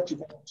get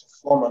people to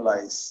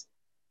formalize,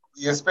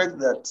 we expect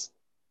that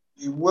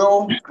we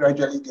will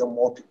gradually get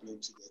more people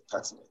into the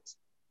tax net.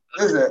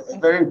 This is a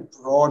very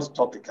broad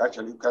topic,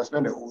 actually. We can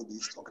spend the whole day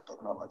talking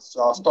about it.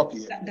 So I'll stop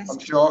here. I'm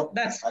sure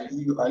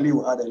Ali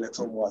will add a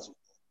little more as well.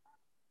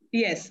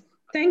 Yes,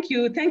 thank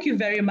you. Thank you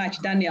very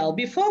much, Daniel.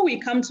 Before we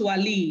come to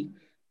Ali,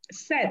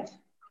 Seth,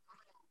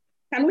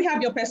 can we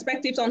have your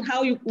perspectives on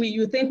how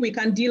you think we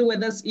can deal with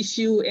this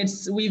issue?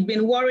 We've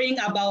been worrying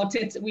about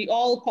it. We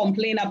all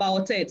complain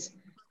about it.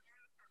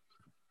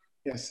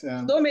 Yes.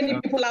 So many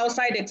people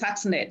outside the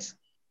tax net.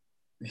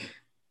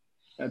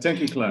 Thank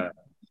you, Clara.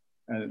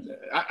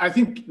 I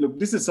think, look,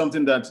 this is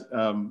something that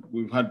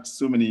we've had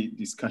so many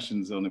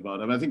discussions on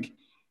about. I think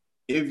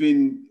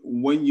even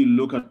when you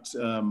look at,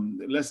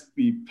 let's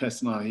be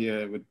personal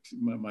here with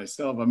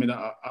myself. I mean,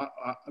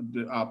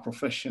 our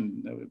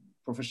profession,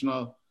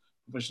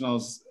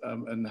 professionals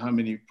and how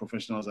many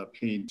professionals are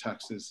paying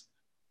taxes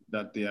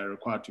that they are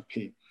required to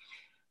pay.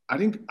 I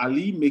think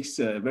Ali makes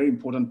a very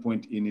important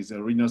point in his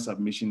original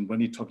submission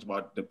when he talked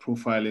about the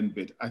profiling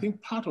bit. I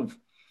think part of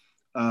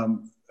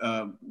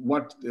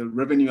what the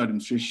revenue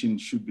administration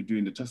should be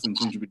doing, the tax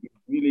administration should be doing,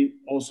 really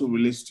also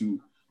relates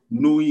to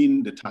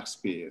knowing the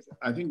taxpayers.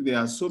 I think there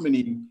are so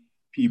many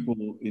people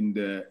in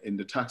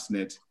the tax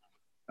net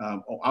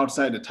or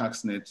outside the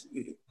tax net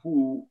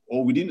who,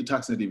 or within the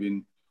tax net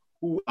even,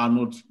 who are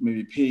not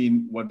maybe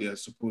paying what they are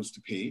supposed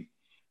to pay.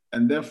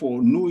 And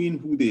therefore, knowing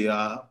who they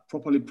are,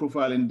 properly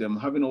profiling them,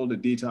 having all the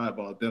data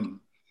about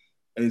them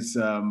is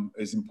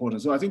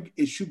important. So I think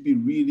it should be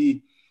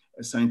really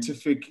a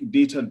scientific,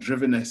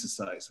 data-driven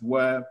exercise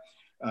where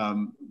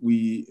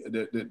the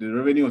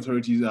revenue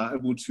authorities are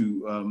able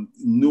to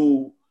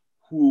know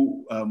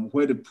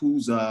where the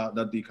pools are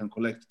that they can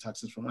collect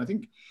taxes from. I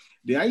think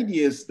the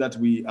ideas that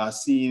we are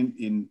seeing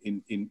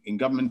in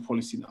government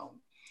policy now,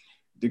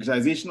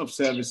 digitization of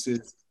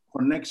services,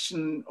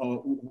 connection, or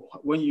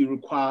when you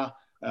require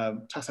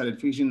tax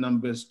identification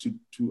numbers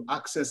to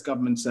access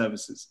government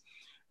services.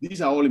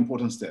 These are all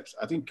important steps.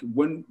 I think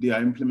when they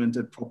are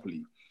implemented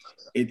properly,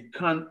 it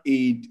can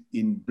aid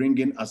in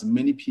bringing as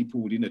many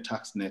people within the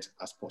tax net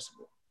as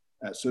possible,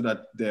 so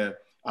that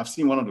I've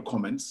seen one of the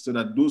comments, so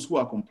that those who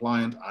are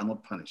compliant are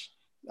not punished.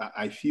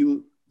 I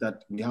feel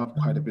that we have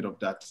quite a bit of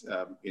that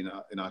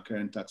in our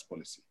current tax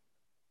policy.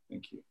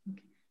 Thank you.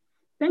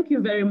 Thank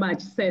you very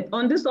much, Seth.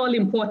 On this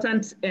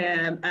all-important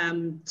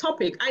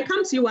topic, I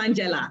come to you,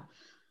 Angela.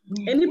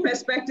 Any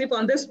perspective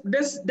on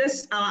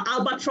this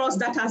albatross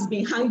that has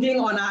been hanging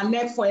on our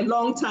neck for a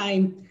long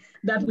time,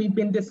 that we've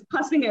been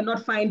discussing and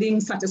not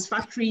finding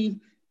satisfactory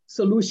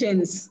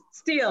solutions?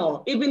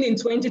 Still, even in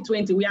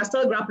 2020, we are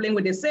still grappling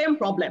with the same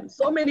problem.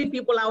 So many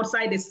people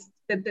outside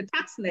the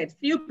tax net,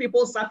 few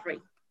people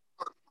suffering.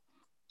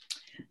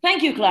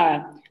 Thank you,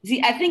 Clara.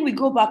 See, I think we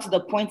go back to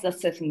the point that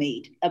Seth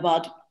made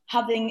about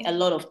having a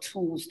lot of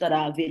tools that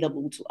are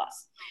available to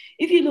us.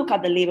 If you look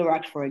at the Labor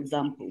Act, for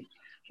example,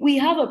 we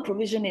have a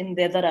provision in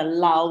there that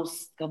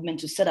allows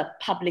government to set up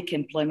public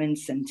employment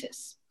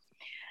centers.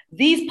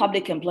 These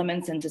public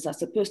employment centers are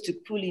supposed to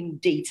pull in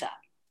data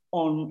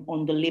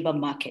on the labor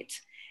market.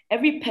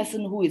 Every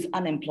person who is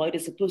unemployed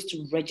is supposed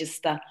to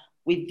register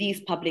with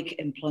these public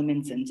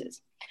employment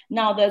centers.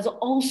 Now, there's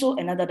also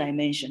another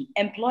dimension.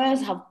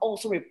 Employers have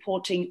also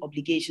reporting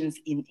obligations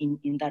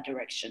in that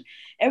direction.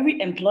 Every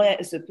employer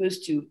is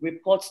supposed to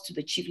report to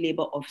the Chief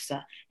Labor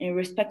Officer in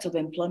respect of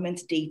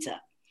employment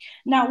data.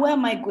 Now, where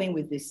am I going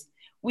with this?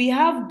 We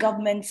have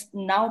governments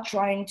now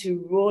trying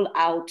to roll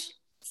out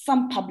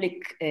some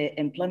public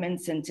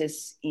employment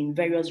centers in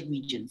various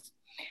regions.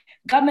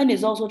 Government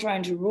is also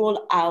trying to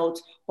roll out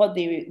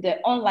the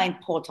online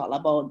portal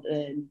about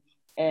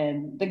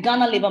the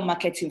Ghana Labor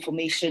Market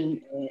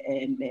Information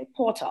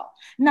Portal.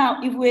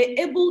 Now, if we're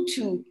able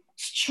to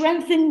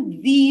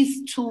strengthen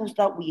these tools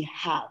that we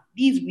have,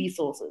 these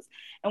resources,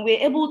 and we're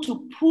able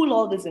to pull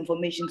all this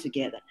information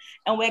together,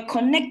 and we're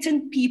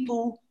connecting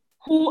people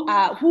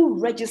who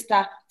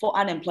register for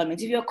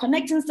unemployment. If you're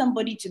connecting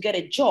somebody to get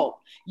a job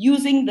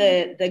using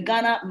the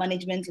Ghana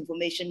Management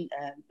Information,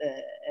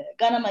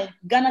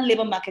 Ghana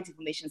Labor Market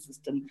Information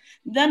System,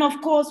 then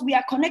of course we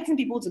are connecting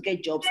people to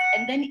get jobs,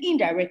 and then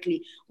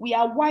indirectly we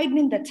are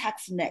widening the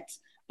tax net.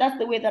 That's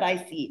the way that I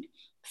see it.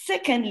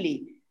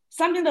 Secondly,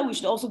 something that we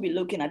should also be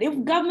looking at,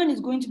 if government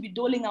is going to be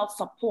doling out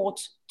support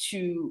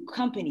to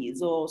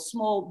companies or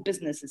small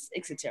businesses,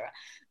 etc.,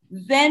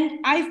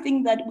 then I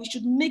think that we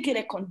should make it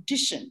a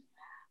condition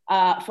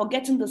for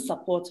getting the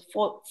support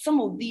for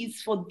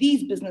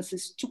these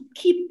businesses to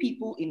keep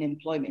people in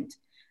employment.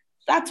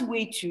 That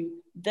way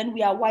too, then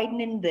we are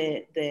widening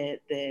the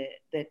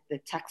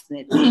tax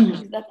net.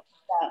 That's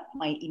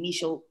my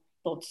initial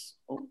thoughts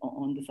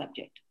on the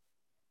subject.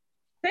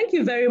 Thank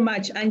you very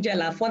much,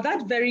 Angela, for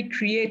that very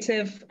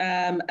creative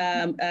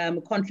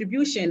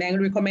contribution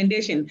and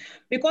recommendation,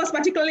 because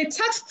particularly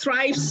tax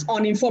thrives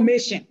on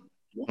information.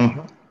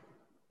 Mm-hmm.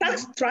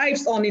 Tax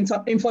thrives on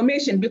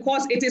information,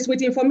 because it is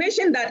with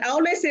information that I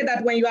always say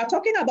that when you are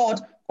talking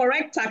about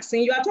correct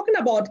taxing, you are talking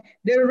about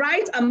the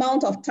right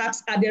amount of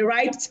tax at the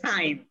right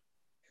time.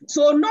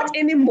 So not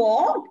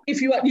anymore, if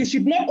you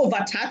should not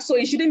overtax, so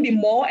it shouldn't be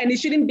more and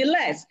it shouldn't be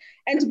less.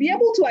 And to be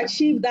able to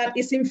achieve that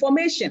is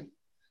information.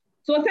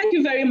 So thank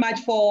you very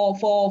much for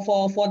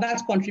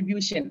that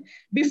contribution.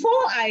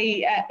 Before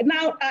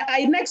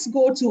I next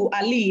go to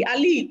Ali.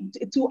 Ali,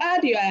 to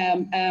add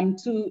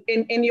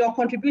in your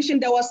contribution,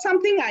 there was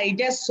something I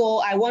just saw.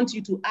 I want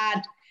you to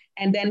add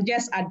and then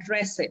just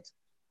address it.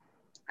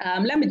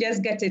 Let me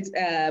just get it.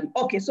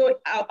 Okay, so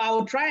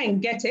I'll try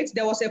and get it.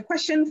 There was a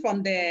question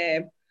from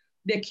the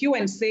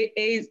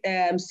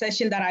Q&A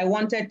session that I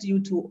wanted you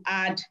to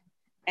add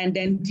and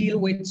then deal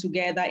with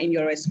together in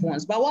your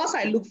response. But whilst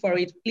I look for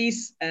it,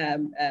 please,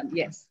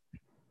 yes,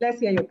 let's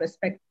hear your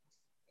perspective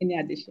in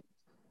addition.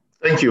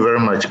 Thank you very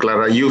much,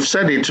 Clara. You've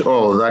said it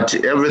all, that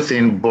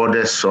everything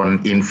borders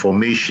on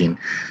information.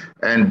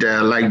 And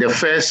like the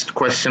first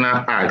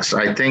questioner asked,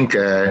 I think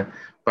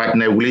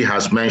Partner Willie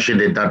has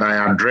mentioned it, that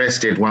I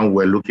addressed it when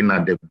we're looking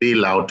at the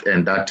bailout,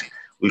 and that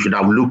we should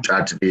have looked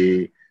at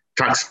the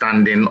tax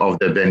standing of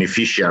the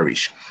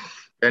beneficiaries.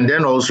 And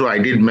then also I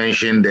did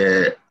mention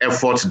the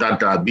efforts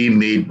that are being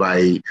made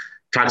by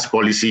Tax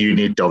Policy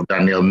Unit of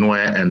Daniel Noe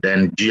and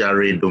then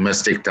GRA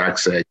Domestic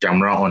Tax,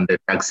 JAMRA, on the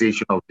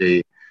taxation of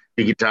the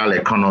digital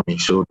economy.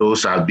 So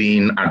those are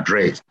being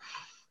addressed.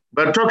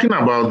 But talking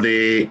about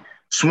the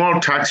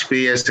small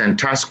taxpayers and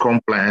tax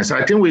compliance,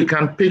 I think we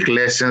can pick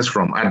lessons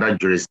from other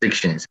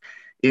jurisdictions.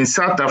 In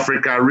South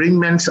Africa,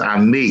 arrangements are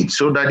made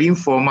so that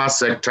informal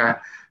sector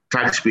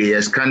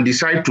taxpayers can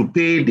decide to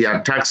pay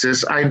their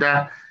taxes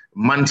either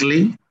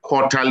monthly,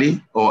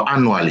 quarterly, or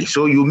annually.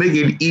 So you make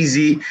it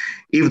easy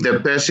if the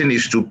person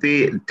is to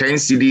pay 10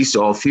 cedis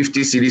or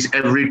 50 cedis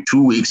every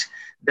 2 weeks.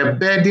 The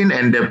burden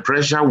and the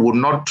pressure would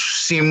not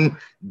seem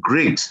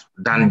great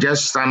than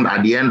just stand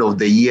at the end of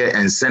the year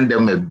and send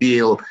them a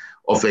bill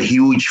of a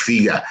huge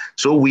figure.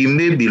 So we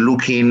may be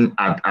looking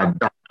at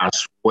that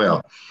as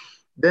well.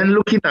 Then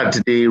looking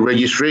at the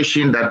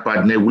registration that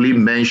Partner Willie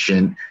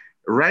mentioned,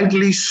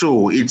 Rightly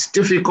so, it's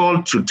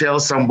difficult to tell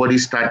somebody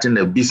starting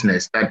a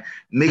business that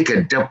make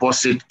a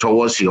deposit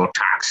towards your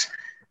tax.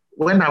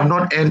 When I've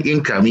not earned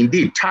income,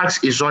 indeed,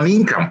 tax is on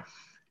income.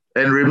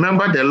 And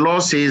remember, the law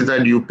says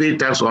that you pay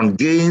tax on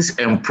gains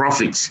and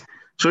profits.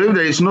 So if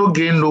there is no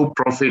gain, no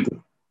profit,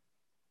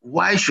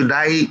 why should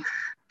I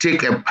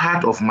take a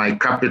part of my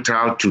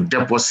capital to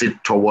deposit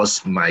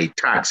towards my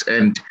tax?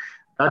 And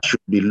that should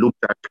be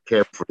looked at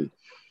carefully.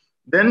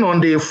 Then on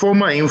the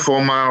formal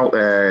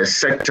informal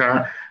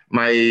sector,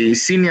 my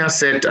senior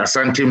set,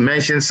 Asante,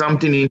 mentioned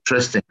something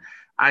interesting.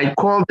 I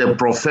call the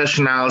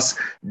professionals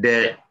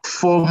the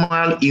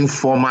formal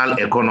informal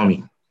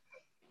economy.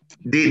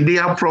 They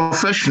are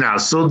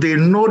professionals, so they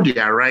know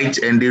their rights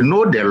and they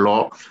know the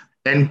law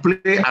and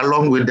play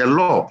along with the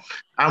law.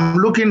 I'm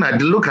looking at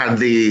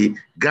the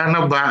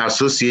Ghana Bar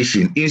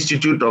Association,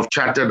 Institute of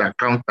Chartered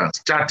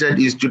Accountants, Chartered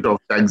Institute of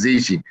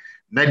Taxation,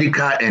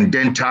 Medical and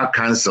Dental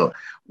Council,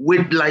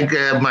 with, like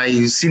my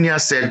senior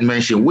said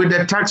mentioned, with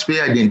the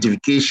taxpayer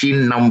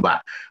identification number.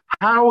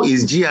 How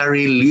is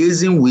GRA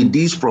liaising with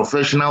these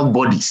professional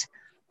bodies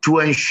to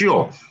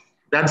ensure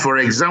that, for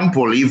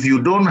example, if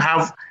you don't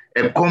have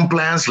a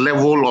compliance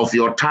level of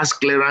your tax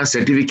clearance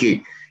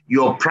certificate,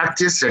 your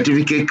practice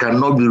certificate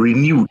cannot be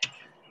renewed?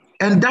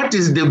 And that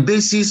is the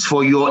basis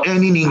for your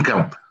earning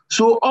income.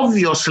 So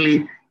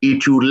obviously,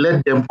 it will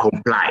let them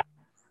comply.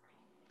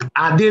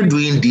 Are they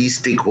doing these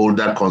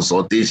stakeholder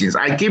consultations?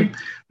 I keep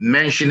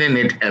mentioning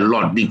it a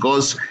lot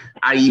because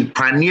I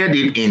pioneered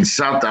it in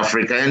South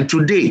Africa. And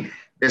today,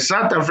 the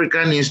South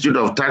African Institute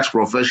of Tax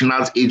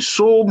Professionals is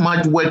so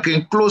much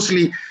working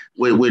closely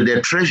with the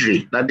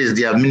Treasury, that is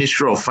their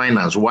Ministry of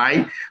Finance.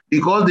 Why?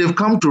 Because they've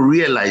come to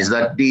realize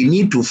that they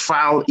need to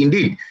file,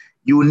 indeed,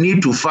 you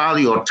need to file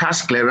your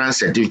tax clearance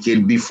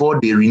certificate before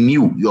they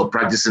renew your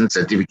practicing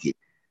certificate.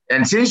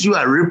 And since you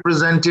are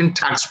representing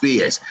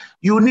taxpayers,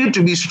 you need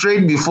to be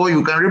straight before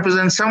you can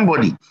represent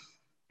somebody.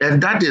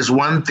 And that is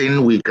one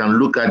thing we can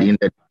look at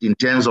in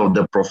terms of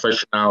the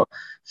professional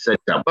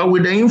sector. But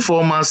with the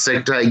informal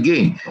sector,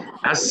 again,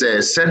 as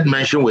said,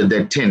 mentioned with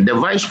the TIN, the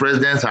Vice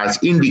President has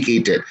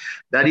indicated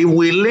that if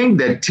we link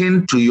the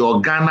TIN to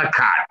your Ghana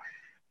card,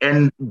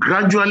 and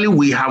gradually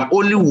we have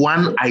only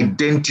one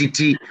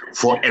identity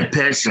for a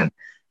person.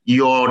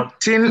 Your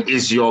TIN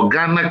is your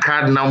Ghana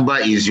card number,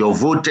 is your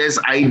voter's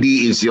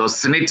ID, is your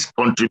SNIT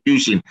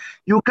contribution.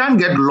 You can't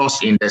get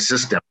lost in the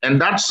system. And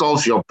that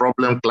solves your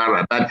problem,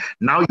 Clara, that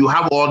now you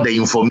have all the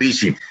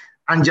information.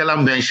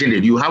 Angela mentioned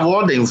it. You have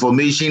all the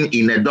information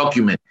in a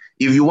document.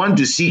 If you want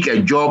to seek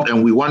a job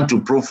and we want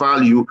to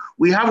profile you,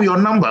 we have your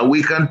number.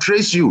 We can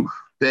trace you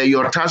per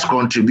your tax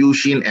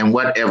contribution and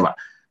whatever.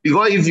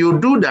 Because if you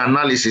do the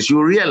analysis,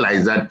 you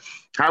realize that,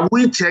 have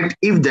we checked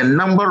if the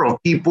number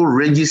of people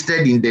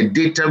registered in the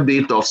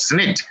database of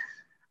SNIT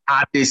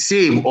are the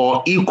same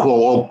or equal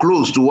or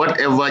close to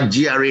whatever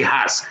GRA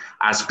has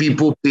as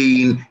people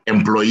paying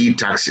employee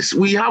taxes?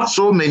 We have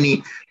so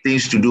many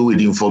things to do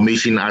with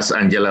information, as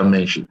Angela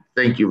mentioned.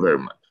 Thank you very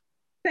much.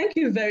 Thank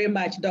you very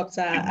much,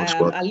 Dr.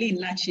 Aline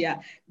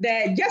Lachia.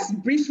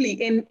 Just briefly,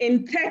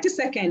 in 30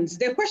 seconds,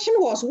 the question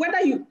was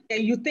whether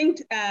you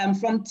think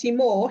from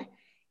Timor,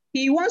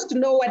 he wants to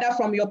know whether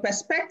from your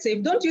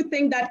perspective, don't you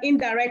think that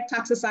indirect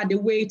taxes are the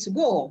way to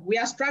go? We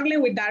are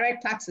struggling with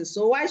direct taxes,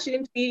 so why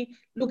shouldn't we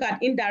look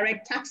at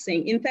indirect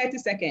taxing in 30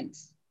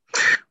 seconds?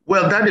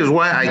 Well, that is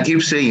why I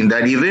keep saying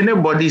that if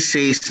anybody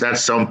says that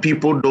some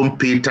people don't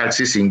pay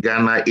taxes in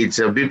Ghana, it's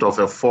a bit of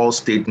a false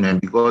statement,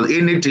 because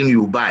anything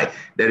you buy,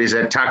 there is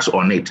a tax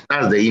on it.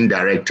 That's the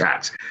indirect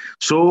tax.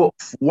 So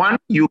one,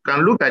 you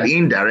can look at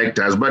indirect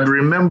tax, but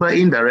remember,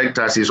 indirect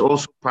tax is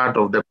also part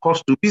of the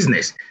cost to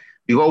business.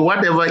 Because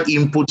whatever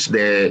inputs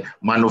the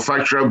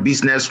manufacturer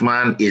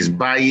businessman is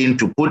buying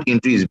to put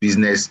into his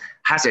business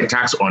has a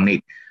tax on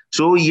it.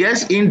 So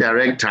yes,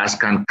 indirect tax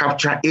can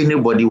capture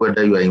anybody,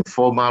 whether you are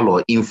informal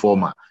or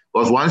informal,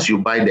 because once you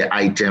buy the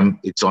item,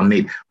 it's on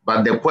it.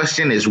 But the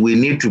question is, we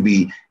need to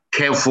be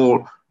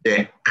careful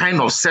the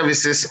kind of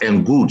services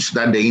and goods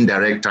that the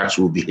indirect tax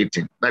will be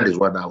hitting. That is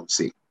what I would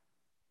say.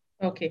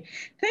 Okay,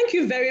 thank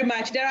you very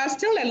much. There are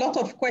still a lot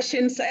of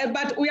questions,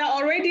 but we are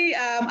already,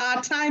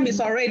 our time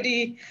is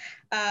already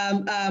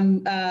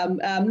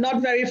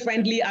not very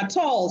friendly at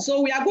all.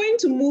 So we are going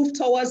to move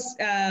towards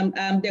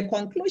the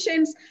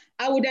conclusions.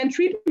 I would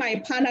entreat my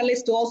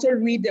panelists to also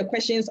read the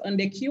questions on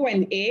the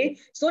Q&A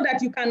so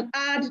that you can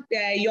add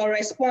your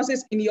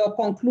responses in your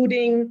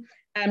concluding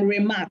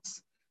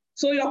remarks.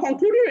 So your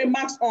concluding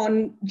remarks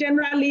on,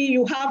 generally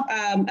you have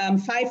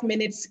 5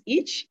 minutes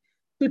each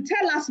to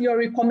tell us your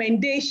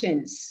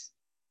recommendations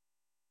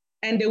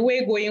and the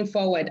way going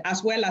forward,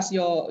 as well as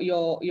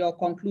your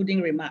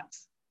concluding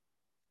remarks.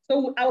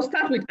 So I'll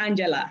start with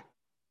Angela.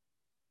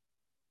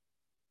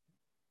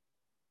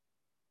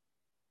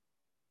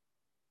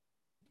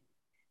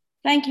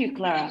 Thank you,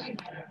 Clara.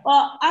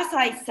 Well, as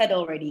I said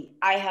already,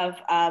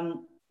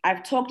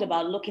 I've talked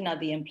about looking at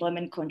the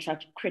employment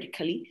contract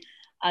critically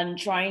and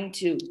trying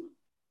to,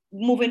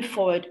 moving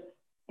forward,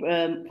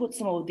 put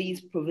some of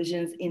these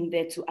provisions in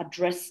there to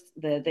address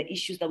the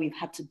issues that we've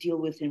had to deal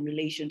with in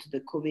relation to the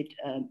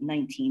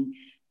COVID-19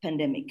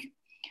 pandemic.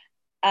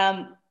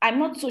 I'm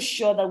not so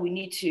sure that we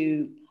need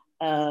to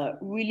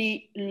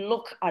really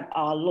look at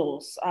our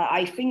laws.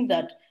 I think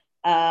that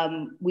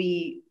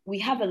we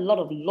have a lot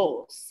of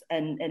laws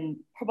and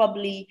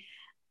probably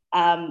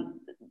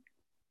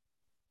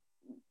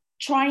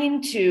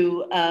trying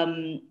to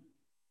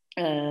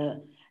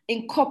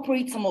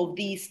incorporate some of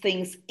these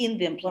things in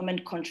the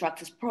employment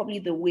contract is probably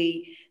the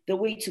way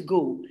to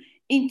go.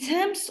 In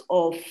terms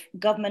of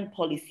government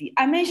policy,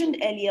 I mentioned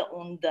earlier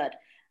on that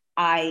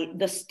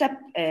the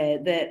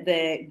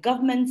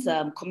government's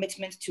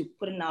commitment to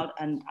putting out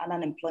an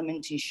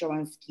unemployment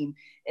insurance scheme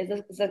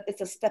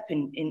it's a step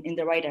in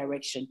the right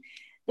direction.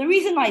 The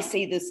reason I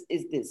say this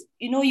is this: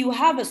 you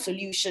have a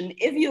solution.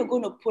 If you're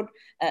going to put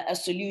a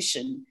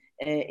solution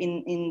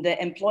in the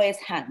employer's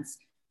hands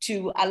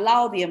to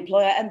allow the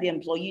employer and the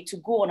employee to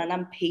go on an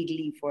unpaid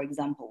leave, for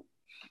example,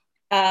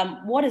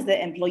 what is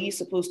the employee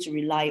supposed to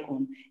rely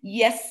on?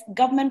 Yes,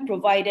 government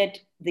provided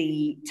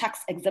the tax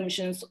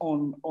exemptions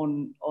on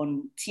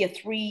tier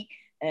 3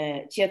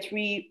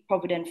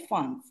 provident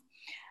funds.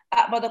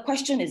 But the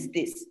question is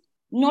this: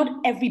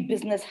 not every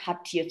business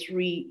had tier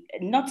 3,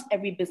 not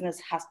every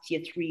business has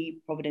tier 3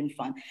 provident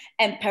fund.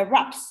 And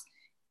perhaps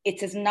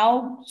it is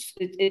now,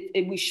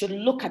 we should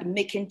look at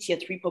making tier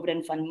 3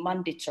 provident fund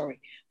mandatory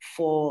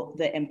for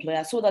the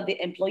employer so that the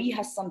employee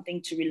has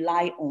something to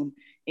rely on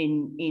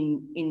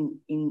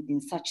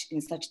in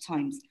such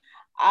times.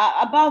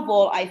 Above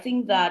all, I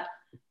think that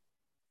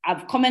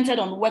I've commented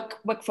on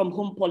work from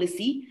home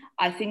policy.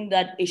 I think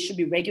that it should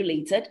be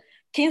regulated.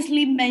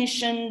 Kingsley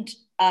mentioned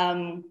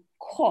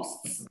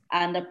costs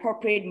and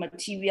appropriate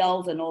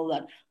materials and all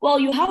that. Well,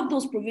 you have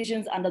those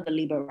provisions under the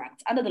Labor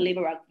Act. Under the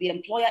Labor Act, the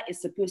employer is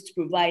supposed to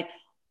provide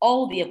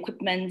all the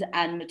equipment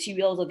and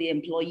materials that the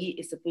employee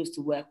is supposed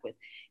to work with.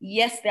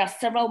 Yes, there are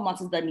several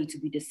matters that need to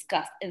be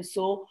discussed. And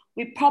so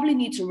we probably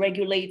need to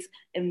regulate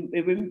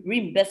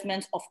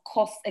reimbursement of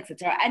costs,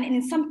 etc. And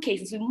in some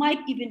cases, we might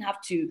even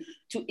have to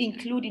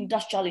include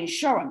industrial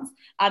insurance.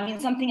 I mean,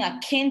 something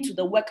akin to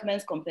the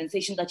workman's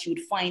compensation that you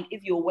would find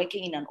if you're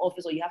working in an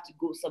office or you have to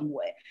go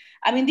somewhere.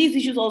 I mean, these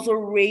issues also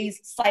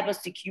raise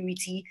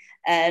cybersecurity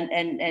and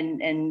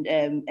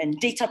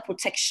data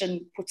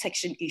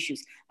protection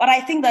issues. But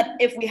I think that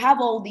if we have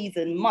all these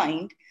in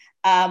mind,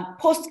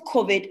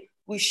 post-COVID,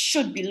 we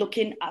should be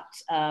looking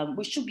at,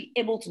 we should be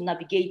able to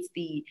navigate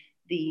the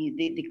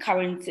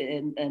current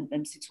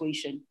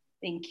situation.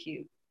 Thank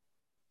you.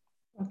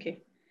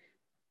 Okay.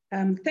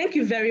 Thank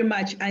you very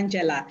much,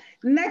 Angela.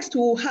 Next,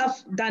 we'll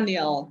have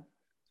Daniel.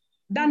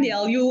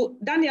 Daniel,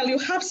 you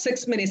have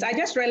 6 minutes. I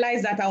just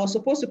realized that I was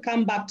supposed to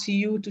come back to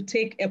you to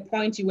take a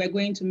point you were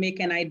going to make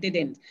and I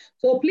didn't.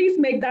 So please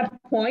make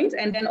that point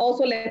and then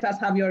also let us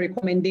have your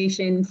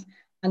recommendations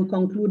and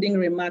concluding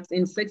remarks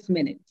in 6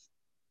 minutes.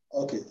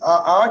 Okay,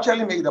 I'll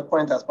actually make the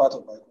point as part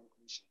of my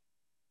conclusion.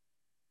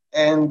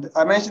 And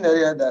I mentioned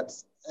earlier that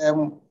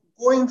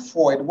going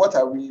forward, what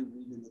are we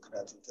really looking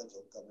at in terms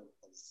of government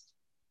policy?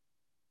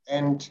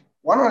 And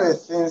one of the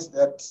things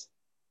that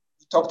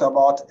we talked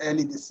about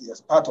early this year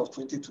as part of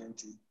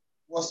 2020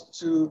 was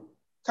to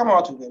come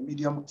out with a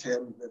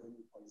medium-term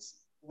revenue policy,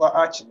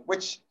 overarching,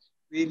 which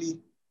really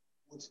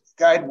would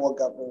guide what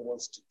government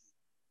wants to do.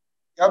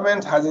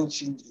 Government hasn't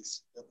changed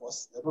its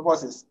purpose. The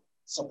purpose is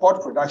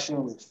support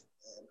production with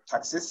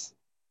taxes,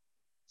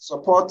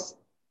 support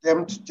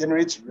them to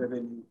generate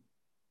revenue.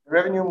 The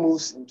revenue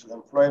moves into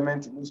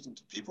employment, it moves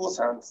into people's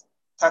hands,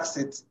 tax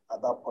it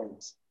at that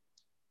point.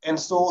 And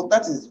so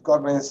that is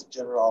government's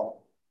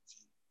general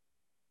view.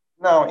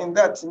 Now, in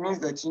that, it means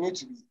that you need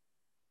to be,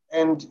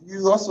 and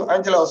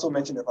Angela also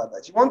mentioned the fact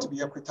that you want to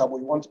be equitable,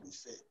 you want to be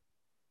fair,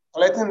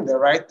 collecting the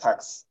right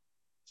tax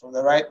from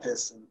the right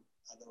person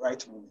at the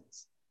right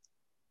moment.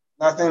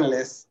 Nothing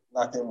less,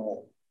 nothing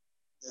more.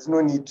 There's no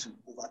need to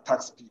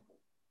overtax people.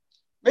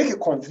 Make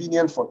it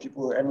convenient for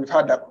people, and we've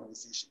had that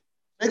conversation.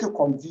 Make it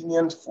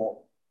convenient for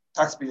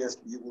taxpayers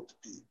to be able to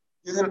pay,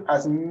 using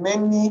as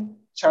many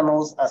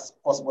channels as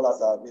possible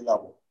as are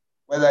available,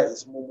 whether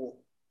it's mobile.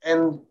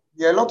 And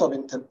there are a lot of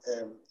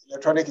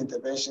electronic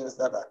interventions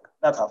that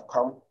have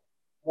come.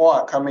 More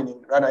are coming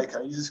in. Rather, you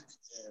can use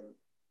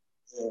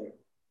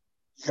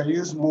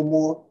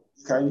Momo,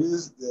 you can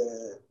use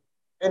the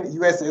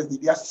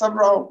USSD. There are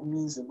several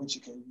means in which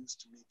you can use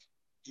to make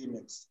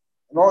payments.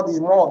 And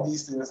more of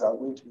these things are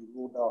going to be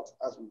rolled out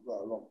as we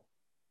go along.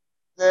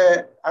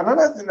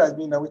 Another thing has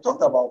been that we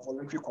talked about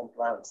voluntary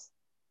compliance.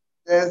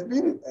 There's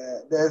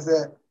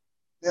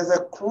a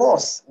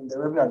clause in the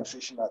Revenue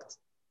Administration Act,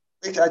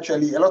 which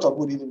actually a lot of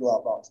people didn't know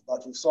about,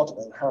 but we've sort of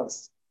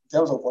enhanced in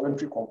terms of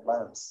voluntary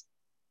compliance.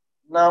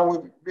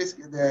 Now,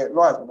 basically, the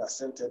law has been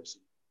assented to.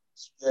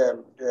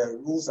 The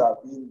rules are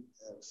being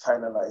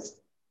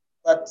finalized.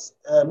 But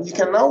you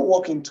can now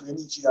walk into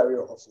any GRA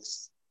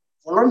office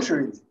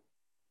voluntarily,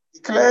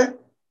 declare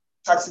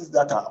taxes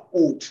that are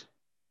owed.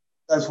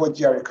 That's what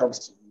GRA comes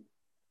to you.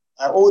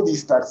 I owe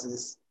these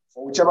taxes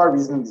for whichever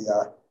reason they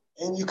are,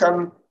 and you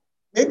can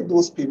make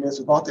those payments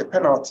without a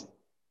penalty.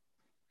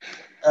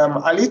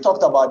 Ali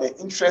talked about the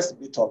interest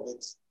bit of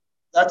it.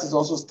 That is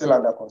also still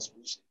under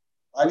consideration.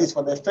 At least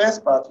for the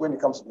first part, when it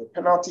comes to the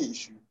penalty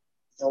issue,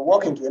 you can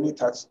walk into any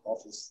tax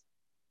office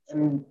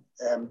and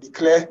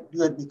declare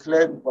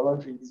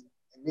voluntarily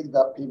and make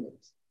that payment.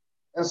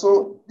 And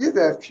so these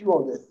are a few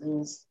of the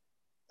things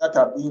that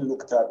are being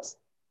looked at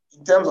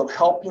in terms of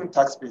helping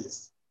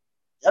taxpayers.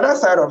 The other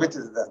side of it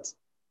is that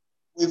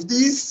with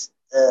these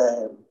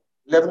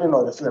leveling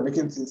of the field,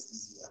 making things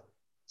easier,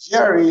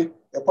 GRA,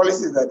 the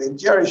policy is that the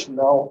GRA should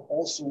now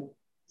also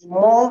be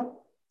more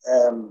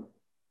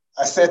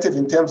assertive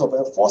in terms of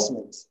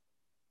enforcement.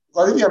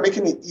 Because if you're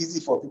making it easy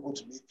for people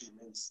to make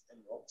payments and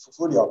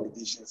fulfill their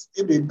obligations,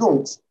 if they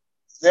don't,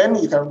 then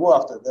you can go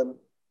after them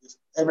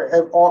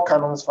with all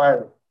cannons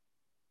firing.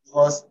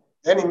 Because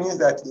then it means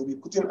that they'll be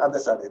putting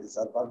others at a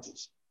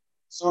disadvantage.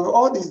 So with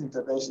all these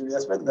interventions, we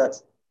expect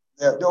that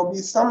there will be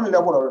some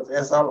level of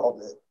reversal of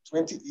the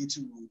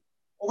 2080 rule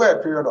over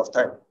a period of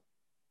time.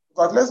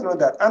 Because let's know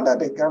that under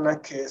the Ghana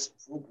Cares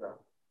program,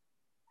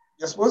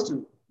 you're supposed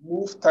to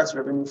move tax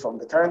revenue from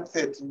the current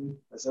 13%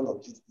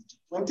 of GDP to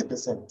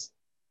 20%.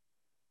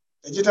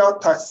 The digital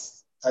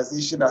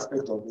taxation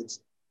aspect of it,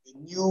 the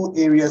new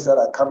areas that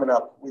are coming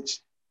up,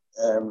 which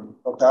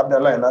Dr.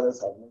 Abdallah and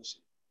others have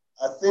mentioned,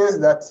 are things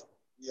that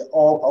we are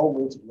all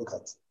going to look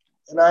at.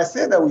 And I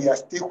say that we are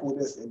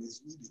stakeholders in this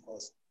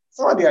because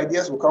some of the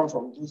ideas will come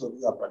from those of you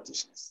who are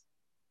practitioners.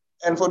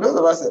 And for those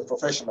of us as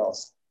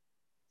professionals,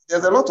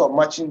 there's a lot of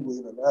matching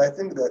going on. And I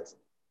think that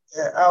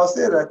I'll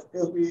say that it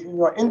will be in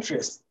your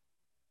interest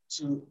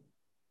to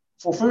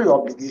fulfill your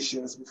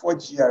obligations before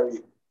GRA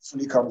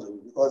fully comes in,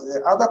 because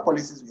there are other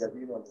policies we are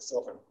doing on the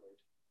self-employed,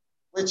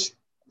 which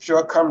I'm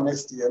sure come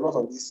next year, a lot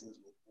of these things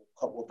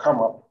will come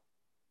up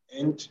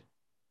and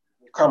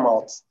will come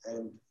out,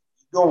 and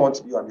you don't want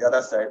to be on the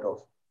other side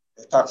of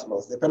the tax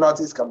laws. The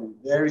penalties can be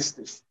very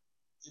stiff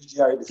if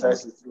GRA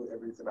decides to throw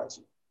everything at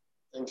you.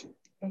 Thank you.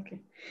 Okay,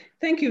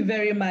 thank you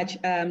very much,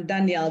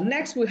 Daniel.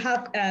 Next, we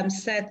have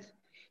Seth,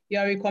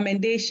 your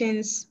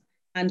recommendations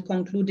and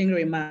concluding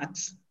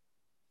remarks.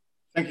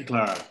 Thank you,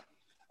 Clara.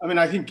 I mean,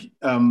 I think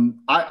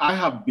I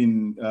have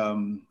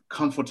been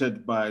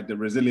comforted by the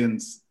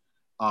resilience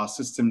our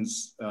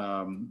systems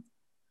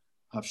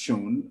have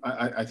shown.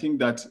 I think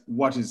that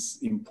what is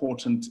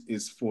important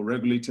is for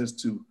regulators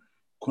to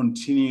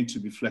continue to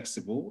be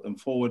flexible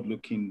and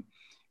forward-looking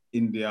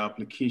in their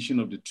application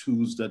of the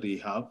tools that they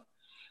have.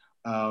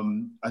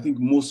 I think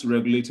most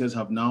regulators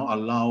have now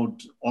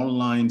allowed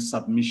online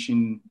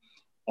submission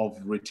of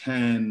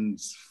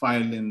returns,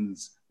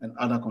 filings, and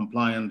other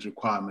compliance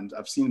requirements.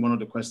 I've seen one of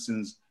the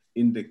questions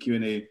in the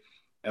Q&A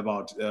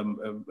about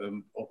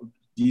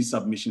these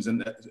submissions,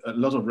 and a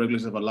lot of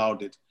regulators have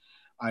allowed it.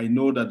 I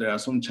know that there are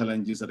some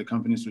challenges at the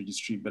company's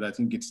registry, but I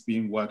think it's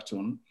being worked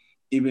on.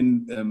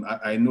 Even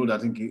I know that I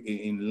think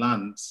in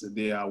lands,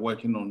 they are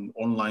working on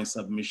online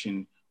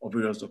submission of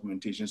various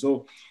documentation.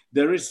 So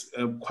there is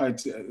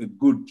quite a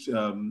good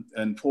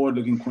and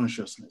forward-looking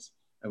consciousness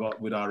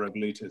with our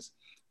regulators.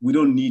 We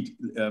don't need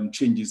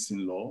changes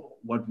in law.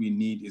 What we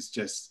need is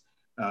just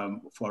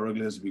for our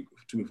regulators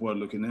to be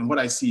forward-looking. And what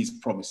I see is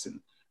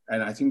promising.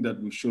 And I think that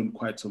we've shown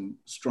quite some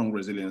strong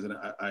resilience. And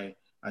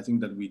I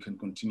think that we can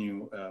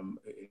continue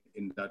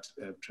in that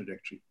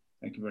trajectory.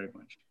 Thank you very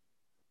much.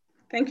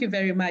 Thank you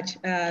very much,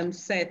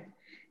 Seth.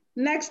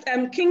 Next,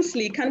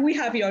 Kingsley, can we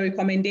have your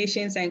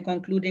recommendations and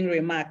concluding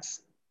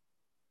remarks?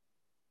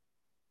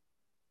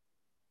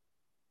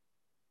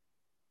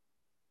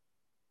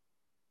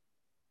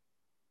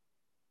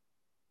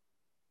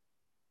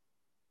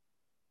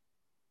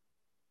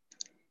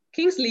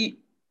 Kingsley,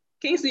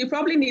 you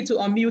probably need to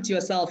unmute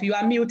yourself. You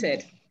are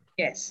muted.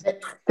 Yes.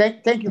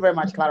 Thank you very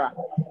much, Clara.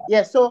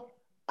 Yes, so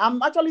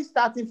I'm actually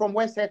starting from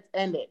where Seth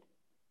ended,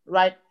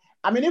 right?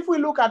 I mean, if we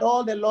look at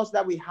all the laws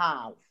that we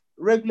have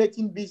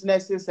regulating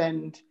businesses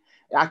and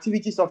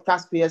activities of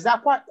taxpayers, they are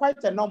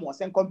quite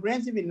enormous and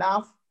comprehensive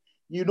enough,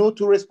 you know,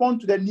 to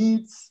respond to the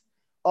needs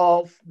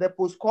of the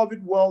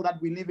post-COVID world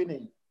that we're living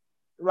in.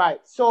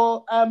 Right.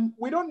 So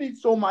we don't need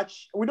so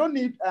much. We don't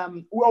need,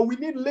 well, we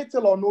need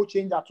little or no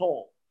change at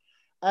all.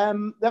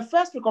 The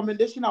first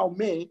recommendation I'll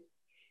make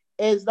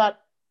is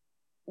that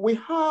we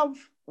have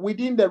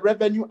within the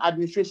Revenue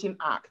Administration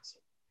Act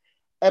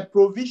a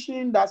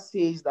provision that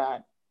says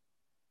that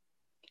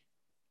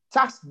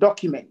tax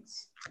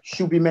documents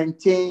should be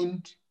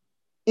maintained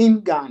in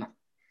Ghana.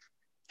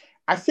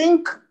 I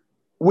think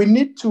we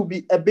need to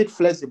be a bit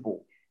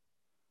flexible.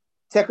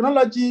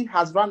 Technology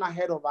has run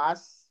ahead of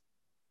us.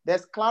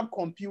 There's cloud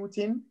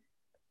computing.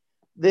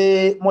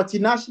 The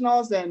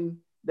multinationals and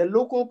the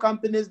local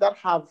companies that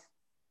have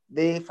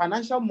the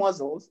financial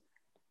muscles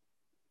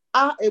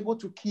are able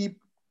to keep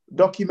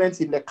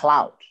documents in the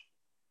cloud,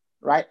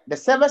 right? The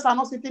servers are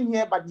not sitting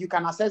here, but you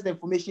can access the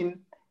information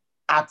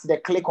at the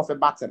click of a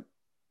button.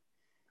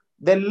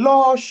 The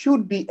law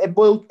should be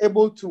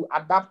able to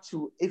adapt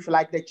to, if you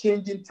like, the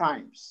changing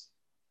times.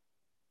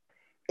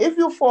 If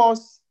you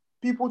force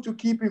people to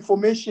keep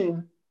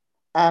information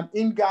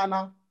in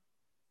Ghana,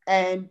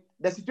 and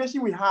the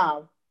situation we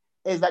have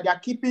is that they are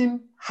keeping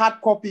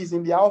hard copies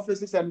in their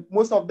offices, and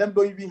most of them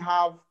don't even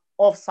have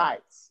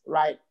off-sites,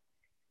 right?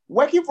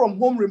 Working from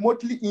home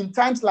remotely in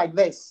times like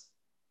this,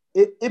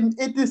 it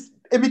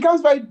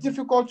becomes very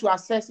difficult to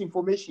access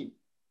information,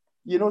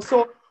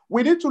 so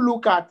we need to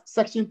look at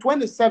Section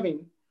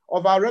 27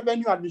 of our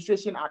Revenue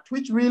Administration Act,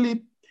 which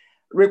really,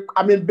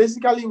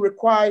 basically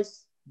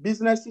requires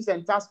businesses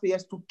and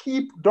taxpayers to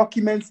keep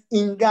documents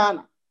in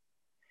Ghana.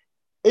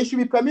 It should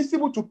be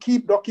permissible to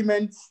keep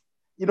documents,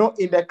 in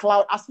the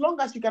cloud, as long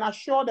as you can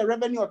assure the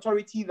Revenue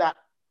Authority that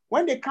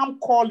when they come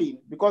calling,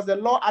 because the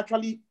law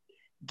actually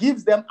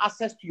gives them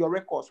access to your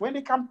records, when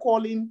they come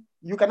calling,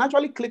 you can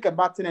actually click a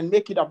button and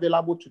make it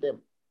available to them.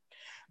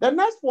 The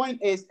next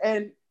point is,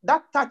 and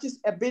that touches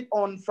a bit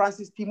on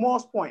Francis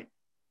Timor's point,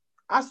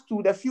 as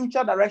to the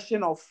future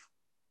direction of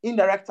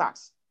indirect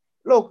tax.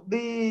 Look,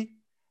 the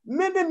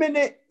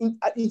many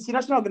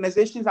international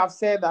organizations have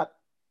said that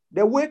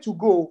the way to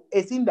go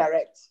is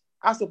indirect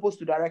as opposed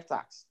to direct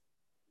tax.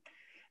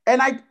 And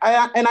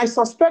I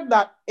suspect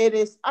that it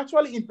is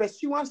actually in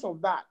pursuance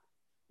of that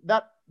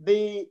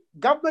the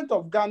government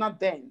of Ghana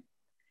then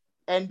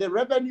and the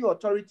Revenue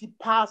Authority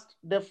passed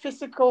the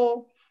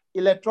Physical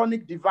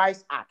Electronic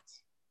Device Act.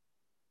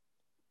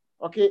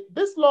 Okay,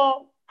 this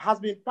law has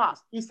been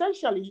passed.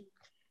 Essentially,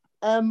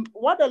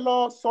 what the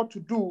law sought to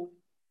do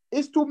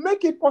is to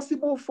make it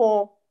possible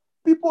for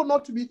people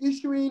not to be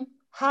issuing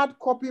hard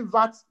copy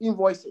VAT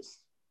invoices,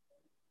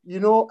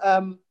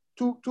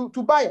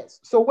 to buyers.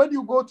 So when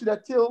you go to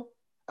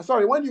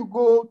when you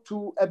go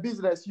to a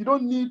business, you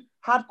don't need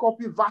hard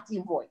copy VAT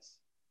invoice.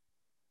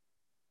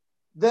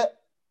 There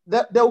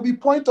will be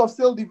point of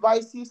sale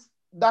devices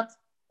that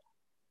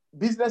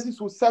businesses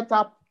will set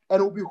up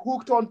and will be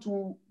hooked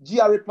onto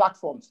GRA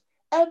platforms.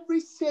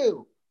 Every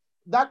sale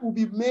that will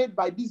be made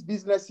by these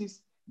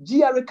businesses,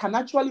 GRA can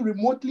actually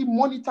remotely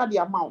monitor the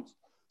amount.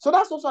 So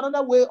that's also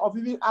another way of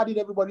even adding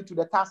everybody to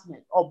the task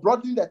net or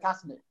broadening the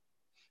task net.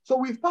 So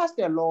we've passed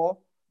a law.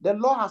 The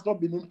law has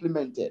not been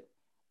implemented.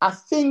 I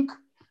think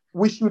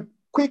we should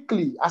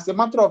quickly, as a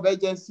matter of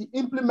urgency,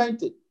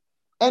 implement it.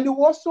 And it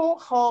will also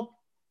help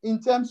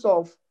in terms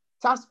of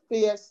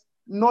taxpayers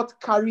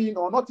not carrying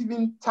or not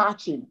even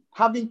touching,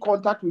 having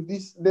contact with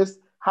this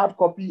hard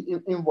copy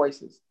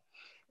invoices.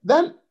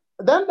 Then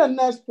the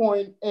next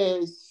point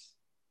is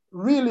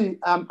really,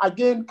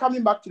 again,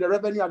 coming back to the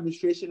Revenue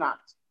Administration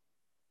Act.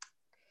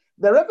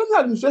 The Revenue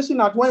Administration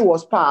Act, when it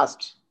was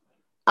passed,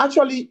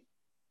 actually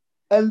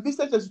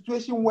envisaged a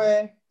situation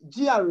where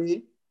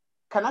GRA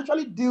can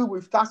actually deal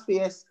with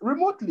taxpayers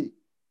remotely.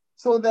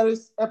 So there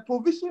is a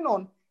provision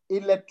on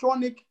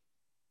electronic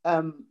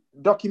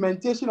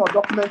documentation or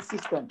document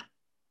system.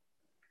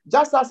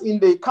 Just as in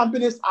the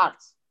Companies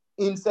Act,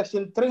 in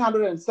Section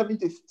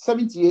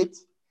 378,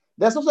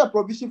 there's also a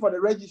provision for the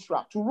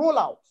registrar to roll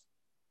out,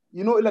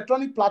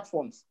 electronic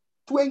platforms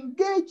to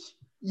engage,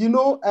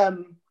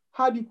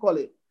 how do you call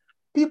it?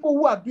 People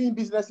who are doing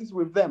businesses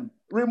with them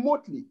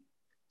remotely.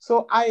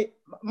 So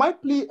my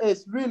plea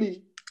is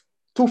really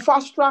to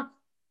fast track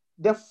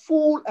the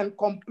full and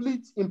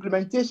complete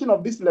implementation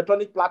of these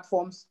electronic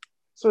platforms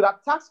so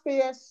that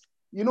taxpayers,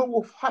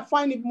 will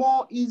find it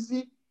more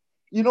easier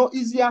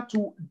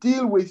to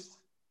deal with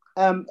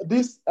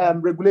these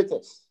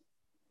regulators.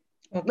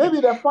 Okay.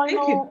 Maybe the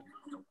final.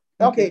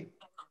 Okay.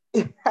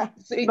 So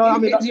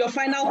it's your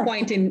final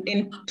point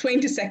in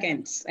 20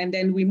 seconds, and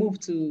then we move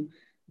to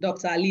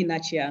Dr. Ali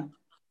Nachia.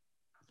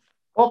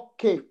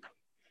 Okay.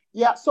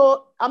 Yeah,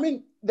 so,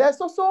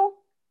 there's also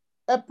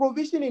a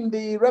provision in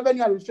the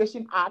Revenue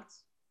Administration Act,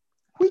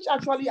 which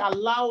actually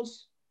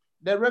allows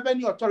the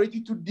Revenue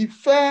Authority to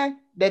defer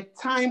the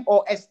time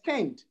or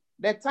extend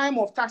the time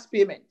of tax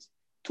payment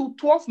to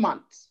 12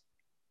 months.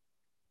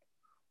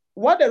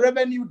 What the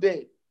revenue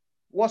did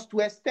was to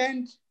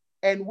extend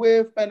and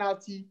waive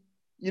penalty,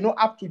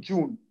 up to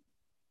June.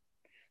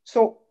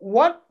 So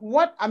what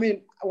I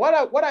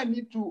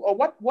need to, or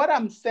what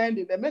I'm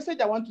sending, the message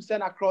I want to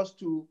send across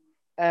to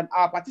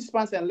our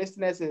participants and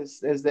listeners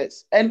is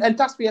this, and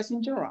taxpayers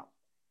in general.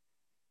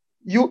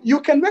 You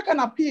can make an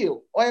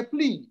appeal or a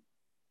plea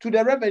to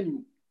the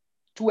revenue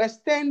to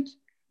extend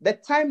the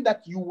time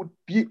that you would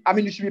be,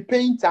 you should be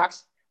paying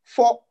tax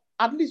for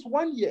at least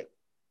 1 year.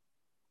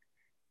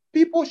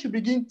 People should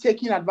begin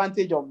taking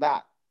advantage of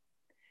that.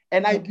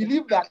 And I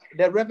believe that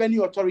the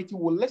Revenue Authority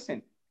will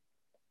listen.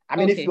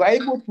 If you are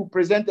able to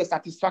present a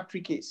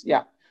satisfactory case.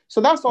 Yeah.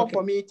 So that's all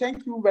for me.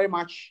 Thank you very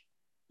much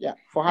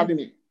for having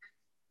me.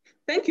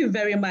 Thank you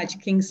very much,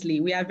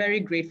 Kingsley. We are very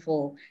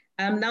grateful.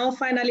 Now,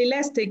 finally,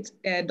 let's take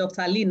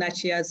Dr. Ali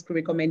Nachia's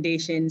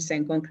recommendations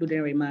and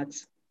concluding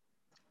remarks.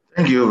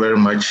 Thank you very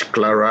much,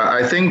 Clara.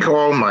 I think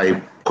all my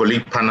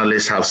colleague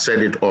panelists have said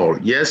it all.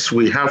 Yes,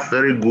 we have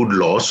very good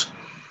laws,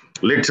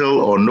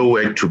 little or no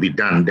work to be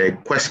done. The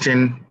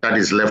question that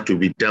is left to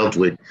be dealt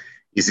with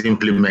is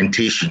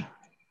implementation.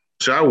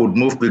 So I would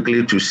move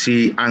quickly to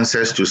see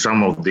answers to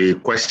some of the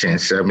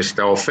questions.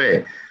 Mr.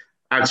 Ofe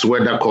asked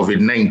whether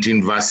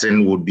COVID-19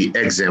 vaccine would be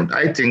exempt.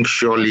 I think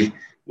surely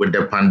with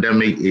the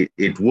pandemic,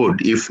 it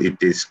would, if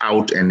it is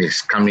out and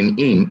is coming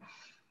in.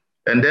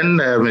 And then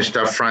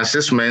Mr.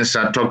 Francis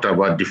Mensah talked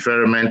about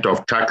deferment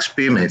of tax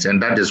payments,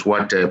 and that is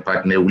what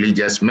Partner Willie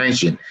just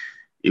mentioned.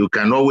 You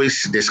can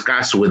always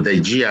discuss with the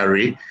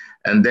GRA,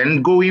 and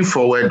then going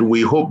forward,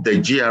 we hope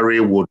the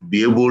GRA would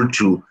be able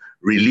to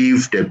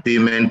relieve the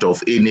payment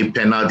of any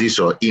penalties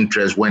or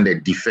interest when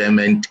the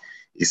deferment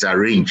is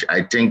arranged.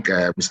 I think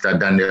Mr.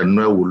 Daniel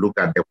Noel will look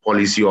at the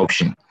policy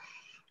option.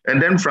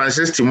 And then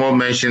Francis Timor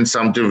mentioned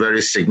something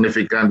very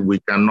significant we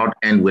cannot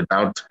end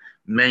without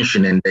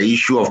mentioning, the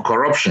issue of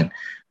corruption.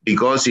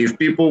 Because if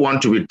people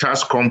want to be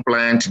tax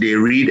compliant, they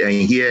read and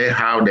hear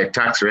how the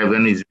tax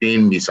revenue is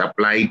being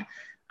misapplied,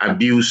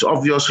 abused.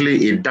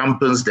 Obviously, it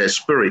dampens the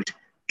spirit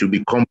to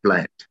be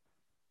compliant.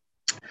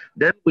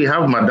 Then we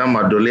have Madame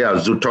Adole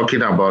Azu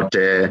talking about,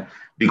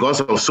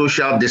 because of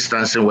social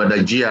distancing,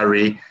 whether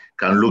GRA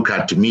can look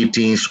at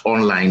meetings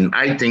online.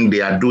 I think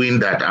they are doing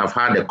that. I've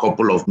had a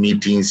couple of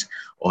meetings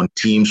on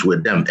Teams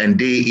with them, and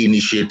they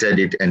initiated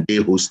it and they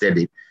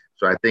hosted it.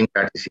 So I think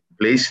that is in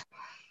place.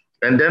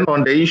 And then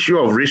on the issue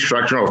of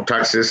restructuring of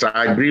taxes,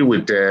 I agree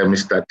with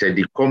Mr.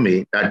 Teddy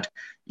Kome that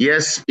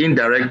yes,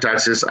 indirect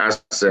taxes,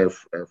 as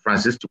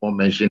Francis Timor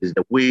mentioned, is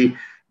the way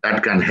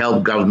that can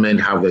help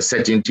government have a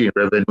certainty in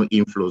revenue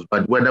inflows,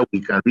 but whether we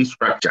can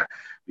restructure,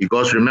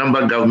 because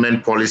remember,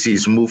 government policy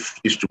is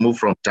to move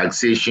from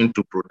taxation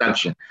to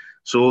production.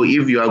 So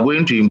if you are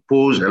going to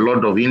impose a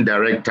lot of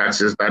indirect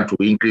taxes that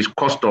will increase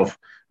cost of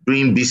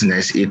doing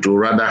business, it will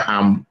rather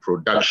harm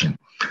production.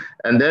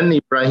 And then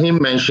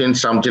Ibrahim mentioned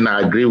something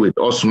I agree with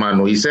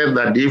Osman. He said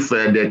that if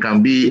there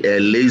can be a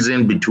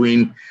liaison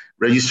between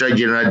Registrar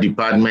General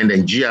Department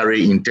and GRA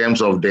in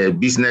terms of the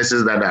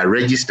businesses that are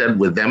registered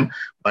with them,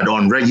 but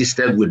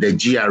unregistered with the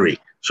GRA,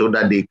 so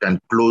that they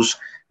can close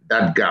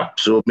that gap.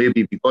 So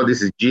maybe because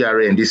this is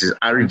GRA and this is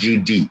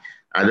RGD,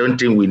 I don't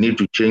think we need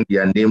to change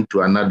their name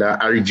to another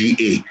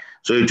RGA.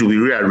 So it will be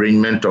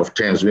rearrangement of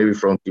terms, maybe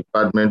from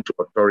department to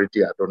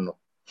authority, I don't know.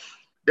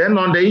 Then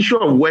on the issue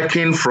of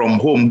working from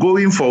home,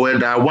 going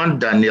forward, I want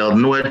Daniel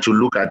Noel to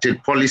look at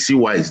it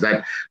policy-wise,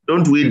 that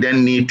don't we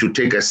then need to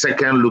take a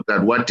second look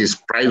at what is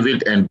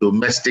private and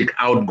domestic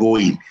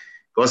outgoing?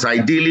 Because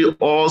ideally,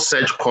 all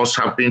such costs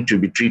happen to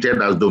be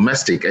treated as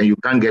domestic and you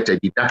can't get a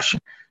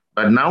deduction.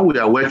 But now we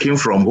are working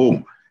from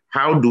home.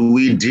 How do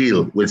we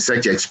deal with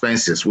such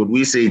expenses? Would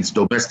we say it's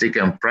domestic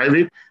and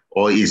private,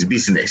 or is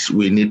business?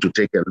 We need to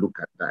take a look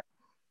at that.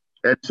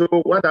 And so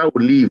what I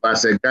would leave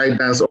as a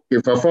guidance, okay,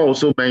 Fafa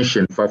also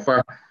mentioned,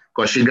 Fafa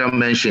Koshiga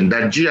mentioned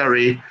that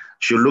GRA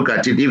should look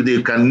at it if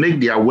they can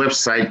make their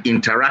website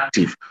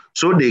interactive,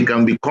 so they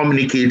can be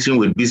communicating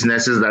with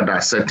businesses that are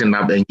setting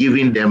up and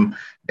giving them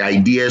the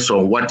ideas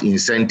on what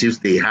incentives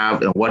they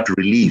have and what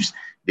reliefs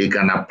they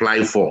can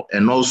apply for,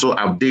 and also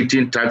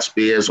updating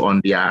taxpayers on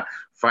their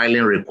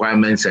filing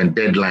requirements and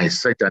deadlines.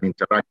 Such an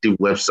interactive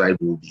website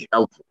will be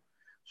helpful.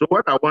 So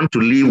what I want to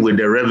leave with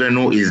the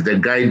revenue is the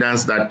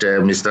guidance that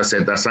Mr.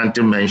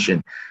 Setasanti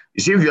mentioned.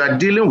 You see, if you are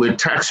dealing with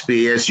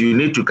taxpayers, you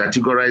need to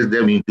categorize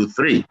them into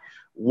three.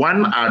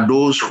 One are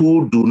those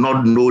who do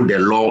not know the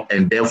law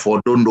and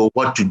therefore don't know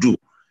what to do.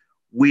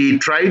 We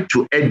try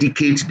to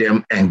educate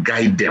them and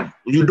guide them.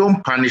 You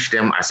don't punish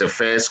them as a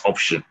first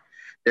option.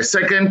 The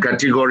second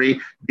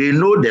category, they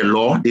know the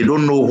law, they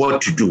don't know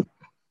what to do.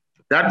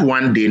 That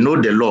one, they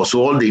know the law,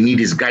 so all they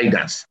need is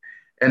guidance.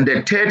 And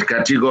the third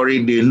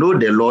category, they know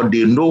the law,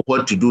 they know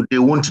what to do, they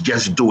won't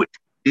just do it.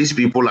 These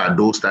people are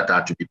those that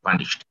are to be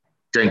punished.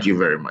 Thank you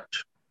very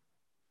much.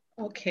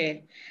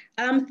 Okay.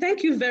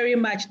 Thank you very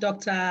much,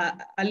 Dr.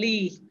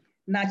 Ali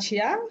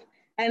Nachia.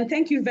 And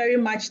thank you very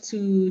much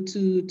to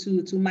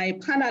my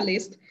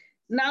panelists.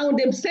 Now,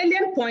 the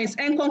salient points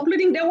and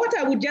concluding that, what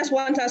I would just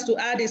want us to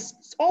add is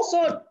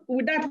also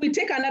with that we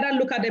take another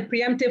look at the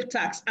preemptive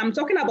tax. I'm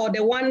talking about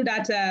the one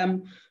that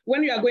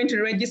when you are going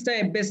to register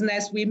a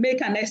business, we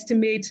make an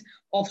estimate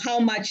of how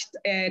much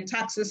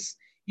taxes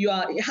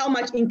how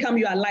much income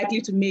you are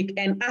likely to make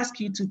and ask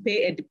you to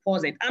pay a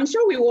deposit. I'm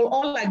sure we will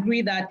all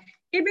agree that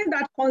even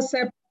that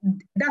concept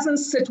doesn't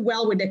sit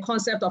well with the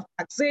concept of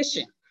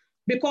taxation,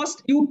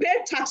 because you pay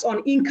tax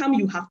on income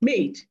you have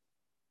made.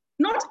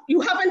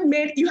 You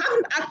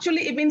haven't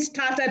actually even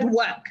started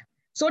work.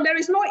 So there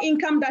is no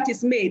income that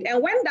is made.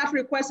 And when that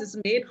request is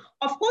made,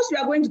 of course, you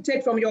are going to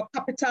take from your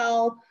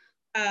capital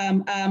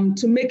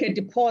to make a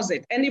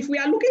deposit. And if we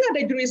are looking at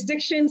the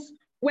jurisdictions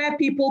where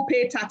people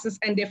pay taxes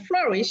and they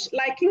flourish,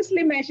 like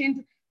Kingsley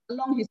mentioned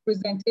along his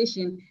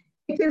presentation,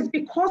 it is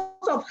because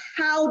of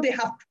how they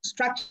have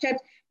structured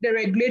the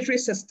regulatory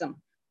system.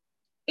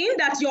 In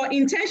that your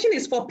intention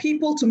is for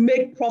people to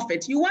make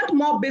profit. You want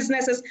more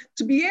businesses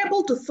to be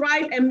able to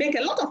thrive and make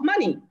a lot of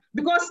money.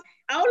 Because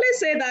I always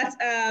say that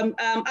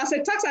as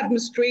a tax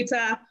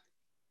administrator,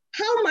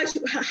 how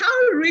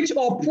rich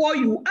or poor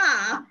you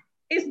are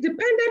is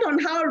dependent on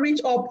how rich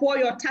or poor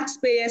your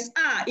taxpayers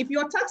are. If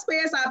your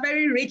taxpayers are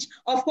very rich,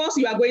 of course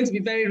you are going to be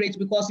very rich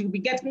because you'll be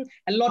getting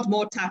a lot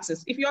more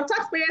taxes. If your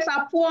taxpayers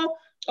are poor,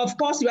 of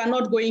course you are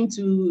not going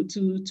to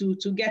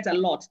get a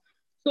lot.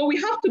 So we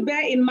have to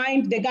bear in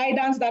mind the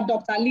guidance that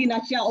Dr. Ali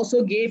Nachia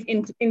also gave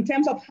in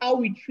terms of how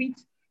we treat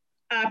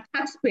our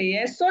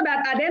taxpayers so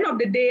that at the end of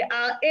the day,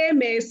 our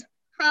aim is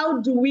how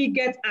do we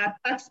get our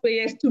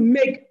taxpayers to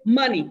make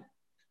money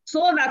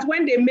so that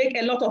when they make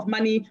a lot of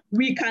money,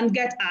 we can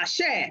get our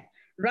share,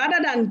 rather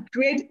than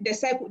create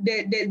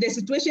the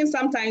situation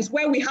sometimes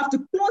where we have to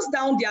close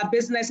down their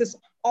businesses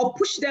or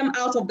push them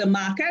out of the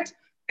market,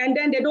 and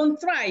then they don't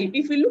thrive.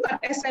 If we look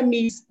at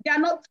SMEs, they are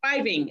not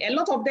thriving. A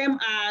lot of them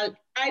are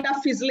either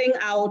fizzling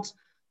out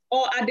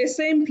or at the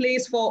same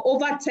place for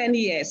over 10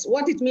 years.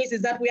 What it means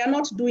is that we are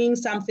not doing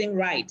something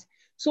right.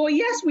 So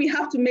yes, we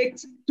have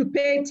to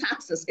pay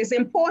taxes. It's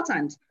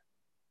important.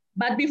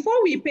 But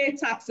before we pay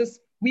taxes,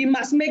 we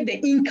must make the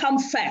income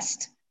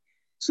first.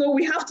 So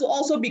we have to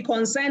also be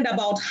concerned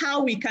about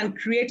how we can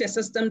create a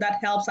system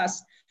that helps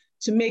us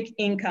to make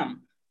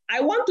income.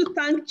 I want to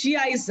thank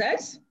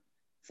GIZ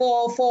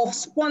for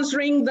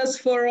sponsoring this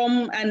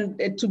forum and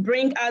to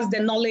bring us the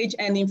knowledge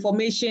and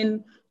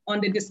information on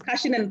the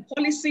discussion and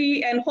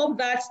policy, and hope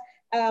that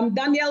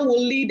Daniel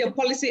will lead the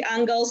policy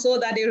angle so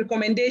that the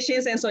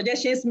recommendations and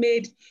suggestions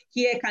made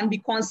here can be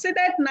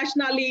considered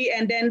nationally,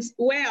 and then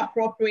where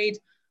appropriate,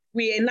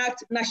 we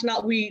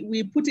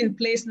put in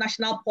place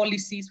national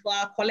policies for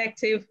our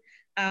collective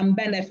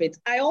benefit.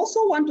 I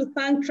also want to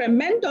thank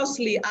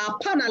tremendously our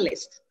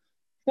panelists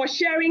for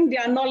sharing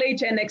their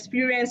knowledge and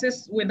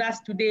experiences with us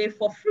today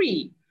for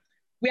free.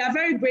 We are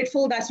very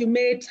grateful that you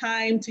made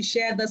time to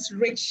share this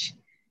rich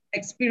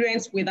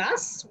experience with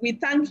us. We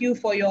thank you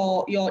for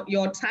your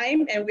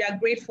time, and we are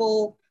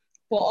grateful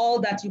for all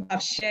that you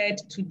have shared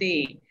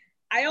today.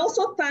 I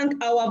also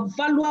thank our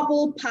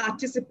valuable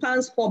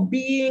participants for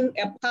being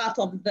a part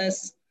of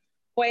this,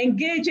 for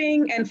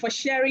engaging and for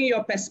sharing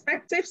your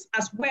perspectives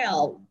as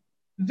well.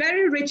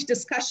 Very rich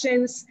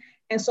discussions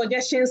and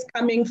suggestions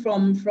coming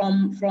from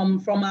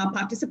our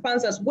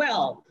participants as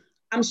well.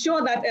 I'm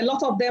sure that a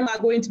lot of them are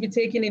going to be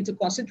taken into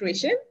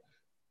consideration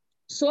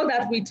so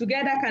that we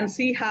together can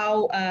see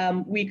how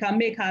we can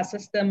make our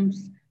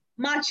systems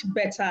much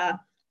better,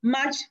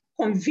 much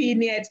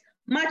convenient,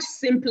 much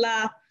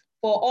simpler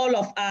for all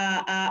of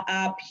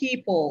our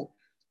people.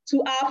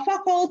 To our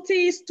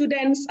faculty,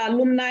 students,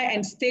 alumni,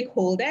 and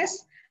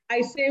stakeholders,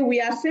 I say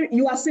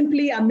you are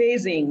simply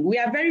amazing. We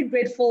are very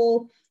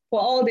grateful for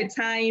all the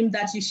time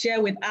that you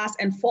share with us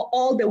and for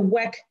all the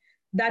work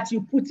that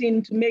you put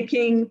into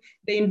making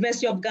the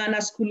University of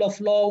Ghana School of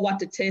Law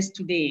what it is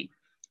today.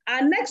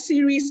 Our next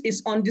series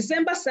is on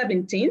December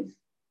 17th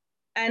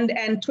and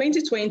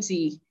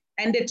 2020.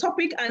 And the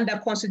topic under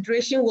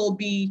consideration will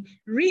be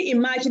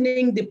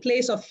reimagining the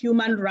place of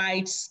human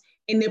rights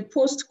in a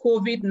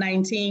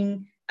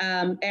post-COVID-19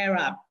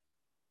 era.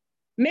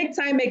 Make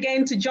time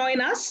again to join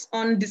us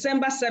on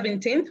December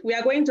 17th. We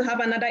are going to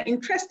have another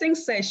interesting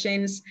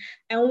sessions.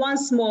 And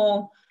once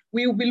more,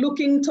 we will be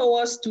looking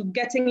towards to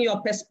getting your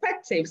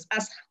perspectives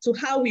as to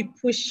how we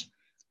push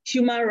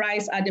human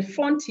rights at the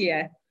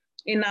frontier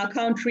in our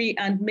country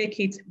and make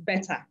it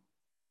better.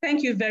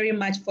 Thank you very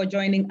much for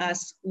joining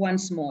us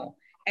once more,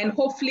 and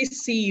hopefully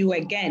see you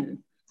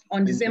again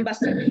on December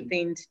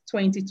 17th,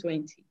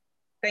 2020.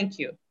 Thank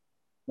you.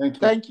 Thank you.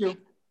 Thank you.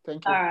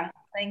 Thank you.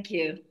 Thank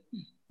you.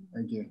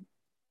 Thank you.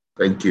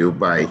 Thank you.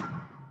 Bye.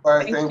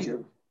 Bye. Thank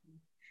you.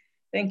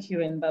 Thank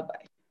you, and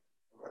bye-bye.